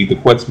want to see the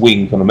Quetz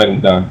wings on the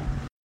Megalodon.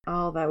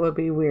 Oh, that would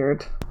be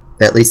weird.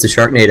 That leads to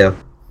Sharknado.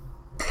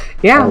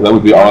 Yeah. Oh, that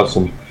would be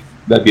awesome.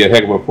 That'd be a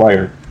heck of a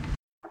flyer.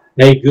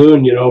 Hey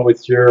Goon,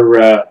 with your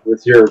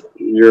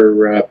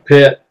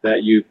pit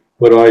that you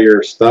put all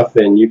your stuff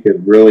in, you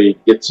could really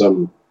get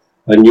some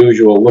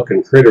unusual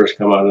looking critters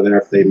come out of there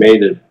if they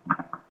made it.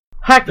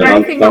 Heck,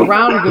 anything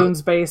around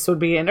Goon's base would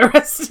be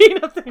interesting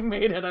if they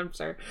made it, I'm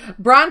sure.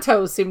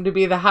 Brontos seem to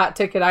be the hot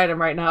ticket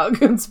item right now at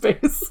Goon's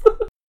base.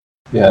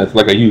 Yeah, it's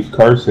like a used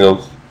car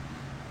sales.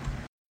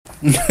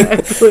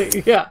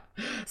 Actually, yeah.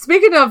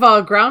 Speaking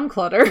of ground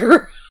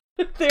clutter,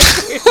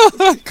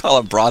 Call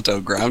it Bronto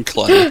ground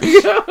clutter.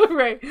 yeah,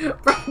 right.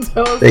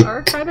 Brontos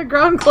are kind of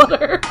ground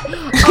clutter.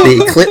 They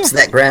eclipse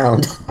that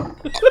ground.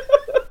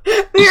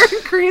 They're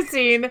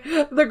increasing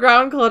the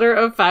ground clutter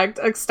effect,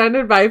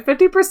 extended by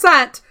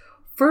 50%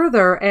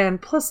 further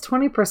and plus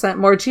 20%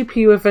 more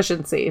GPU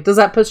efficiency. Does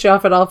that piss you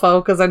off at all,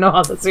 Fo? Because I know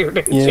how this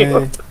irritates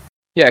you.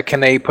 Yeah,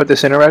 can they put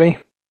this in already?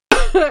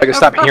 I can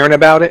stop hearing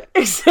about it.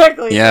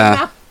 Exactly. Yeah.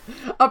 Now,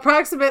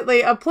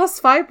 approximately a plus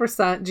 5%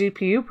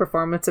 GPU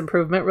performance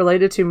improvement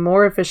related to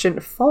more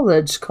efficient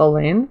foliage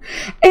culling,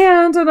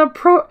 and an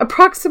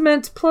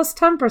approximate plus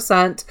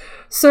 10%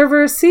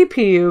 server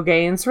CPU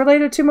gains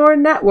related to more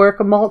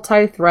network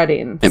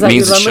multi-threading. It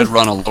means it should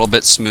run a little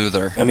bit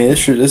smoother. I mean,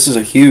 this is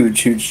a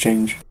huge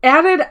change.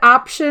 Added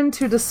option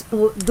to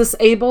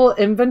disable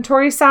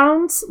inventory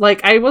sounds.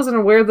 Like, I wasn't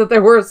aware that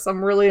there were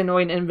some really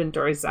annoying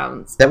inventory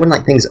sounds. Is that when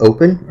like things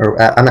open?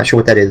 Or I'm not sure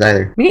what that is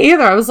either. Me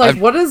either. I was like,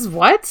 what is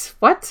what?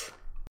 What?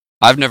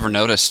 I've never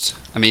noticed.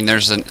 I mean,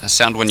 there's a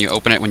sound when you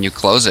open it, when you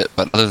close it,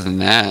 but other than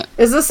that...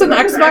 Is this an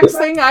Xbox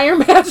thing, Iron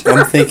Badger?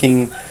 I'm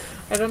thinking...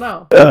 I don't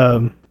know.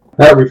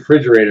 That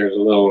refrigerator is a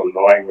little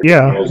annoying.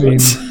 Yeah, I mean,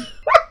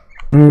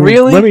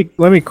 Really?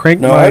 Let me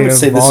crank No, my I would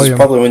say this is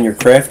probably when you're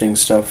crafting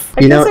stuff.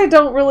 I guess I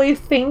don't really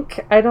think.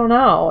 I don't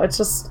know. It's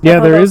just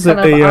there is kind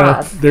of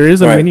odd. there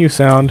is a menu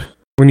sound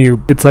when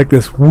you. It's like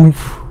this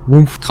woof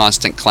woof.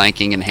 Constant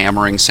clanking and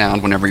hammering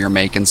sound whenever you're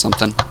making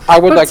something. I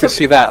would like to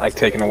see that like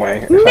taken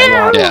away. No,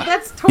 Yeah.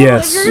 that's totally.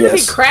 Yes. If you're gonna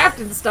Yes. be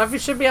crafting stuff, you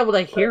should be able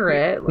to hear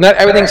it. Not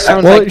everything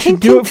sounds Well, like. it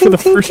should do it for the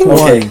first one.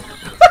 Okay.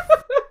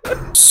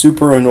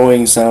 Super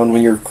annoying sound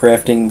when you're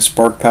crafting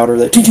spark powder.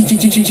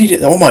 That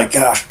oh my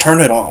gosh,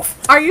 turn it off.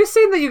 Are you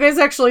saying that you guys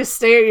actually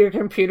stay at your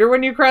computer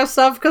when you craft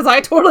stuff? Because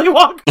I totally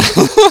walk.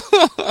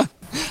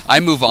 I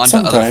move on to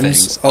other Sometimes,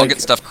 things. I'll like-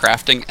 get stuff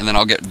crafting, and then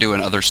I'll get doing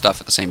other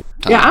stuff at the same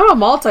time. Yeah, I'm a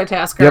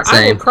multitasker. Yep,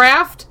 I will same.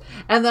 craft,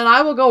 and then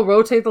I will go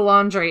rotate the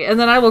laundry, and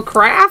then I will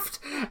craft,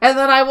 and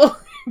then I will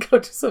go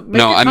to some.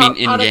 No, I mean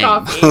in-game.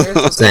 coffee or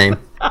something. Same.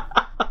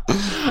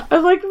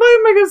 I'm like, why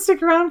am I going to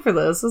stick around for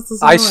this? This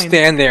is I annoying.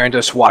 stand there and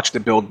just watch the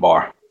build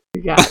bar.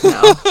 Yeah,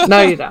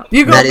 no, you don't.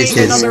 You go That make is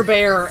his- another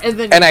bear, and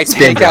then And I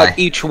Spin take guy. out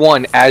each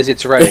one as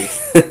it's ready.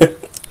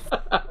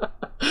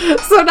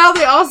 So now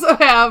they also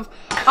have,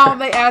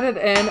 they added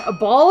in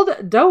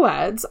bald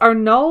doeds are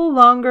no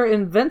longer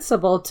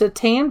invincible to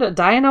tamed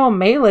dino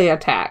melee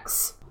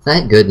attacks.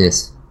 Thank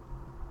goodness.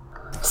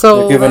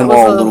 So They're giving that them was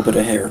all a little bit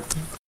of hair.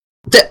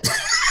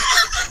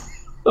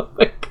 Oh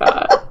my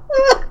god.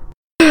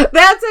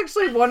 That's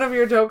actually one of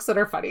your jokes that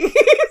are funny.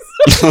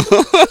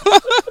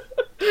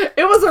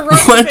 It was a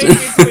rough thing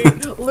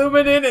between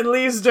Luminin and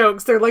Lee's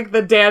jokes. They're like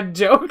the dad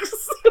jokes.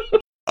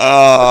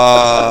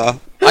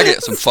 I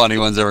get some funny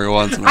ones every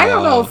once in a while. I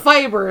don't know,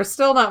 fiber,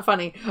 still not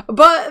funny.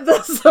 But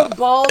the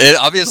bald...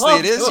 Obviously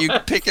it is. You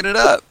picking it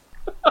up.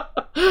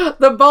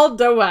 The bald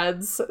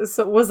doeds.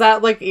 So was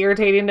that like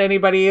irritating to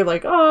anybody?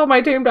 Like, oh,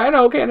 my tame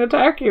dino can't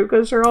attack you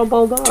because you're all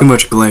balled up. Too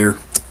much glare.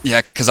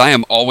 Yeah, because I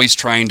am always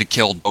trying to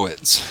kill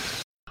doeds.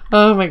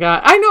 Oh my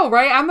god. I know,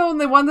 right? I'm the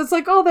only one that's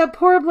like, oh, that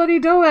poor bloody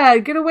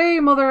doed, get away,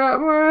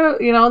 mother...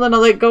 You know, then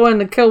I'll like go in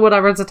and kill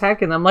whatever's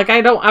attacking them. Like,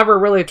 I don't ever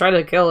really try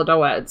to kill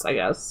doeds, I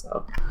guess.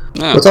 So.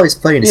 No. Well, it's always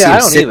funny to see I him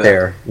don't sit either.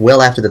 there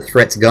well after the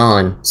threat's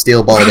gone,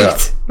 still balled up.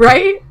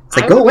 Right? It's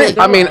like, go away.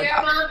 I mean,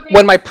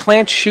 when my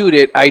plants shoot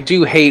it, I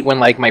do hate when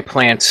like my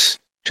plants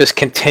just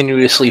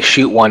continuously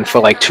shoot one for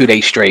like 2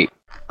 days straight.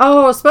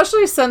 Oh,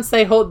 especially since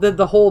they did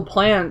the whole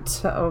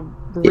plant.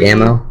 The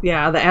ammo?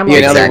 Yeah, the ammo.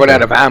 You know, they Exactly. run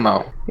out of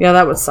ammo. Yeah,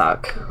 that would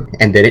suck.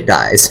 And then it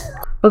dies.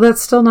 But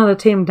that's still not a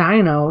tame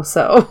dino,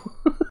 so...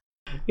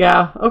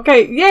 Yeah,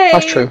 okay, yay!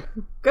 That's true.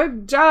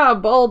 Good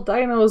job, bald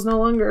dino is no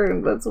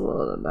longer... That's a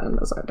little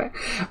dinosaur day.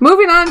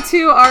 Moving on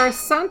to our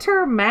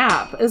center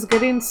map is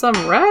getting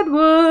some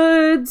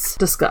redwoods.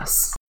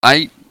 Discuss.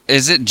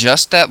 Is it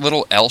just that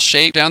little L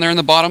shape down there in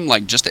the bottom,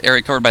 like just the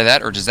area covered by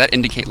that, or does that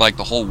indicate like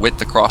the whole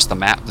width across the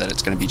map that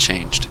it's going to be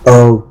changed?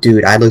 Oh,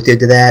 dude, I looked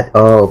into that.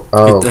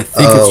 I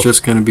think it's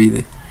just going to be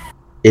the...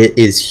 It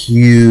is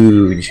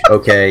huge.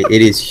 Okay,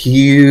 it is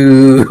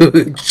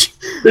huge.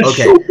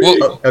 Okay,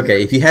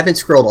 okay. If you haven't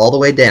scrolled all the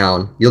way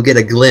down, you'll get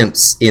a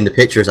glimpse in the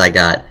pictures I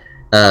got.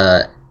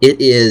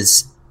 It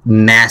is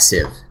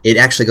massive. It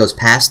actually goes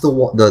past the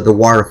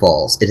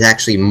waterfalls. It's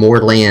actually more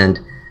land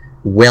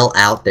well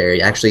out there.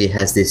 It actually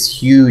has this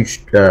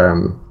huge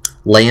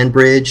land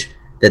bridge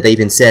that they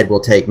even said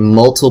will take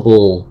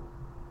multiple,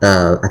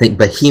 I think,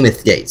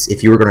 behemoth gates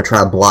if you were going to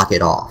try to block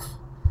it off.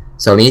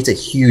 So I mean, it's a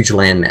huge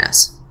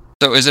landmass.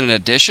 So is it an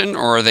addition,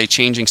 or are they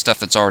changing stuff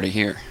that's already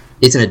here?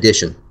 It's an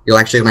addition. You'll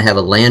actually going to have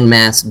a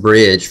landmass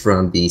bridge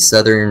from the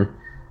southern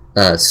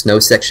snow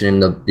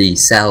section in the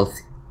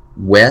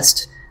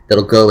southwest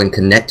that'll go and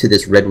connect to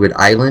this Redwood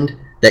Island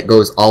that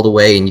goes all the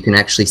way, and you can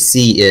actually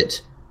see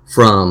it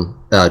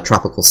from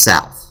tropical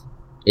south.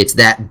 It's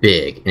that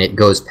big, and it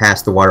goes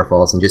past the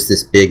waterfalls and just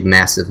this big,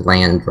 massive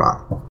land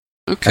drop.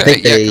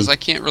 Okay, yeah, because I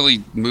can't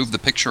really move the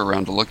picture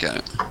around to look at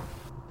it.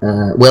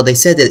 Well, they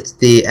said that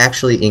they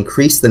actually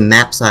increased the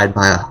map size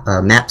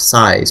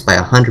by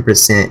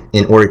 100%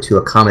 in order to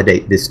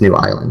accommodate this new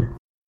island.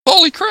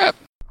 Holy crap!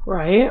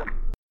 Right.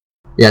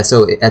 Yeah,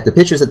 so at the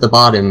pictures at the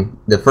bottom,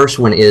 the first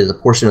one is a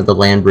portion of the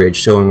land bridge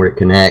showing where it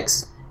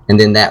connects, and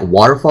then that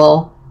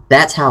waterfall,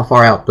 that's how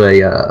far out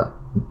the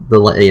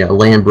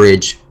land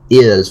bridge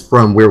is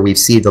from where we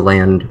see the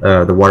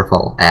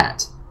waterfall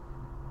at.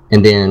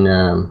 And then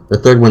the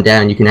third one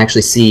down, you can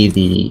actually see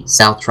the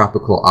South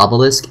Tropical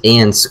Obelisk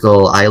and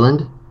Skull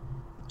Island.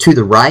 To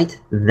the right,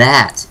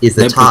 that is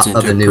the top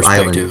of the new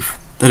island.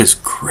 That is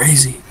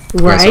crazy.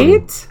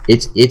 Right? Yeah,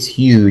 so it's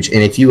huge,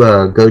 and if you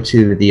go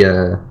to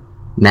the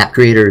map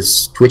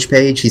creator's Twitch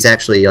page, he's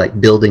actually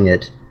like building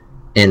it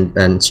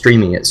and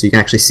streaming it, so you can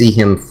actually see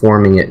him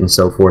forming it and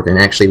so forth. And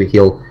actually,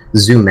 he'll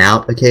zoom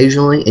out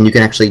occasionally, and you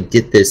can actually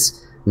get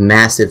this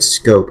massive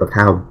scope of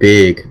how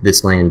big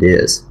this land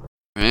is.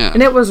 Yeah.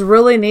 And it was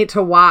really neat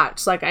to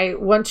watch. Like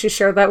once you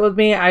shared that with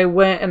me, I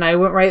went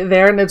right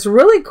there, and it's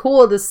really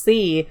cool to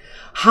see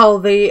how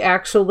they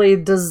actually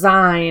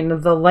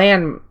design the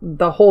land,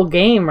 the whole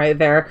game right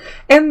there.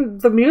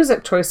 And the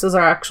music choices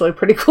are actually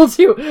pretty cool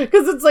too,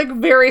 because it's like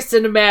very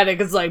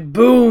cinematic. It's like,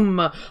 boom,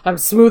 I'm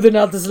smoothing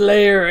out this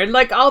layer, and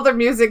like all the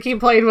music he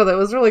played with it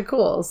was really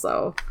cool.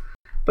 So,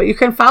 but you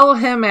can follow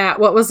him at,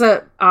 what was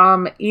it,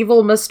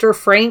 Evil Mr.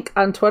 Frank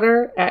on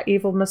Twitter, at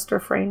Evil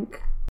Mr.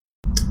 Frank.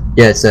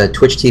 Yeah, it's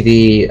Twitch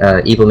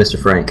TV, Evil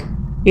Mr. Frank.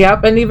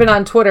 Yep, and even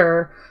on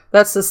Twitter,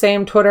 that's the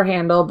same Twitter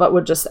handle, but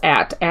with just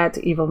at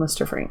Evil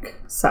Mr. Frank.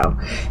 So,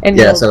 and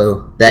yeah,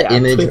 so that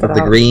image of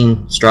the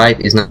green stripe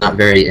is not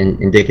very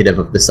indicative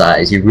of the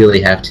size. You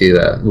really have to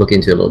look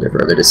into it a little bit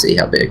further to see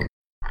how big.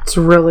 It's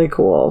really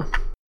cool.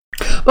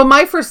 But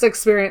my first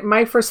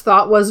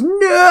thought was,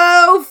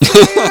 no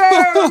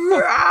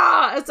fair!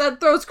 As that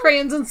throws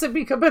crayons and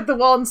Sippy up at the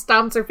wall and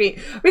stomps her feet.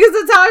 Because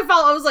that's how I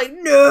felt. I was like,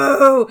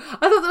 no!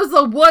 I thought that was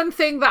the one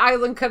thing the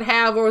island could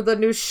have, or the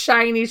new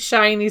shiny,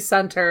 shiny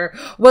center,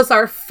 was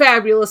our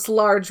fabulous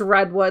large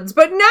redwoods.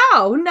 But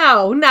no,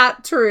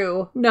 not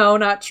true. No,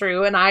 not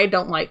true. And I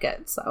don't like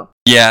it, so.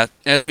 Yeah,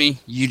 Emmy,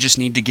 you just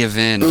need to give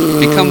in.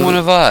 Become one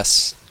of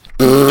us.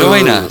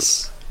 Join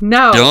us.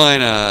 No.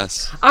 Join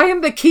us. I am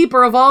the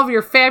keeper of all of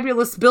your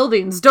fabulous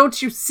buildings. Don't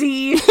you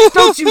see?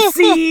 Don't you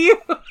see?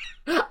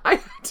 I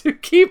have to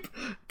keep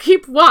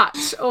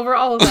watch over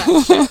all of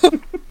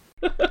that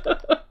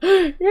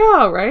shit.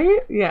 Yeah, right?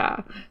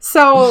 Yeah.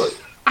 So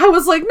I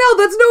was like, no,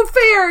 that's no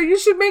fair. You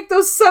should make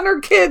those center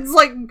kids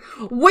like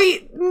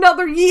wait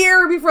another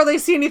year before they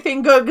see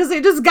anything good, because they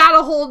just got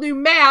a whole new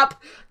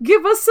map.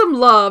 Give us some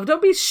love.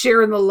 Don't be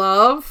sharing the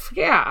love.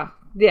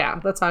 Yeah,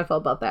 that's how I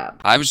felt about that.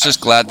 I was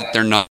just glad that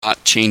they're not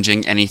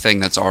changing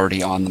anything that's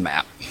already on the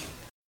map.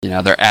 You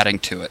know, they're adding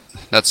to it.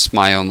 That's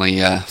my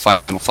only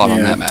final thought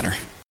on that matter.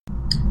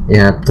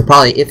 Yeah,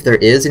 probably if there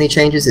is any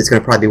changes, it's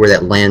going to probably be where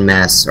that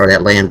landmass or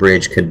that land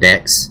bridge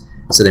connects.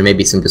 So there may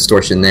be some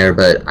distortion there,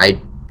 but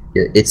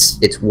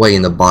it's way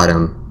in the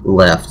bottom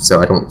left,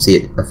 so I don't see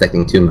it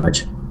affecting too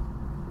much.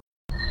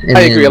 And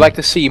I agree. I'd like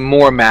to see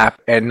more map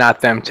and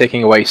not them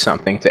taking away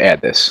something to add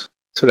this.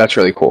 So that's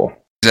really cool.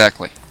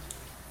 Exactly.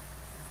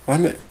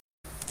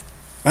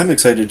 I'm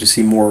excited to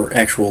see more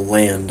actual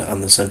land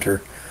on the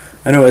center.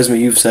 I know, Esme,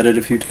 you've said it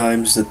a few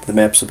times that the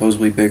map's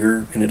supposedly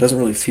bigger, and it doesn't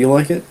really feel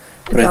like it,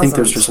 but I think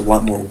there's just a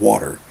lot more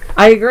water.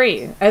 I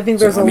agree. I think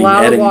there's a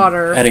lot of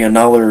water. Adding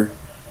another,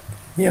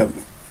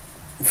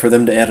 for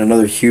them to add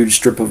another huge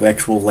strip of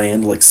actual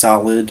land, like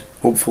solid,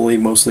 hopefully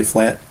mostly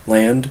flat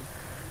land,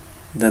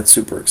 that's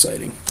super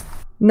exciting.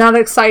 Not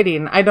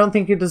exciting. I don't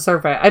think you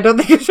deserve it. I don't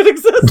think it should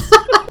exist.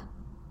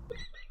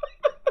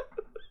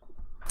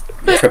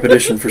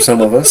 Trepidation for some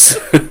of us.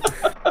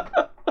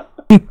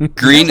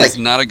 Green is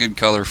not a good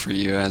color for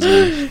you,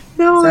 Esme.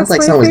 No, sounds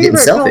like someone's getting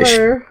selfish.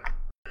 Color.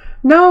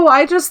 No,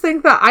 I just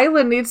think the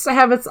island needs to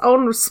have its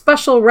own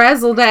special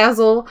razzle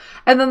dazzle,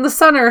 and then the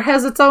center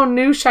has its own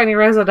new shiny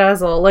razzle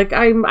dazzle. Like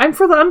I'm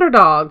for the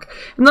underdog,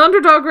 and the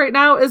underdog right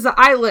now is the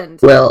island.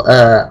 Well,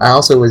 I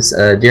also was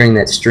during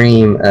that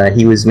stream.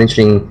 He was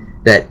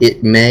mentioning that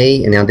it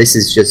may, and now this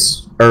is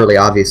just early,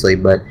 obviously,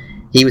 but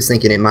he was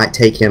thinking it might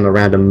take him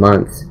around a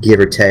month, give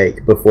or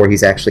take, before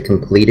he's actually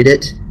completed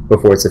it,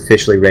 before it's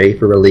officially ready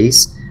for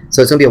release.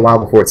 So it's going to be a while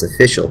before it's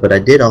official. But I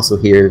did also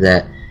hear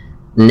that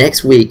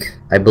next week,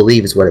 I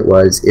believe is what it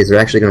was, is they're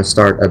actually going to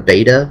start a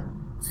beta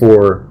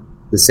for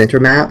the center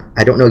map.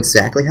 I don't know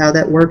exactly how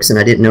that works, and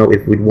I didn't know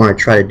if we'd want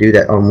to try to do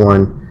that on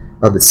one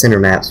of the center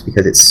maps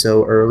because it's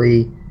so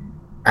early.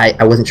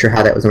 I wasn't sure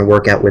how that was going to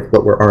work out with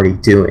what we're already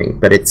doing,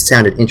 but it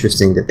sounded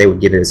interesting that they would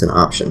give it as an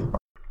option.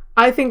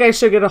 I think I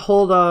should get a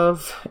hold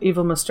of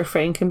Evil Mr.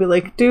 Frank and be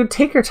like, dude,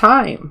 take your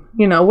time.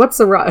 You know, what's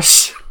the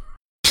rush?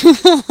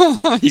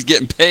 He's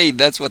getting paid.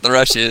 That's what the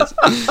rush is.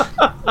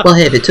 Well,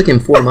 hey, if it took him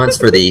 4 months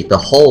for the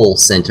whole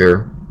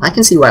center, I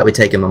can see why it would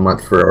take him a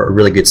month for a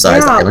really good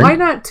sized island. Why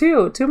not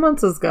 2? 2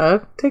 months is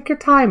good. Take your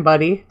time,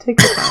 buddy. Take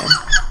your time.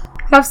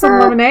 Have some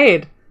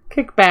lemonade.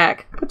 Kick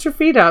back. Put your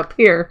feet up.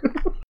 Here.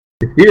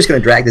 You're just going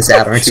to drag this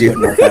out, aren't you?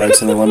 Put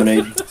narcotics in the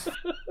lemonade.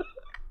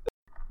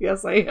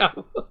 Yes, I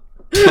am.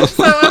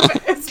 So,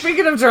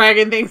 speaking of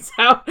dragging things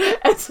out,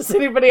 does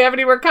anybody have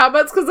any more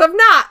comments? Because if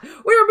not,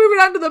 we are moving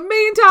on to the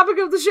main topic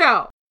of the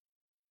show.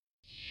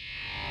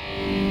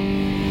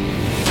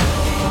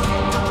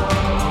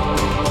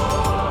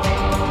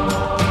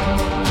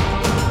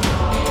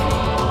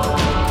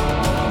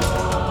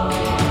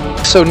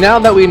 So now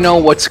that we know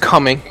what's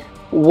coming,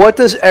 what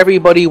does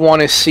everybody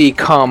want to see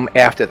come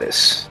after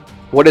this?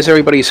 what is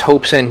everybody's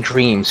hopes and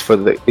dreams for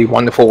the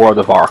wonderful world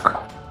of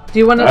Ark? Do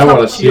you want to I tell want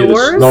to us see the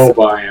yours? snow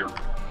biome.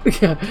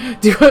 Yeah.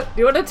 Do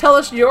you want to tell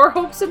us your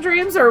hopes and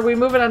dreams, or are we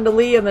moving on to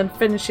Lee and then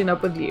finishing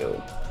up with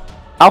you?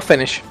 I'll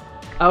finish.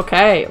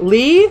 Okay,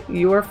 Lee,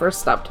 you are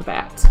first up to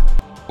bat.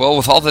 Well,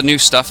 with all the new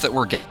stuff that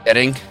we're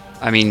getting,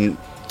 I mean,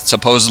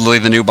 supposedly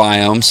the new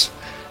biomes,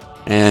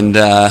 and,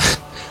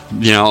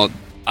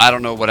 I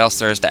don't know what else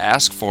there is to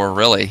ask for,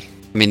 really.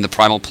 I mean, the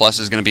Primal Plus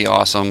is going to be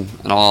awesome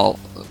and all.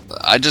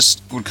 I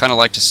just would kind of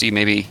like to see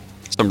maybe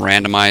some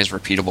randomized,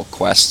 repeatable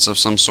quests of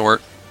some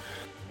sort.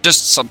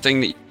 Just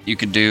something that you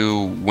could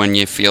do when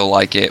you feel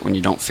like it, when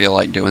you don't feel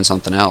like doing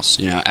something else.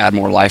 Add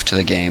more life to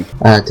the game.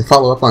 To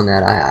follow up on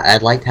that, I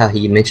liked how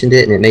he mentioned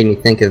it, and it made me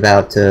think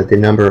about the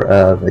number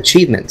of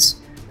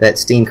achievements that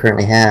Steam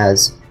currently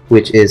has,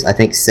 which is, I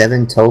think,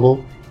 7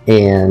 total.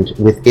 And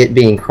with it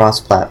being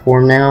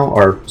cross-platform now,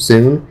 or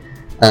soon,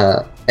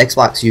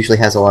 Xbox usually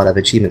has a lot of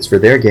achievements for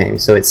their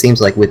games. So it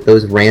seems like with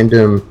those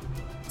random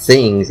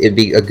things, it'd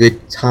be a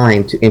good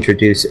time to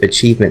introduce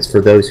achievements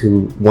for those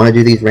who want to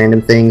do these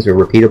random things or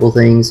repeatable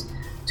things,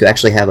 to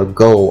actually have a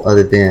goal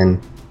other than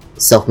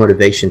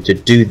self-motivation to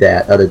do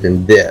that, other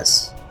than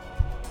this.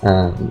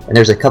 And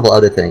there's a couple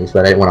other things,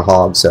 but I didn't want to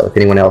hog, so if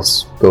anyone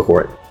else, go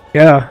for it.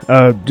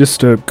 Yeah,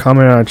 just to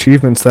comment on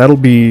achievements, that'll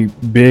be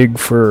big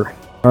for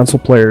console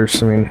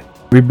players. I mean,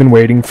 we've been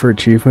waiting for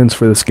achievements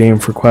for this game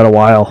for quite a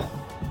while.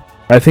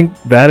 I think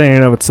that in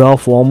and of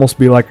itself will almost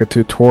be like a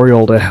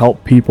tutorial to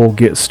help people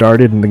get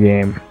started in the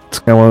game. It's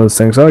kind of one of those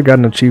things, I got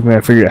an achievement,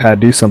 I figured out how to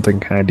do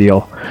something kind of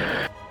deal.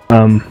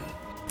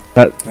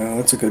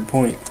 That's a good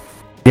point.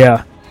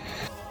 Yeah.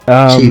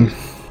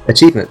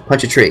 Achievement,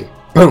 punch a tree.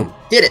 Boom,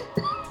 did it!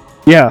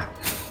 Yeah,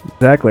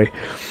 exactly.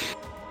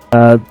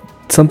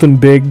 Something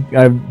big,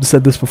 I've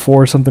said this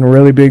before, something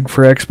really big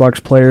for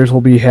Xbox players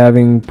will be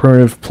having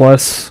Primitive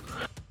Plus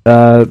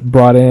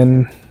brought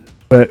in.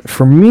 But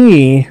for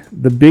me,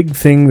 the big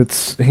thing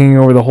that's hanging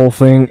over the whole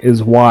thing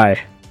is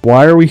why.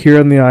 Why are we here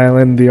on the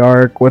island, the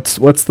Ark? What's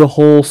the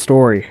whole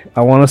story?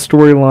 I want a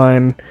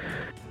storyline.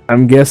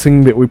 I'm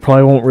guessing that we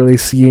probably won't really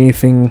see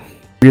anything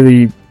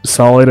really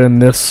solid in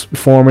this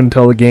form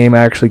until the game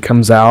actually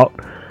comes out.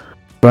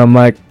 But I'm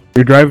like,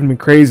 you're driving me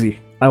crazy.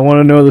 I want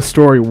to know the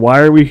story. Why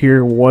are we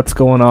here? What's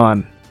going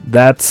on?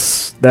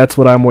 That's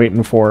what I'm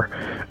waiting for.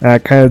 I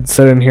kind of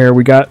said in here,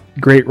 we got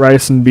great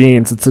rice and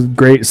beans. It's a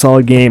great,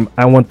 solid game.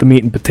 I want the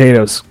meat and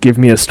potatoes. Give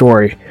me a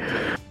story.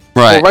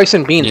 Right. Well, rice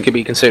and beans could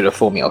be considered a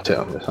full meal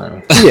too.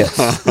 Yes.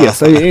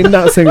 I'm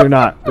not saying they're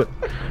not. But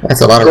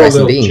that's a lot of rice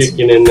and beans.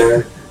 Chicken in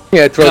there.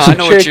 Yeah, throw some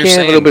chicken,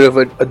 a little bit of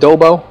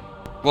adobo.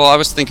 Well, I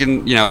was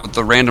thinking,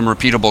 the random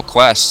repeatable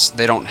quests,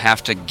 they don't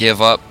have to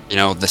give up,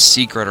 the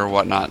secret or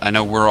whatnot. I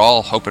know we're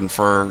all hoping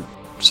for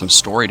some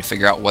story to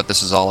figure out what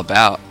this is all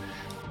about.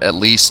 At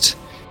least,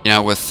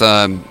 with,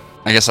 I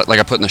guess, like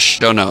I put in the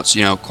show notes,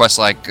 quests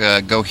like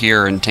go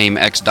here and tame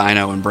X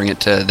dino and bring it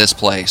to this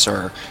place,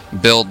 or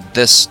build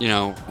this,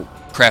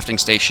 crafting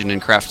station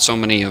and craft so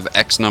many of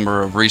X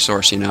number of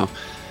resource,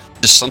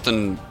 just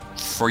something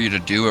for you to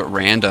do at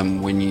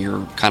random when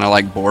you're kind of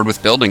like bored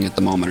with building at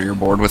the moment, or you're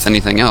bored with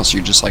anything else.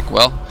 You're just like,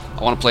 well,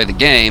 I want to play the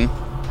game,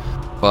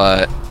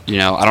 but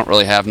I don't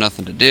really have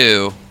something to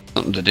do.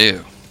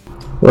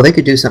 Well, they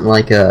could do something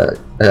like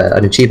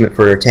an achievement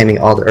for taming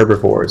all the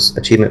herbivores,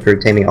 achievement for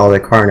taming all the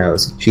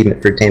Carnos,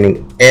 achievement for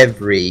taming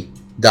every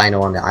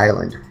dino on the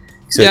island.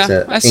 So yeah,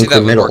 it's I see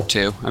that would work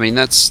too. I mean,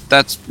 that's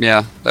that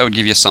would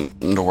give you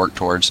something to work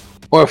towards.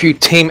 Or if you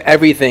tame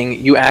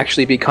everything, you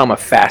actually become a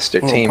faster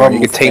tamer.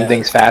 You can tame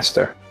things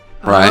faster.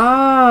 Right.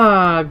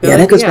 Yeah,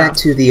 that goes back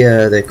to the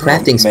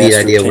crafting speed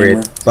idea, where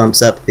it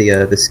bumps up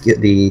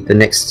the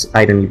next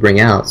item you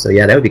bring out. So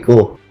yeah, that would be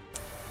cool.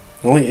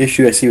 The only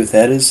issue I see with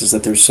that is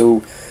that there's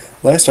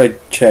last I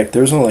checked,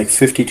 there's only like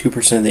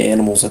 52% of the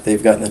animals that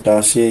they've got in the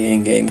dossier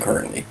in-game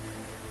currently.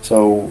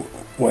 So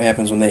what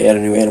happens when they add a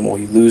new animal?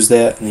 You lose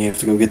that, and you have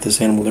to go get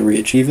this animal to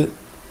re-achieve it?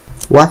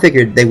 Well, I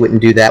figured they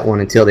wouldn't do that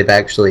one until they've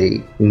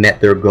actually met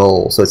their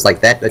goal. So it's like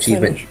that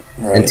achievement,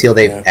 until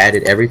they've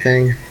added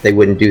everything, they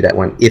wouldn't do that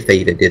one if they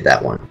even did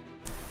that one.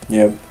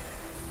 Yeah.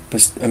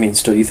 But, I mean,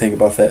 still, you think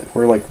about that.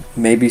 We're like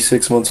maybe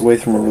 6 months away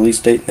from a release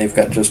date, and they've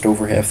got just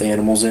over half the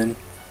animals in.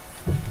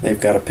 They've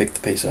got to pick the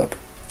pace up.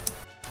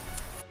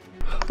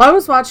 Well, I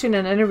was watching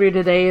an interview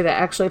today that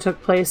actually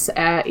took place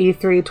at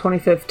E3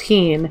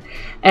 2015,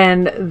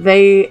 and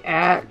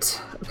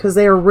because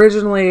they were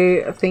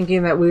originally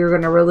thinking that we were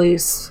going to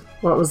release,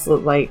 what was it,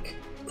 like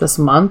this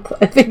month?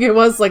 I think it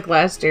was like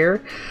last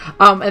year.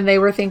 And they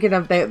were thinking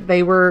of that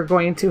they were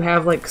going to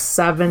have like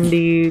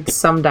 70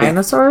 some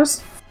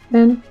dinosaurs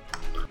in.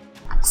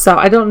 So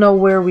I don't know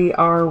where we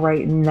are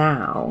right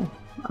now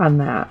on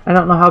that. I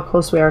don't know how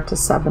close we are to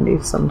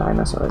 70 some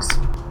dinosaurs.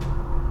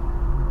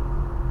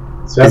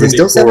 Is it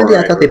still 70?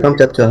 I thought they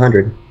bumped up to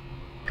 100.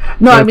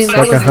 No, I mean,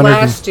 that was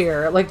last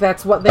year. Like,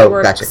 that's what they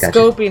were gotcha.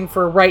 scoping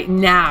for right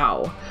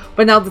now. But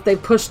But now that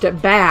they've pushed it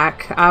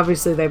back,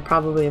 obviously they've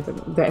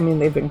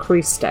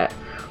increased it.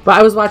 But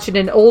I was watching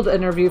an old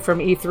interview from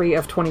E3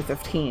 of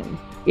 2015,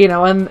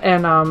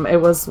 and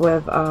it was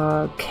with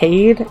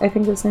Cade, I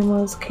think his name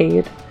was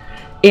Cade,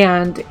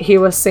 and he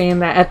was saying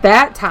that at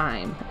that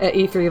time at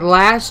E3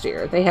 last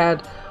year they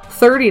had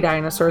 30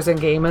 dinosaurs in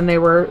game, and they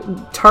were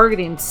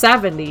targeting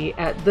 70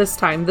 at this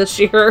time this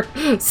year.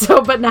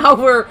 So, but now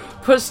we're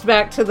pushed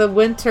back to the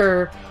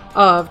winter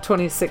of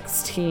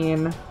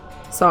 2016.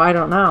 So I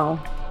don't know.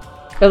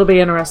 It'll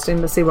be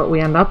interesting to see what we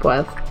end up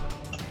with.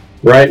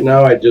 Right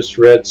now, I just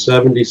read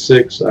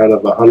 76 out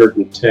of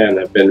 110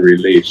 have been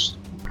released.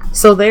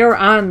 So they are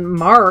on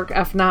mark,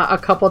 if not a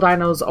couple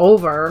dinos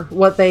over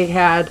what they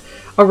had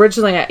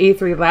originally at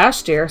E3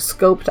 last year,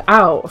 scoped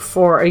out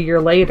for a year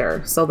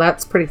later. So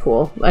that's pretty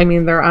cool. I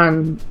mean, they're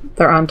on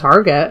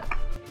target.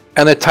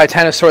 And the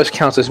Titanosaurus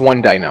counts as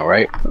one dino,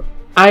 right?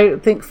 I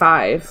think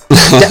 5.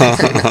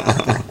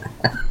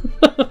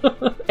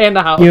 And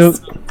a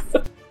house.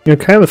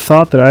 Kind of a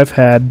thought that I've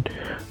had.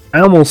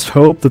 I almost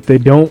hope that they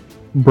don't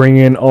bring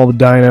in all the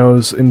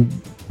dinos and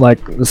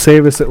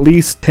save us at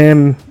least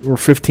 10 or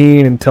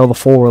 15 until the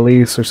full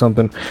release or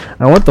something.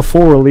 I want the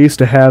full release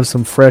to have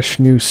some fresh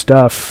new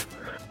stuff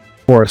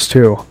for us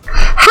too.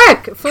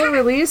 Heck, full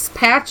release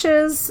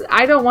patches.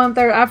 I don't want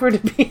there ever to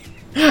be.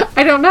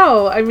 I don't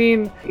know. I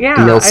mean, yeah.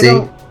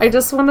 DLC? I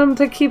just want them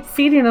to keep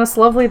feeding us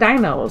lovely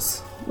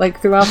dinos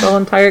throughout the whole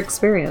entire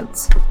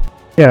experience.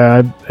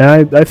 Yeah,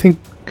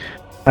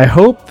 I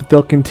hope that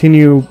they'll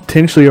continue,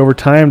 potentially over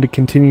time, to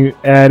continue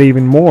add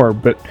even more,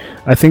 but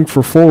I think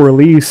for full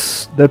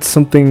release, that's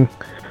something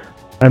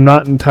I'm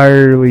not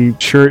entirely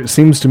sure. It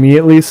seems to me,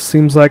 at least,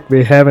 seems like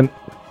they haven't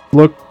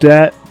looked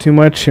at too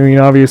much. I mean,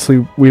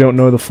 obviously, we don't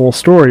know the full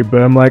story,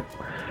 but I'm like,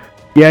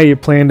 yeah, you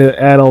plan to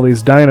add all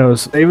these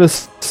dinos. Save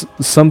us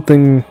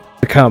something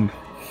to come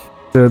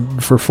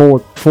for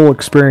full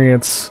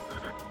experience.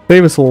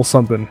 Save us a little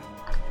something.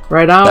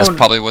 Right on. That's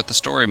probably what the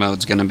story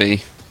mode's going to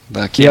be.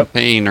 The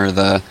campaign or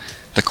the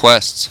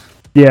quests.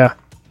 Yeah.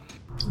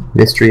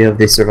 Mystery of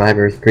the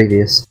Survivors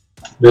previous.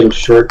 Little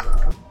short,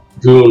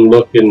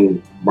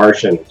 goon-looking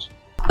Martians.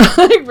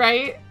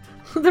 Right?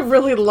 The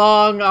really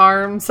long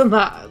arms and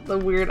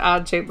the weird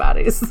odd-shaped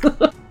bodies.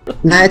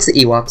 Nah, it's the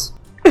Ewoks.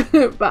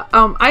 But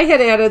I had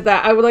added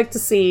that I would like to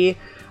see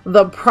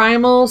the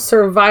primal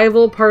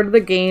survival part of the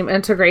game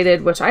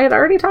integrated, which I had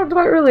already talked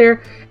about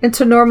earlier,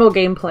 into normal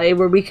gameplay,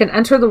 where we can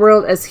enter the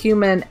world as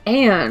human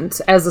and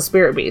as a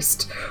spirit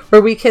beast,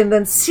 where we can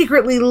then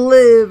secretly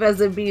live as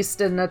a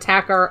beast and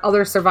attack our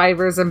other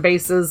survivors and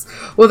bases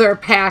with our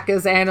pack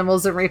as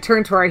animals and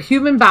return to our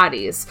human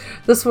bodies.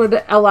 This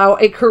would allow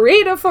a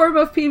creative form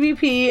of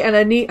PvP and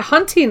a neat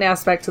hunting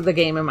aspect to the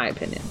game, in my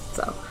opinion.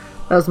 So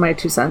that was my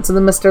 2 cents. And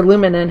then Mr.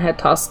 Luminen had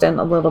tossed in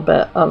a little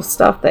bit of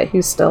stuff that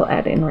he's still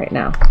adding right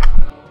now.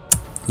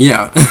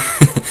 Yeah.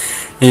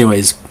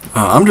 Anyways,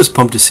 I'm just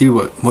pumped to see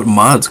what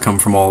mods come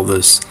from all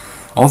this.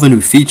 All the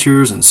new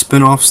features and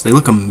spin-offs, they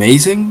look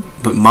amazing,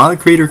 but mod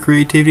creator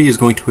creativity is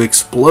going to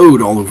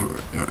explode all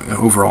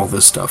over all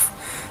this stuff.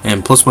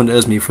 And +1 to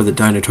Esme for the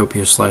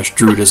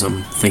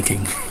Dinotopia/Druidism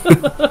thinking.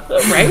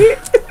 Right?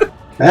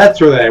 That's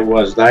where that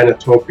was,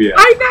 Dinotopia.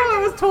 I know,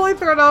 I was totally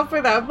thrown off by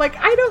that. I'm like,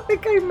 I don't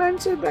think I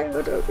mentioned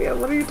Dinotopia.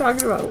 What are you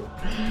talking about?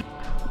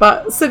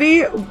 But,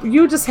 City,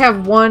 you just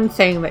have one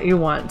thing that you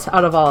want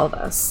out of all of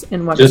this.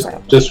 In one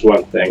just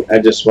one thing. I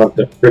just want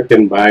the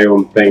frickin'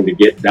 biome thing to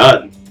get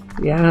done.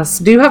 Yes.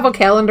 Do you have a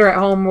calendar at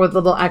home with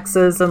little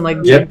X's and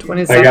June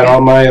 22nd? I got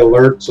all my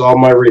alerts, all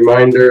my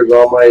reminders,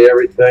 all my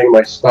everything,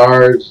 my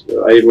stars.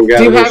 I even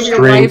got a little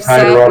string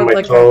tied around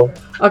my toe.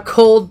 A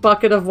cold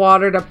bucket of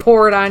water to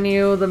pour it on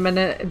you the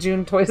minute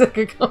June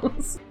 22nd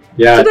comes.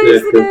 Yeah,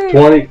 the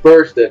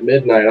 21st at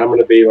midnight, I'm going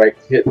to be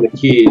hitting the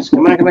keys.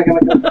 Come on.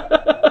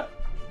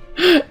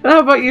 How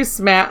about you,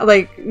 Smack?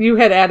 You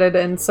had added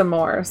in some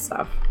more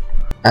stuff.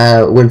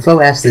 When Fo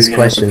asked this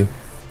question...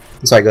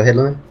 Sorry, go ahead,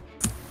 Lumen.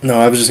 No,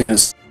 I was just going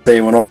to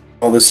say, when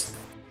all this,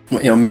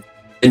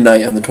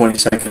 midnight on the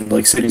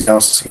 22nd, City's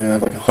house is going to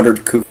have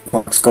 100 cuckoo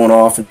clocks going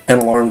off, and 10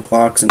 alarm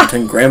clocks, and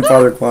 10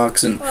 grandfather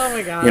clocks, and, oh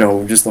my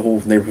God. Just the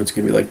whole neighborhood's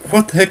going to be like,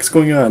 what the heck's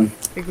going on?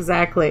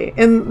 Exactly.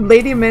 And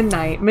Lady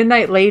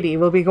Midnight Lady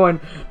will be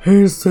going,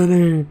 hey,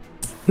 City,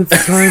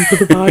 it's time for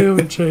the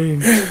biome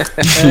change.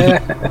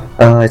 It's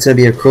going to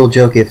be a cruel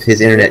joke if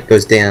his internet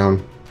goes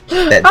down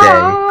that day.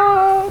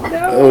 Oh,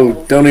 no.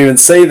 Oh, don't even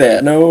say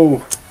that,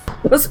 no.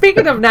 Well,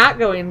 speaking of not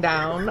going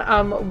down,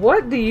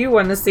 what do you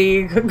want to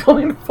see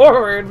going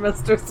forward,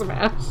 Mr.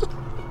 Smash?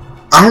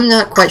 I'm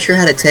not quite sure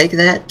how to take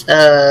that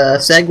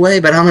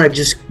segue, but I'm going to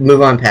just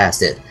move on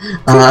past it.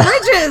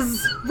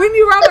 Bridges! When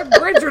you're on a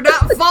bridge, you're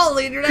not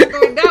falling, you're not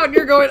going down,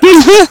 you're going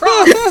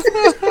across.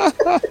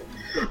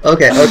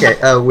 Okay.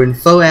 When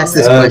Fo asked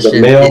this question...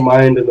 The male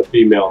mind and the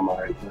female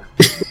mind.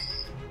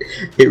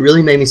 It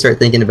really made me start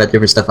thinking about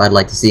different stuff I'd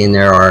like to see in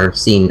there, or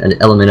seeing an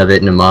element of it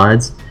in the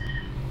mods.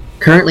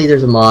 Currently,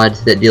 there's a mod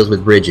that deals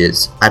with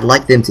bridges. I'd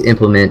like them to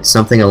implement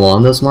something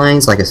along those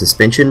lines, like a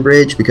suspension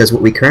bridge, because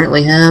what we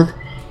currently have,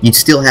 you'd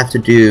still have to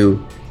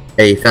do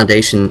a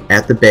foundation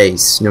at the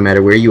base, no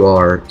matter where you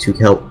are, to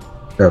help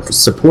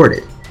support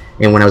it.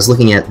 And when I was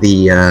looking at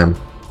the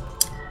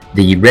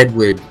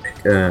redwood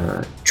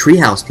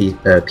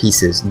treehouse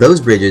pieces,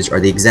 those bridges are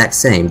the exact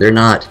same. They're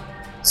not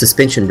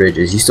suspension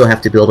bridges. You still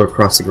have to build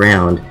across the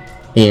ground,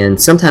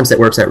 and sometimes that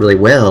works out really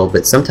well,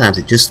 but sometimes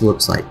it just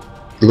looks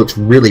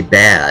really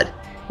bad.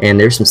 And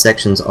there's some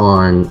sections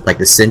on like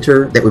the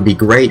center that would be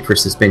great for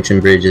suspension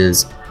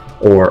bridges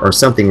or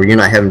something where you're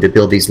not having to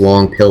build these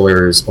long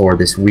pillars or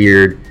this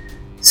weird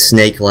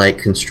snake-like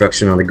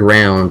construction on the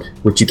ground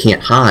which you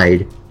can't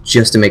hide,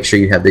 just to make sure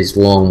you have these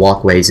long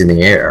walkways in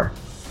the air.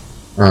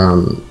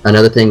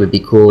 Another thing would be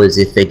cool is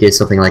if they did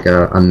something like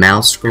a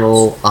mouse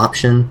scroll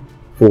option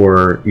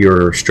for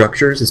your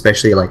structures,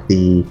 especially like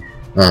the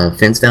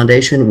fence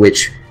foundation,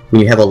 which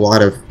when you have a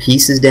lot of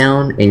pieces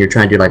down and you're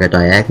trying to do like a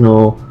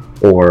diagonal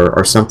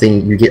or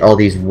something, you get all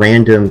these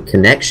random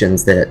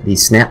connections that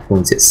these snap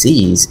points it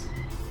sees.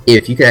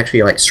 If you could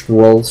actually like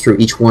scroll through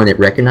each one it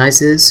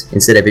recognizes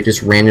instead of it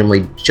just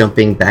randomly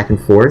jumping back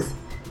and forth,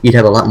 you'd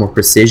have a lot more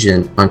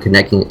precision on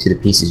connecting it to the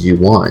pieces you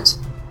want.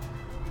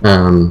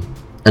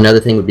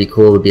 Another thing would be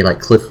cool would be like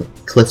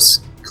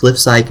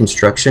cliffside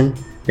construction,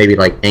 maybe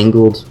like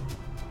angled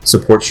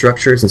support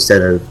structures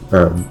instead of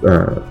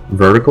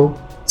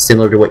vertical,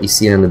 similar to what you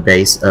see on the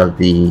base of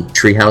the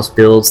treehouse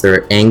builds.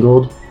 They're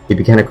angled. It'd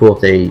be kind of cool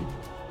if they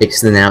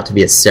extend out to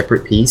be a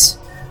separate piece,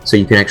 so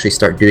you can actually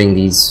start doing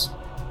these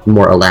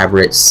more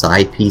elaborate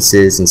side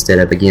pieces instead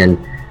of, again,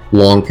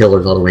 long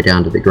pillars all the way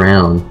down to the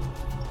ground.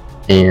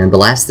 And the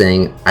last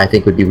thing I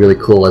think would be really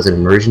cool as an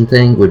immersion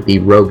thing would be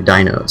rogue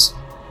dinos.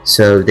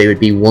 So they would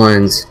be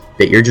ones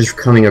that you're just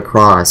coming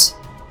across,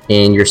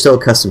 and you're so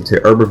accustomed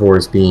to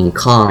herbivores being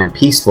calm and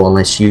peaceful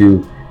unless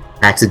you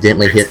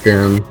accidentally hit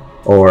them,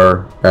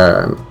 or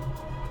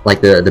like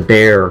the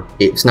bear,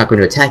 it's not going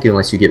to attack you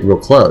unless you get real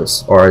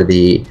close, or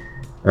the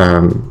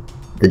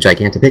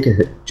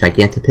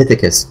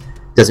Gigantopithecus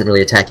doesn't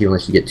really attack you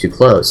unless you get too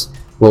close.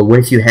 Well, what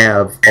if you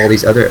have all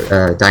these other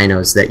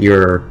dinos that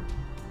you're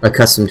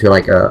accustomed to,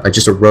 like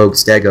just a rogue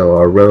stego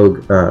or a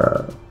rogue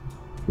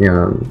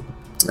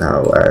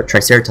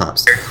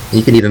triceratops?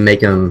 You can even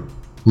make them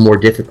more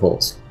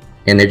difficult,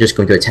 and they're just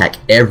going to attack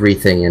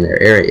everything in their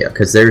area,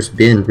 because there's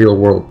been real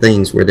world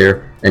things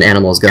where an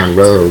animal's gone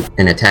rogue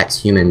and attacks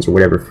humans or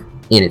whatever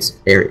in its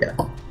area.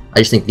 I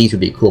just think these would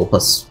be cool.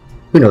 Plus,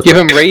 who knows? Give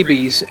them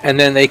rabies, and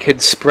then they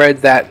could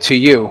spread that to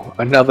you.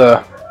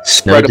 Another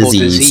spreadable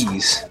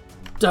disease.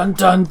 Dun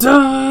dun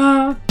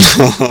dun!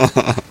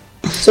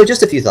 So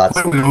just a few thoughts.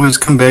 Why do we always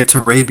come back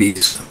to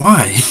rabies?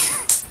 Why?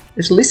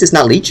 At least it's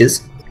not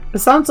leeches. It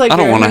sounds like I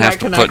don't want to have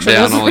to put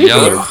down Old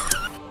Yeller.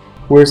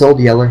 Where's Old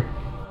Yeller?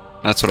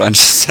 That's what I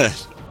just said.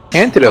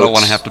 Antidotes. I don't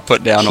want to have to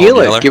put down Heal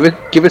Old it.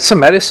 Yeller. Give it some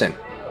medicine.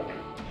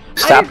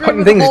 Stop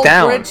putting things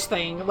down. Bridge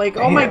thing, like,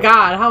 oh my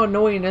god, how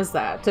annoying is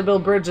that to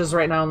build bridges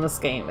right now in this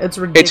game? It's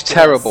ridiculous. It's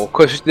terrible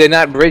because they're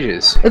not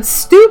bridges. It's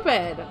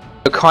stupid.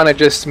 You're kind of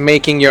just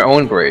making your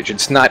own bridge.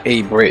 It's not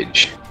a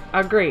bridge.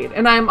 Agreed.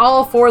 And I'm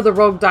all for the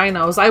rogue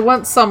dinos. I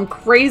want some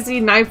crazy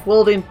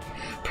knife-wielding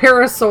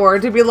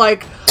parasaur to be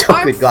like,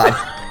 oh, good God.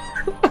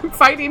 I'm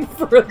fighting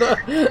for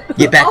the...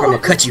 Get back or I'm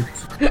gonna cut you.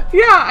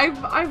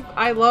 Yeah,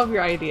 I love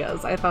your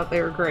ideas. I thought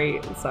they were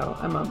great, so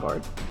I'm on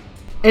board.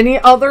 Any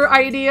other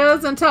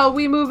ideas until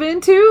we move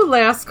into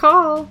last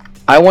call?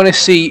 I want to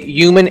see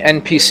human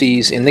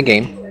NPCs in the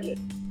game.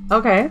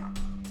 Okay.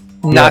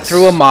 Not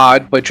through a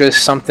mod, but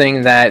just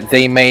something that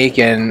they make,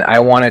 and I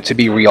want it to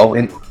be real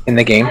in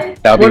the game.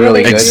 That would be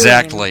really good.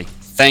 Exactly.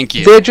 Thank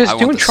you. They're just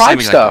doing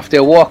tribe stuff.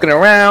 They're walking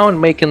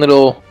around, making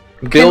little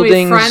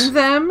buildings. Can we friend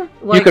them?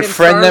 Like you could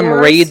friend them,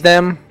 raid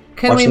them.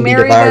 Can we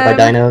marry them?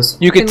 By dinos?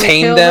 You could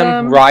tame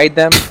them, ride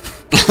them.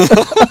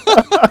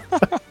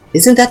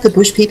 Isn't that the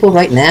bush people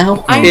right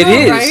now? It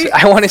is. Right?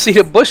 I want to see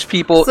the bush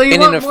people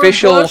in an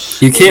official.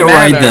 You can't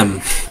ride them.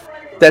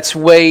 That's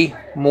way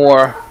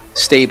more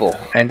stable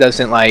and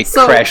doesn't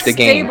crash the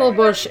game. Stable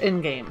bush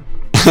in game.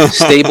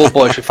 Stable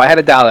bush. If I had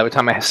 $1 every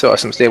time I saw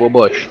some stable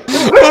bush.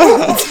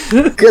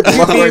 Good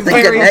lord,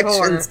 the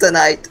connections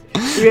tonight.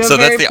 So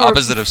that's the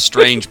opposite of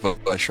strange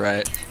bush,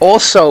 right?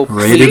 Also,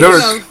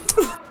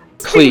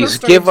 please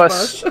give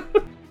us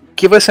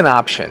an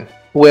option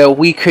where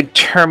we could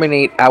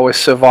terminate our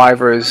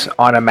survivors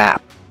on a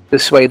map.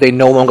 This way they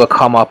no longer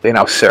come up in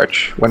our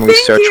search when we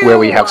search where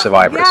we have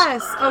survivors.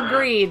 Yes,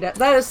 agreed.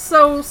 That is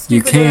so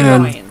stupid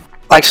and annoying.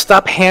 Like,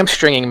 stop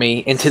hamstringing me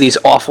into these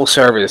awful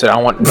servers that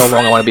I no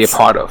longer want to be a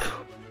part of.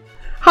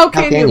 How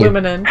can you,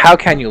 Luminen? How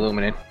can you,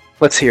 Luminen?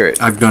 Let's hear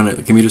it. I've done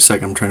it. Give me just a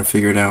second. I'm trying to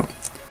figure it out.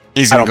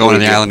 He's going to go on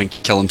the island and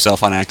kill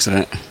himself on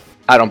accident.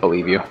 I don't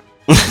believe you.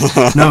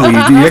 No,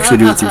 you actually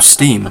do it through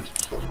Steam.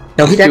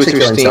 No, he'd actually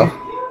kill himself.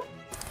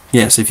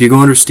 Yes, if you go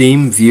under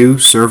Steam, View,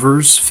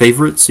 Servers,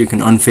 Favorites, you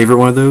can unfavorite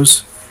one of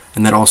those,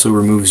 and that also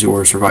removes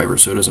your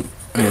survivors, so it doesn't,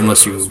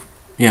 unless you,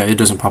 it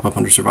doesn't pop up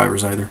under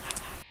survivors either.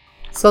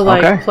 So,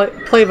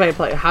 play by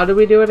play. How do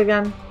we do it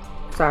again?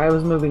 Sorry, I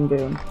was moving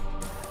down.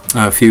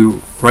 If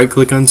you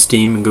right-click on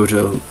Steam and go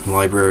to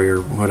Library or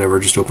whatever,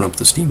 just open up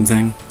the Steam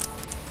thing,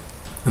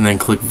 and then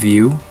click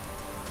View,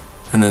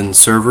 and then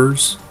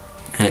servers,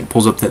 and it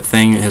pulls up that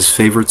thing. It has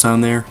favorites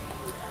on there.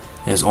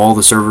 It has all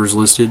the servers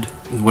listed.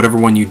 Whatever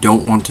one you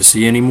don't want to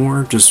see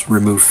anymore, just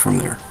remove from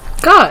there.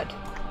 Good.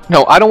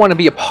 No, I don't want to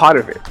be a part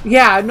of it.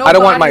 Yeah, no. I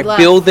don't want my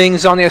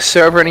buildings on their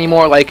server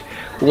anymore. Like,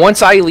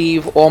 once I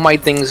leave, all my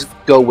things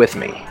go with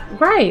me.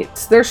 Right.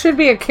 There should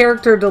be a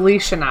character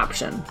deletion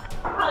option.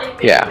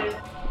 Yeah.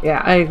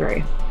 Yeah, I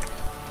agree.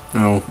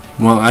 Oh,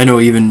 well, I know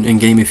even in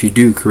game, if you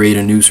do create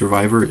a new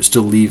survivor, it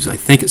still leaves. I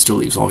think it still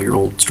leaves all your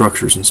old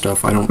structures and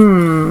stuff.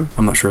 I'm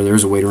not sure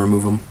there's a way to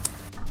remove them.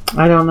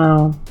 I don't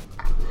know.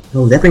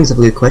 Oh, that brings up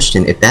a good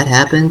question. If that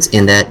happens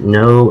and that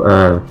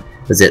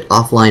was it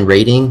offline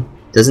rating?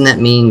 Doesn't that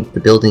mean the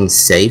building's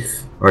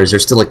safe, or is there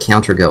still a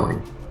counter going?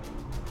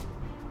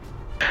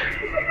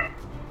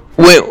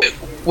 Wait,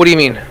 what do you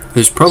mean?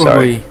 There's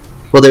probably...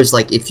 Well, there's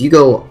like, because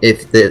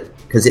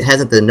it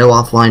hasn't the no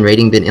offline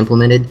rating been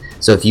implemented,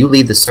 so if you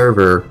leave the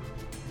server,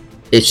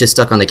 it's just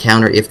stuck on the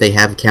counter if they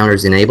have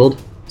counters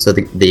enabled, so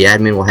the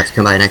admin will have to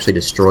come by and actually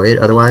destroy it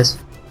otherwise?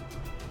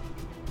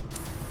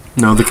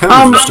 No, the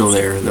counters are still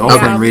there. The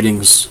offline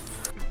ratings...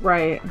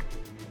 Right.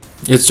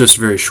 It's just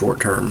very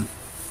short term.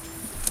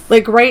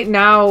 Like right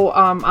now,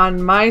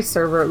 on my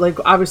server, like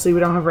obviously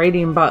we don't have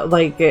rating, but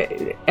like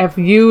if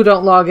you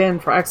don't log in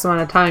for X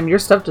amount of time, your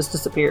stuff just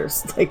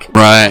disappears. Like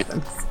right.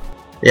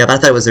 Yeah, but I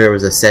thought there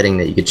was a setting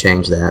that you could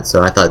change that.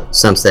 So I thought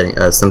some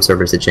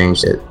servers had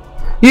changed it.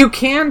 You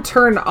can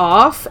turn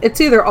off.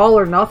 It's either all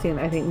or nothing.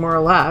 I think more or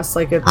less.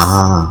 Like it's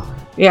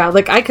yeah.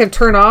 Like I can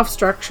turn off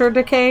structure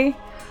decay.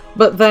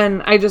 But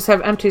then I just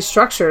have empty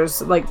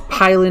structures like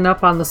piling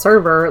up on the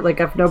server, like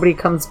if nobody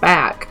comes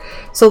back.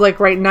 So like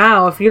right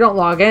now, if you don't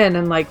log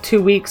in like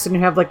 2 weeks and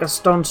you have like a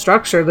stone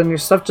structure, then your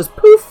stuff just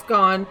poof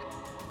gone.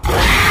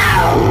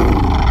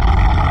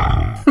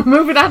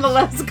 Moving on to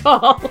last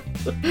call.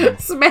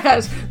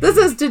 Smash.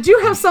 Did you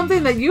have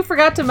something that you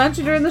forgot to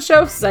mention during the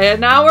show? Say it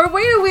now or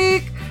wait a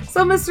week.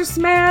 So Mr.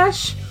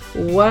 Smash,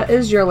 what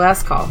is your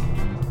last call?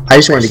 I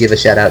just wanted to give a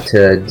shout out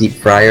to Deep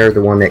Fryer,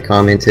 the one that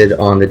commented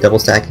on the double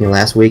stacking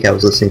last week. I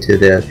was listening to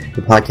the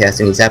podcast,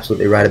 and he's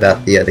absolutely right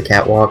about the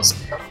catwalks.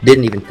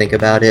 Didn't even think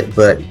about it,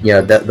 but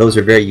those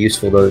are very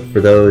useful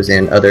for those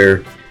and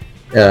other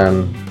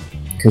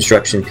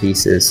construction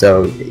pieces.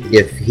 So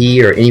if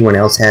he or anyone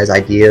else has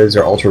ideas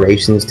or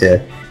alterations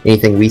to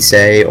anything we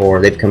say, or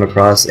they've come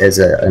across as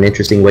an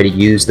interesting way to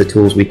use the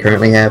tools we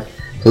currently have,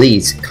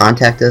 please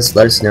contact us.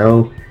 Let us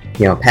know.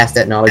 Pass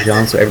that knowledge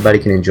on so everybody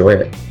can enjoy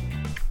it.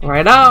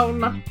 Right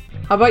on.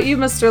 How about you,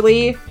 Mr.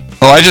 Lee?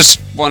 Well, I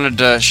just wanted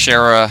to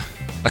share a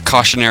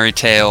cautionary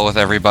tale with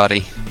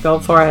everybody. Go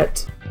for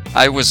it.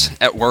 I was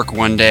at work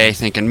one day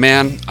thinking,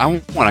 man,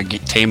 I want to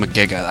tame a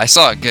Giga. I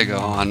saw a Giga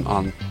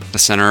on the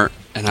center,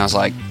 and I was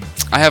like,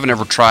 I haven't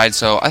ever tried,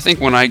 so I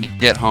think when I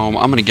get home,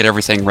 I'm going to get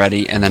everything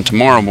ready, and then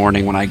tomorrow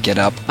morning when I get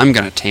up, I'm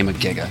going to tame a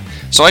Giga.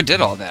 So I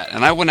did all that,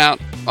 and I went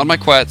out on my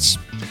Quets,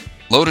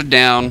 loaded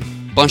down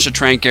bunch of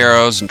trank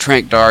arrows and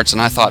trank darts,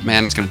 and I thought,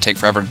 man, it's going to take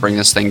forever to bring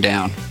this thing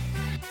down.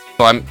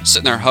 So I'm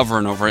sitting there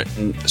hovering over it,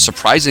 and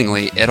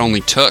surprisingly, it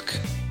only took,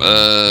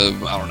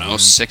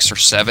 6 or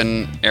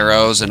 7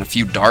 arrows and a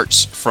few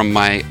darts from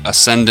my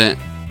Ascendant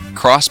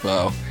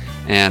crossbow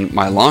and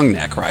my long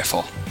neck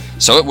rifle.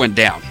 So it went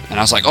down, and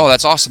I was like, oh,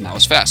 that's awesome, that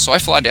was fast. So I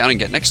fly down and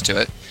get next to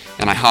it,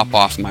 and I hop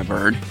off my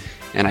bird,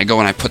 and I go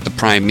and I put the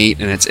prime meat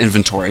in its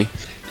inventory,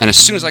 and as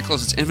soon as I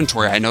close its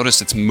inventory, I notice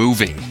it's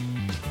moving.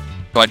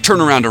 So I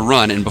turn around to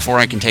run, and before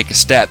I can take a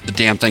step, the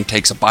damn thing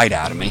takes a bite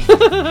out of me.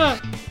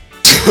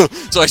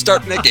 So I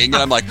start nicking, and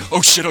I'm like,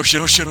 oh shit.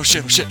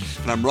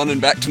 And I'm running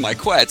back to my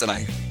Quets, and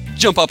I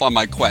jump up on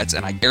my Quets,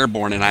 and I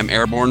airborne, and I'm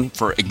airborne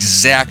for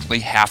exactly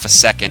half a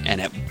second, and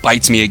it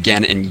bites me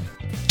again and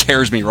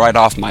tears me right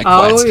off my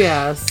Quets. Oh,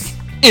 yes.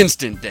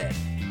 Instant dead.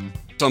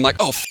 So I'm like,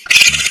 oh,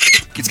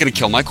 it's going to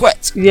kill my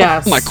Quets.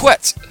 Yes. My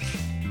Quets.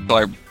 So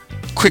I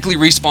quickly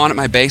respawn at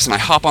my base, and I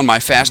hop on my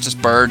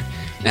fastest bird,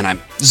 and I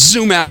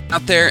zoom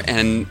out there,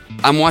 and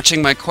I'm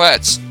watching my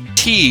Quets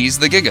tease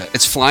the Giga.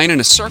 It's flying in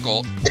a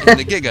circle, and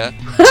the Giga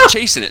is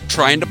chasing it,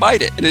 trying to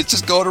bite it, and it's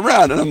just going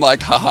around. And I'm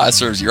like, haha,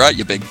 serves you right,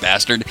 you big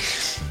bastard.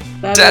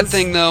 Sad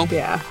thing, though,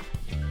 yeah,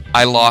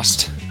 I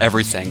lost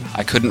everything.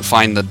 I couldn't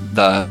find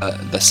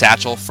the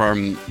satchel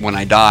from when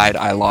I died.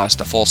 I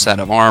lost a full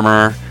set of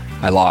armor.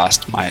 I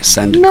lost my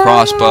Ascendant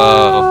crossbow.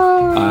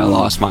 I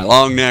lost my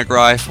long neck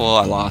rifle.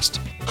 I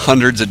lost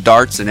hundreds of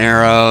darts and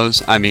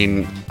arrows. I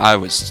mean, I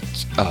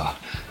was...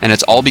 and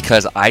it's all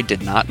because I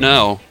did not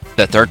know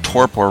that their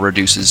torpor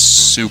reduces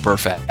super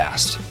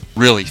fast.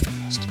 Really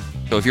fast.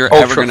 So if you're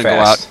ever going to go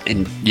out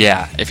and...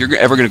 Yeah, if you're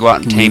ever going to go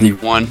out and tame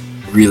one...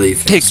 Really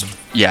fast.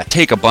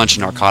 Take a bunch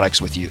of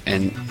narcotics with you.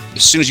 And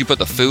as soon as you put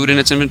the food in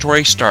its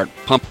inventory, start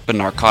pumping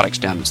narcotics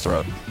down its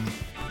throat.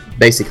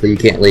 Basically, you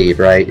can't leave,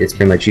 right? It's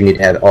pretty much you need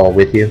to have it all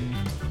with you.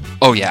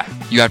 Oh, yeah.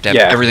 You have to have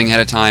everything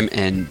ahead of time,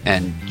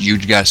 and you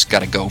just got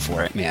to go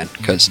for it, man.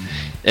 Because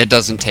it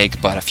doesn't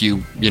take but a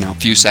few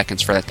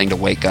seconds for that thing to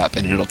wake up,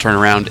 and it'll turn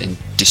around and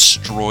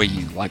destroy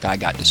you like I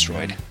got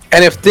destroyed.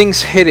 And if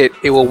things hit it,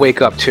 it will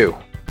wake up too.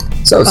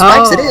 So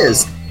Spikes it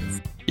is.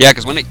 Yeah,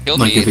 because when it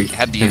killed Like me, if it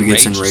had the if it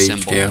gets enraged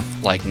enraged, symbol yeah.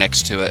 like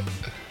next to it,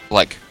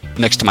 like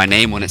next to my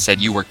name when it said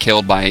you were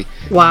killed by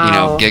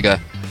Wow. Giga,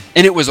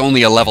 and it was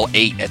only a level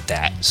 8 at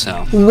that.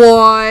 So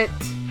What?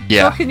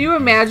 yeah, So can you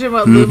imagine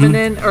what Mhm.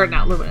 Luminen, or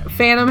not Luminen,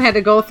 Phantom had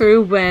to go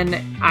through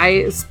when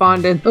I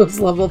spawned in those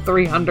level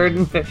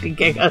 350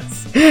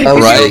 gigas? Can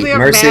right, you only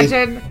Mercy.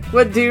 imagine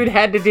what dude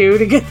had to do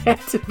to get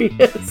that to be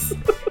his?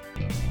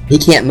 He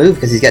can't move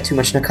because he's got too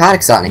much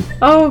narcotics on him.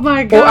 Oh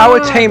my god. Well, our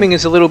taming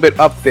is a little bit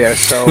up there,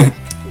 so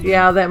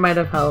Yeah, that might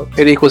have helped.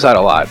 it equals out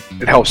a lot.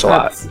 It helps a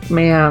lot.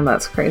 Man,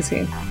 that's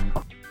crazy.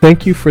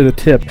 Thank you for the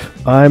tip.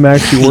 I'm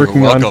actually You're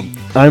working on. welcome.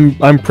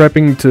 I'm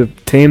prepping to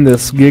tame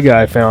this Giga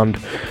I found.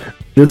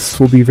 This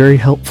will be very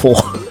helpful.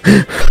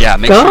 yeah.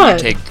 Make sure you God.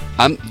 take.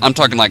 I'm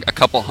talking like a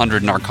couple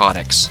hundred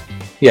narcotics.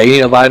 Yeah, you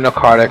need a lot of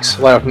narcotics,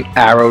 a lot of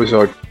arrows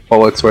or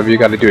bullets, whatever you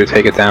got to do to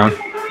take it down.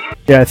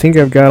 Yeah, I think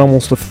I've got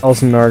almost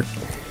 1,000 narc,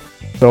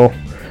 so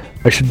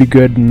I should be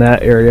good in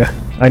that area.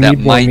 I That need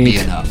more might be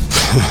meat. enough.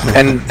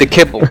 And the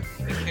kibble.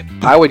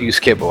 I would use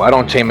kibble. I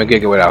don't tame a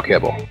giga without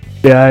kibble.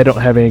 Yeah, I don't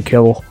have any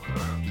kibble.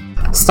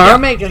 Start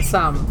making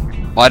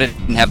some. Well, I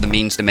didn't have the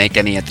means to make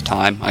any at the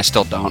time. I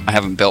still don't. I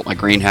haven't built my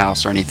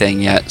greenhouse or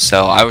anything yet,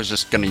 so I was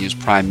just going to use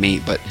prime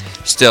meat. But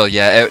still,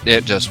 yeah,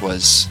 it just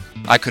was...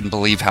 I couldn't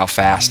believe how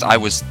fast I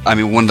was. I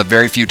mean, one of the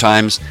very few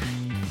times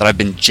that I've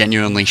been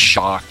genuinely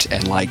shocked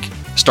and, like,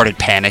 started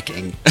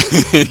panicking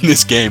in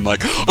this game.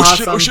 Like, oh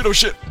shit, oh Awesome. shit, oh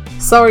shit.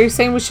 So are you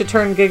saying we should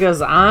turn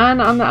gigas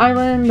on the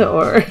island,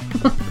 or?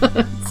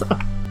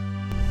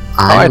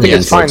 I think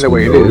it's fine the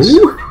way it is.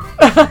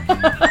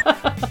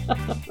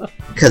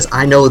 Because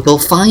I know they'll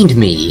find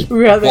me.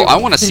 Well, I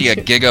want to see a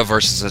Giga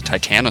versus a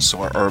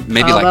Titanosaur, or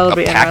maybe Oh, like that'll a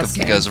be pack of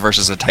interesting. Gigas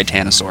versus a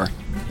Titanosaur.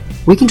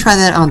 We can try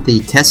that on the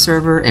test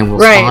server, and we'll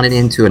Right. spawn it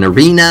into an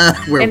arena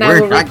where And I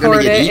we're will not going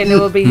record to get it, eaten. and it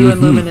will be you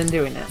and Mhm. Luminen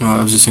doing it.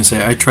 I was just gonna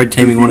say I tried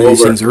taming one of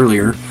these things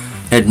earlier.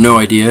 Had no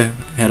idea.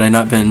 Had I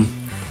not been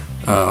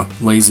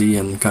lazy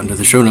and gotten to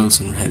the show notes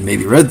and had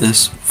maybe read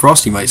this,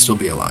 Frosty might still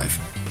be alive.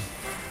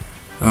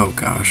 Oh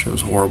gosh, it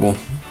was horrible.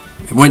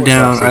 It went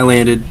down. I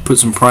landed, put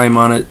some prime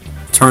on it,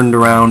 turned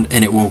around,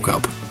 and it woke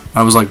up.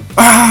 I was like,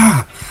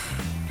 ah!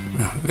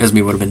 Esme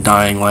would have been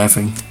dying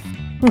laughing.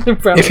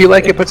 If you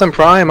like it, put some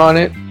prime on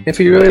it. If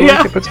you really Yeah.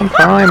 like it, put some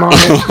prime on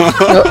it.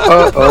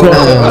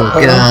 Oh,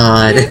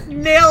 God.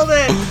 Nailed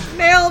it!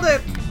 Nailed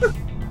it!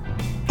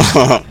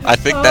 I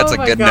think that's Oh a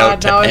my good God,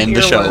 note now to I end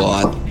the hear show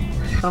one. on.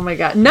 Oh my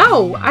god.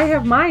 No! I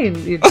have mine,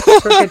 you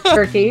crooked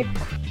turkey.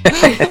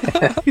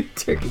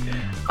 Turkey.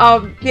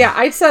 Yeah,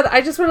 I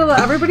just want to let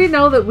everybody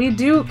know that we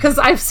do, because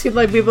I've seen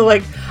like people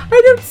like,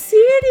 I don't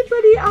see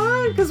anybody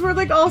on, because we're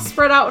like all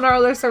spread out in our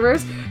other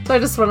servers. So I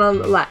just want to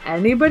let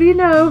anybody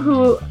know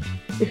who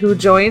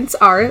joins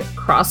our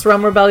Cross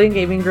Realm Rebellion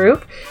gaming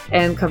group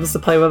and comes to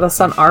play with us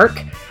on Ark.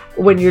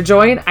 When you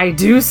join, I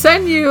do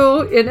send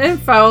you an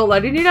info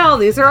letting you know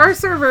these are our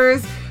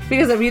servers.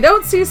 Because if you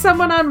don't see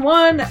someone on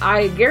one,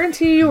 I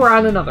guarantee you we're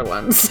on another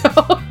one. So,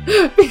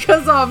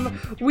 because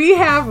we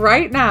have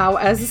right now,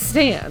 as it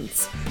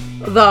stands,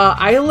 the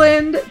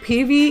island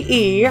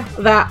PvE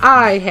that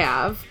I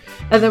have,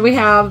 and then we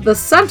have the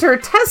center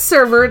test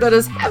server that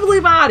is heavily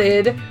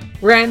modded,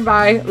 ran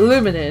by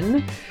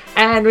Luminen.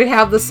 And we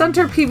have the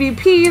center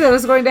PvP that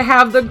is going to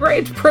have the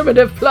Great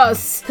Primitive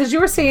Plus. Because you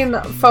were saying,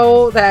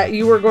 Foe, that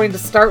you were going to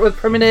start with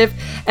Primitive,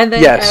 and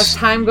then Yes. as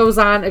time goes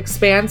on,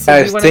 expand. So do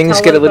As you wanna things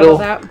tell get a bit little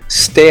about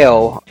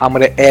stale, I'm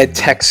gonna add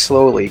text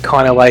slowly,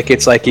 kind of like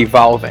it's like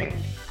evolving.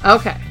 that?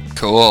 Okay.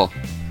 Cool.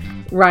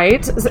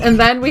 Right. And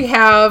then we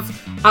have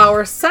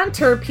our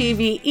center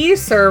PvE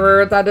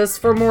server that is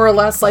for more or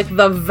less like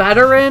the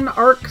veteran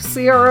Arc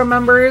Sierra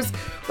members.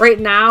 Right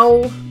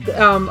now,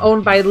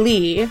 owned by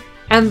Lee.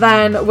 And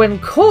then when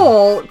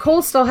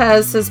Cole still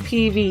has his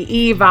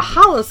PvE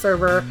Valhalla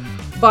server,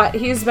 but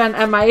he's been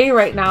MIA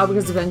right now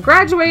because he's been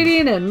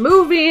graduating and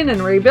moving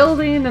and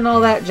rebuilding and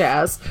all that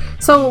jazz.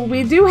 So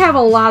we do have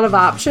a lot of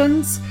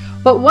options,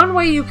 but one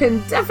way you can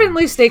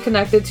definitely stay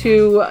connected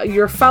to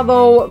your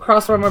fellow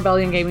Cross Realm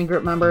Rebellion gaming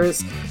group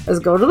members is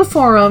go to the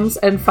forums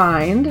and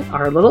find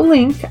our little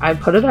link. I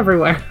put it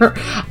everywhere.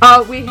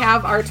 We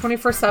have our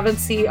 24/7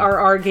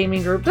 CRR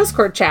gaming group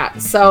Discord chat.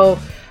 So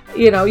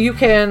you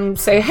can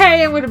say,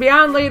 hey, I'm going to be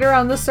on later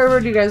on this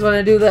server. Do you guys want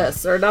to do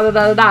this? Or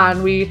da-da-da-da-da.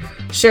 And we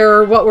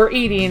share what we're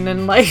eating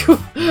and, like,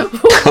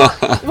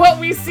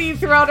 what we see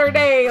throughout our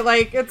day.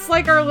 Like, it's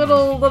like our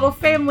little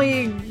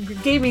family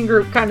gaming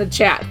group kind of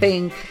chat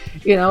thing,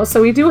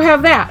 So we do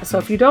have that. So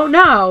if you don't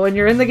know and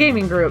you're in the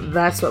gaming group,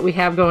 that's what we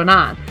have going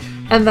on.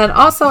 And then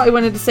also I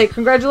wanted to say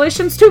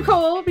congratulations to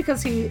Cole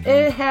because he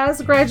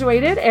has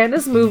graduated and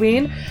is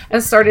moving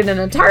and starting an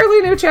entirely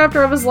new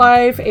chapter of his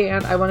life.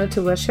 And I wanted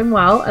to wish him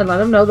well and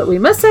let him know that we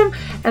miss him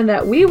and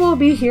that we will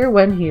be here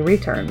when he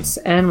returns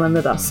and when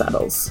the dust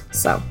settles.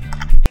 So,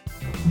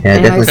 Yeah,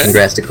 and definitely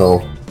congrats to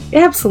Cole.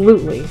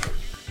 Absolutely.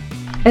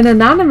 An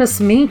anonymous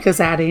Mink is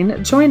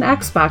adding, join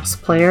Xbox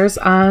players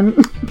on...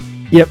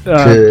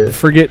 Yep,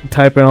 forget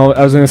typing all.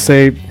 I was going to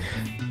say,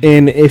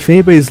 and if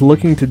anybody's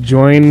looking to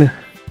join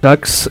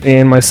Ducks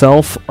and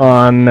myself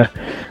on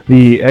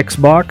the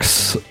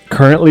Xbox.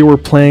 Currently, we're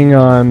playing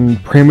on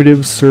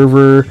Primitive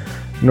server,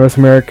 North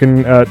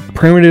American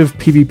Primitive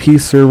PvP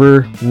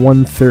server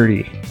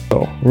 130.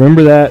 So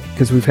remember that,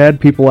 because we've had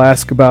people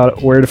ask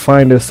about where to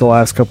find us the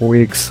last couple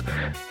weeks.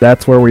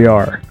 That's where we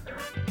are.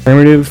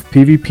 Primitive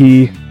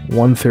PvP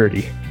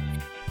 130.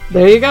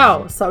 There you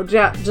go. So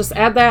just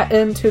add that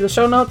into the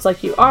show notes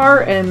like you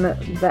are, and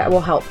that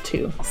will help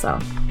too. So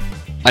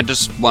I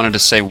just wanted to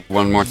say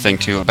one more thing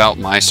too about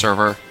my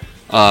server.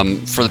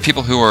 For the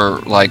people who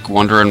are like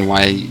wondering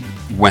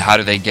how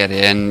do they get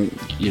in,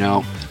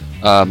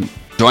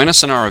 join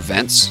us in our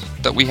events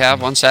that we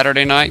have on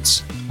Saturday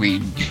nights.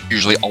 We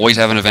usually always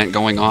have an event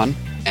going on,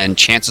 and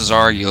chances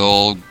are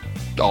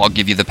I'll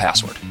give you the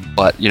password.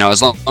 But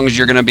as long as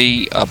you're going to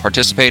be a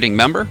participating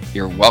member,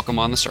 you're welcome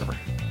on the server.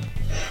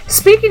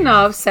 Speaking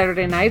of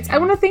Saturday nights, I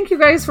want to thank you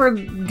guys for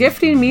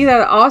gifting me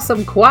that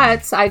awesome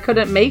Quetz. I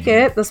couldn't make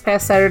it this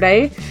past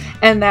Saturday,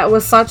 and that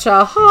was such a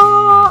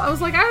I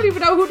was like, I don't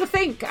even know who to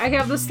thank. I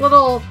have this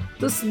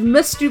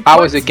missed you Quetz. I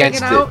was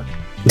against it.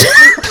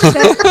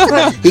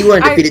 He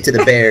wanted to feed it to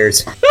the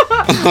bears.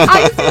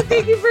 I said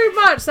thank you very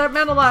much. That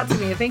meant a lot to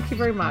me. Thank you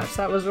very much.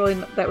 That was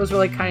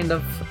really kind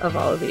of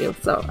all of you.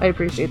 So I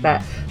appreciate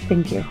that.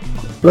 Thank you.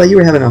 Well, you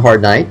were having a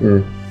hard night,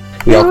 and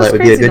we all thought it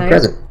would be a good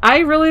present. I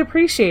really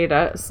appreciate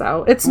it.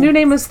 So its new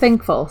name is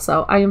Thankful.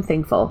 So I am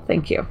thankful.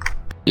 Thank you.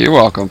 You're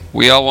welcome.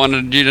 We all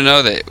wanted you to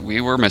know that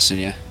we were missing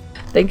you.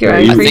 Thank you. I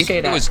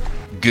appreciate it. I think it was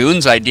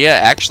Goon's idea.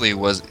 Actually,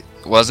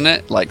 wasn't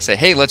it? Like say,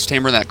 hey, let's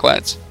tamer that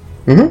Quetz.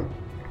 Mm-hmm.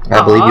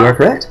 I believe you are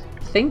correct.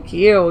 Thank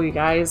you, you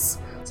guys.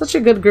 Such a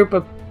good group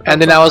of.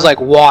 And then I was like,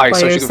 why?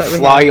 So she could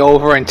fly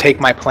over and take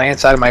my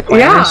plants out of my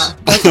plants? Yeah,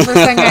 that's the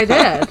first thing I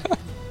did.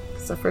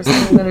 That's the first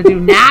thing I'm going to do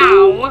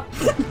now.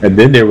 And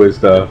then there was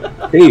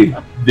hey,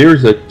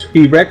 there's a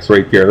T-Rex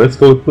right there. Let's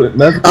go put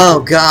another.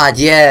 Oh, God,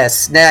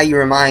 yes. Now you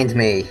remind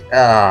me.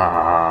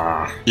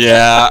 Ah.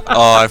 Yeah,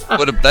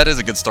 that is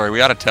a good story.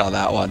 We ought to tell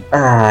that one.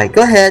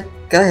 Go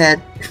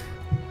ahead.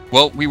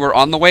 Well, we were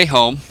on the way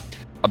home,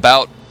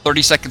 about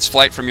 30 seconds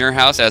flight from your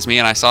house, as me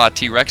and I saw a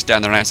T-Rex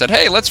down there, and I said,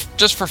 hey, let's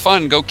just for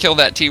fun go kill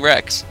that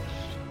T-Rex.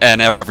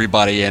 And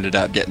everybody ended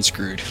up getting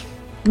screwed.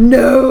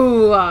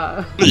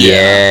 No.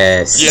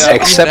 Yes. Yeah,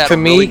 except for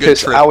me,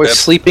 because I was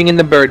sleeping in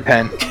the bird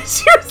pen.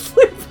 You're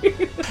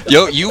sleeping.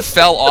 You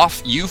fell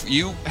off. You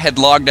had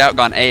logged out,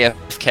 gone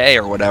AFK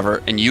or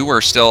whatever, and you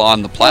were still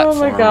on the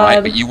platform, right?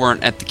 But you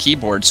weren't at the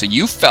keyboard, so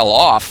you fell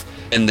off,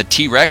 and the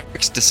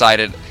T-Rex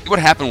decided. What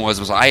happened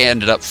was I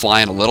ended up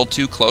flying a little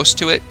too close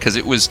to it because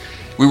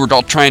we were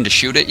all trying to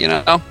shoot it,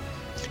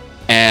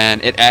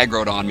 and it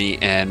aggroed on me,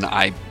 and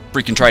I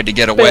freaking tried to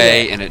get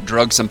away, and it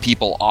drug some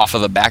people off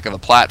of the back of the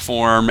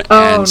platform,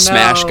 and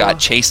Smash got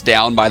chased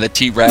down by the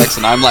T-Rex,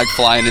 and I'm like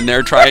flying in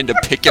there trying to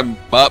pick him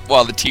up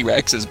while the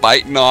T-Rex is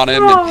biting on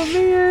him.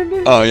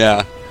 Man. Oh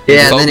yeah.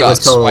 Yeah, and then it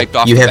was told,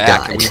 you have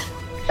died.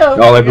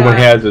 All everyone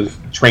has is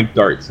trank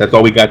darts. That's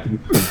all we got to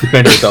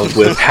defend ourselves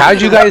with.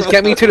 How'd you guys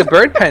get me to the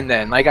bird pen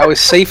then? Like, I was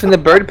safe in the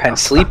bird pen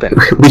sleeping.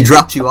 We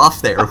dropped you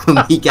off there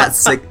when we got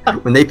sick.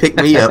 When they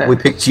picked me up, we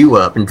picked you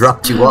up and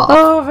dropped you off.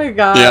 Oh my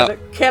god. Yeah.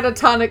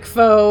 Catatonic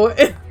foe.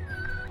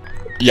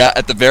 Yeah,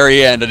 at the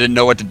very end, I didn't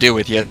know what to do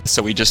with you,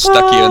 so we just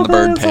stuck you in the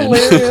bird pen.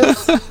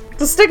 Hilarious.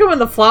 Just stick him in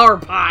the flower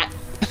pot.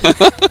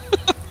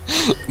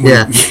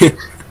 Yeah.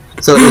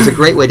 So it was a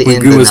great way to end the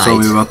night. Goon was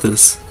telling me about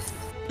this.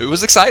 It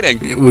was exciting.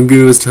 When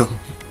Goon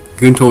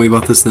told me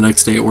about this the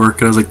next day at work,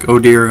 and I was like, oh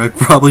dear, I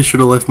probably should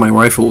have left my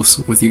rifles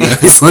with you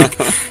guys. Like,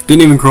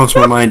 didn't even cross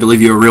my mind to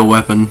leave you a real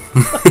weapon.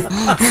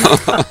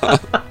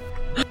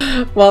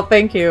 Well,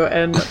 thank you,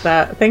 and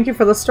thank you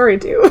for the story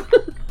too.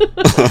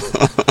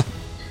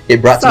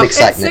 It brought some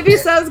excitement. Cindy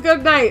says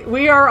good night.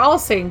 We are all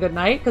saying good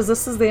night because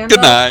this is the end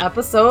of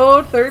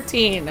episode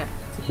 13.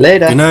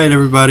 Later. Good night,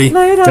 everybody.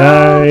 Later.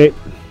 Night.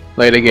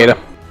 Later, Gator.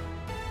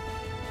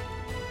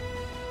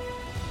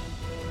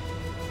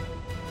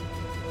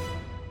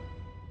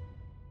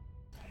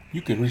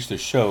 You can reach the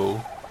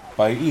show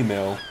by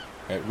email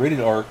at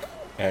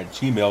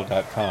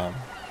ratedark@gmail.com.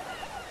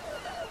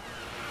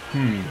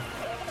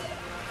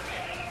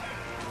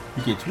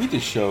 You can tweet the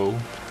show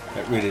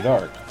at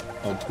ratedark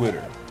on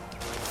Twitter.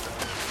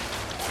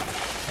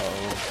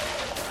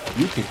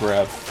 You can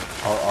grab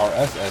our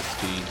RSS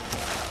feed,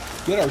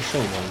 get our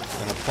show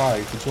notes, and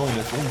apply to join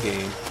us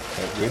in-game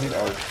at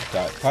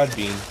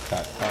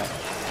ratedark.podbean.com.